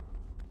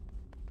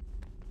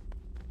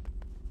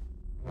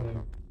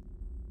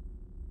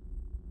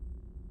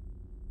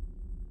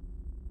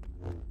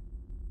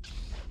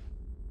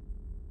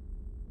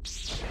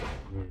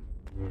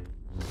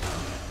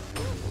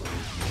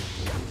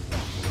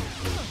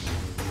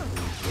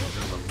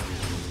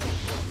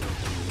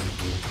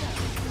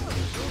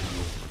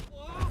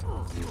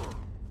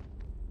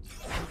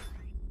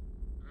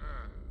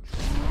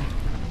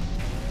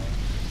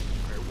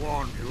 I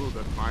warned you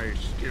that my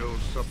skills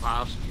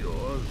surpassed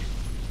yours.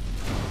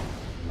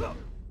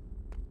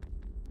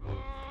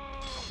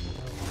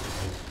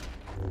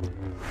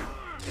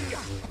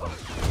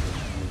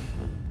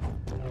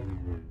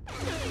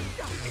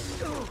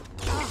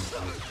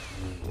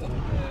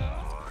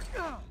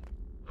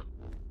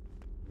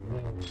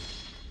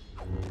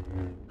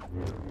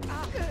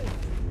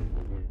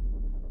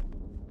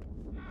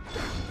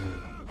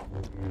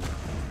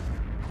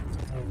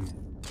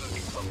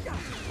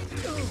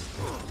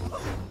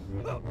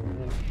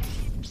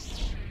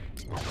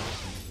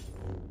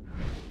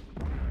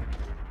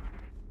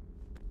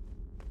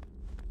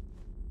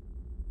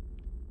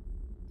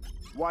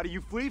 Why do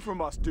you flee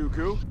from us,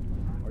 Dooku?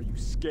 Are you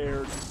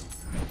scared?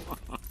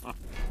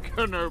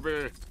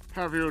 Kenobi,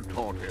 have you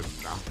taught him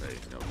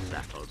nothing of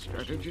battle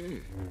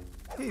strategy?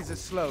 He's a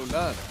slow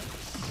learner.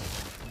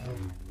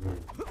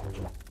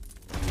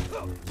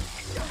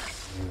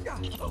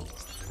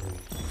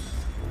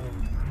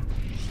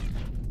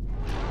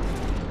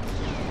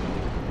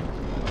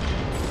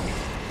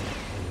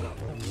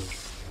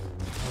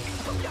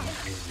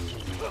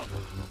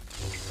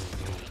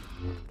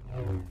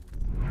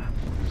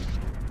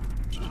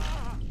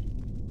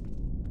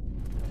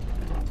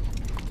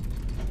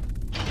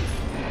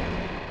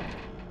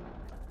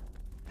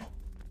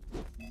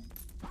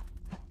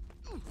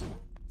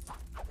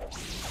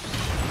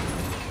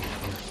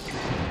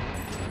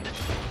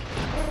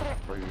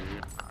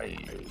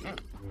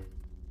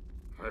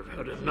 I've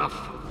had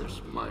enough of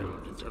this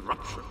mild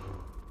interruption.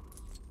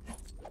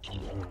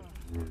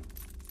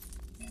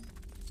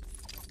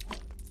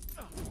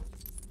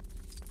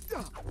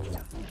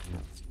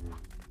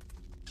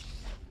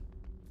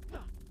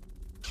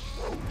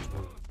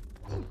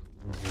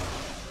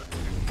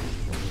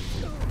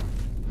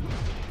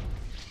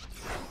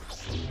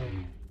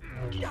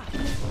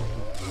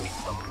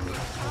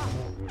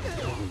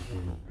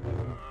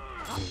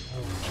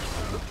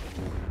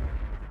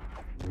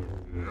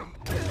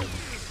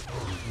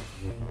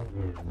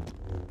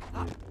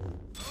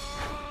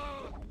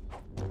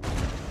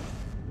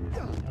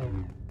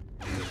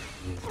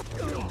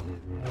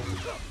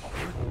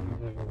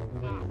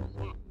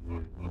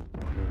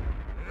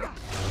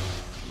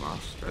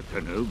 Master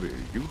Kenobi,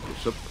 you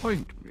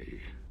disappoint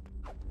me.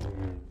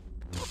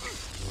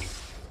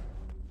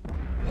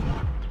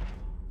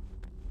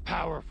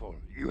 Powerful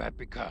you have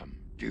become,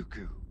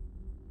 Dooku.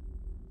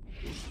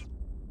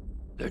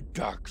 The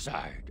dark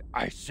side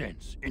I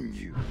sense in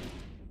you.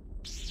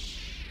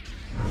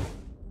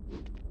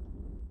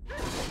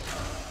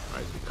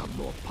 I've become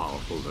more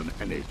powerful than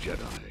any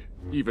Jedi.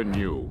 Even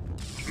you.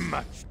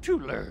 Much to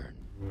learn.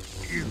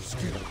 You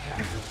still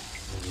have.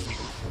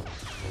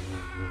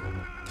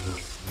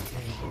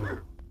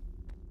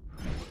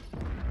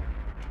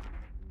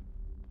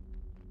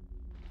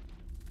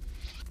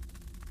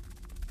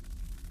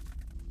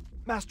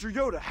 Master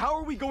Yoda, how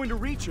are we going to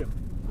reach him?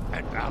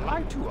 An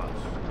ally to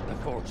us, the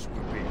Force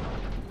will be.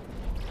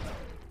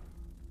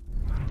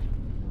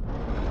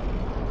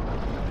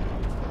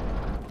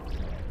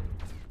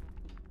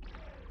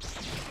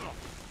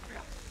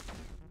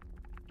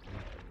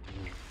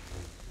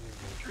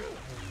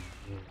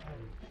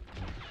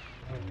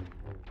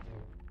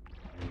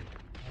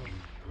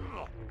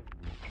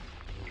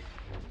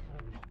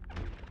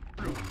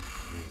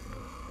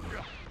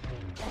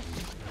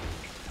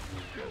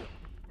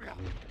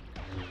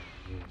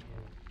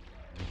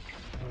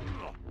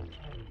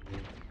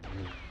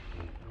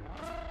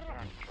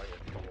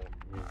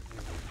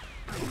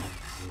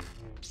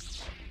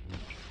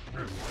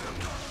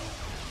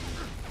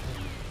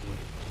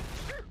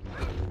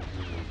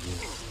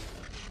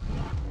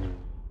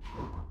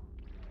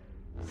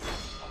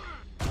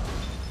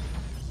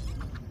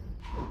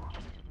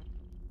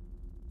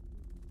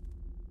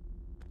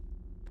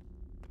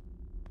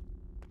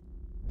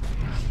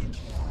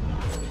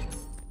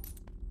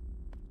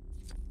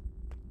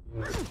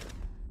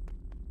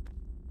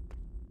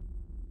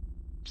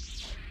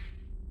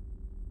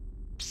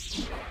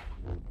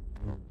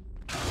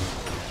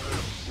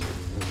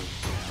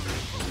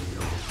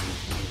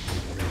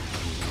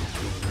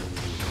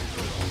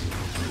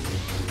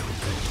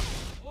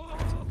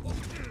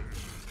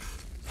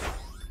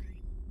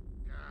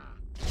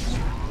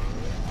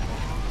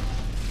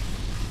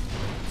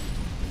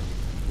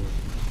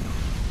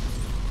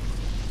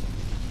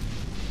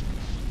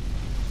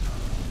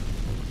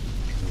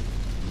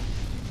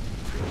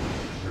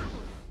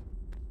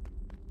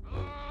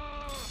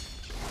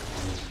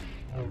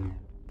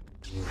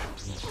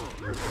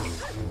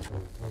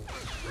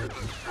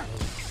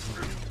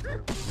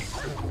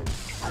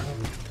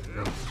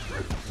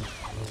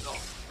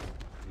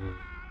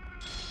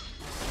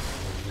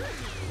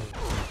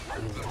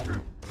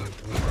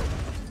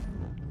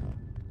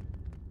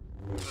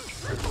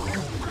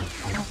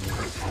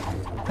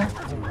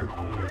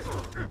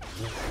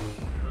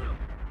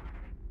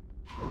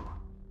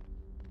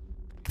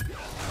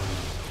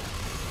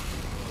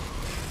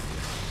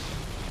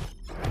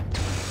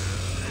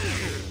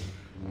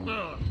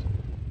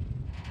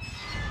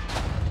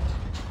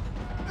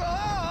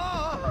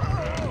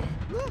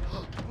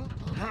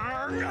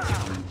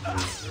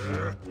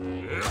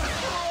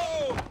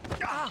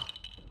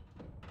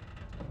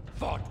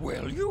 Fought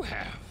well you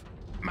have,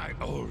 my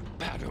old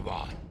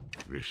Padawan.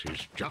 This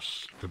is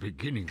just the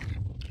beginning.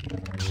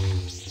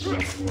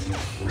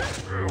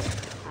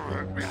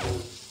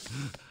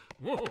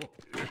 Whoa.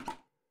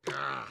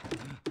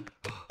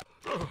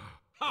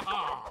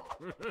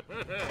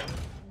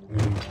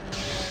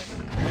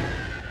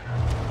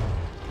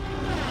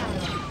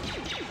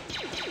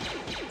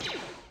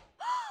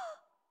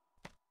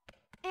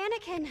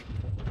 Anakin!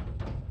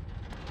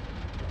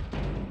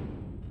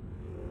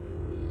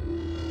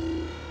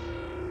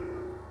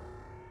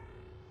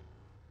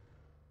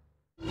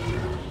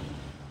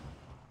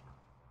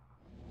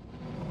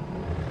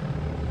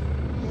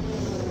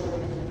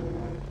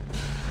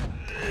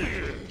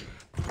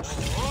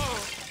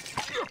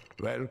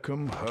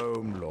 Welcome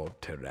home,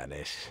 Lord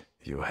Tyrannus.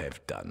 You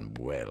have done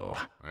well.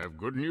 I have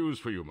good news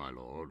for you, my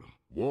lord.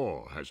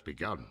 War has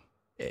begun.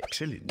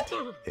 Excellent.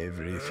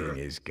 Everything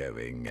is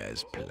going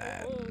as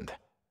planned.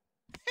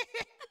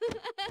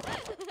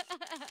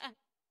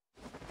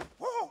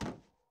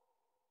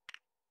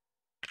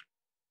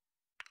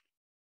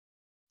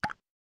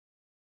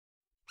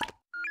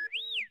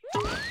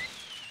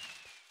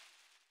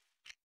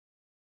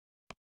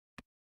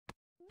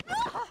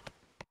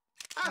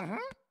 Uh-huh.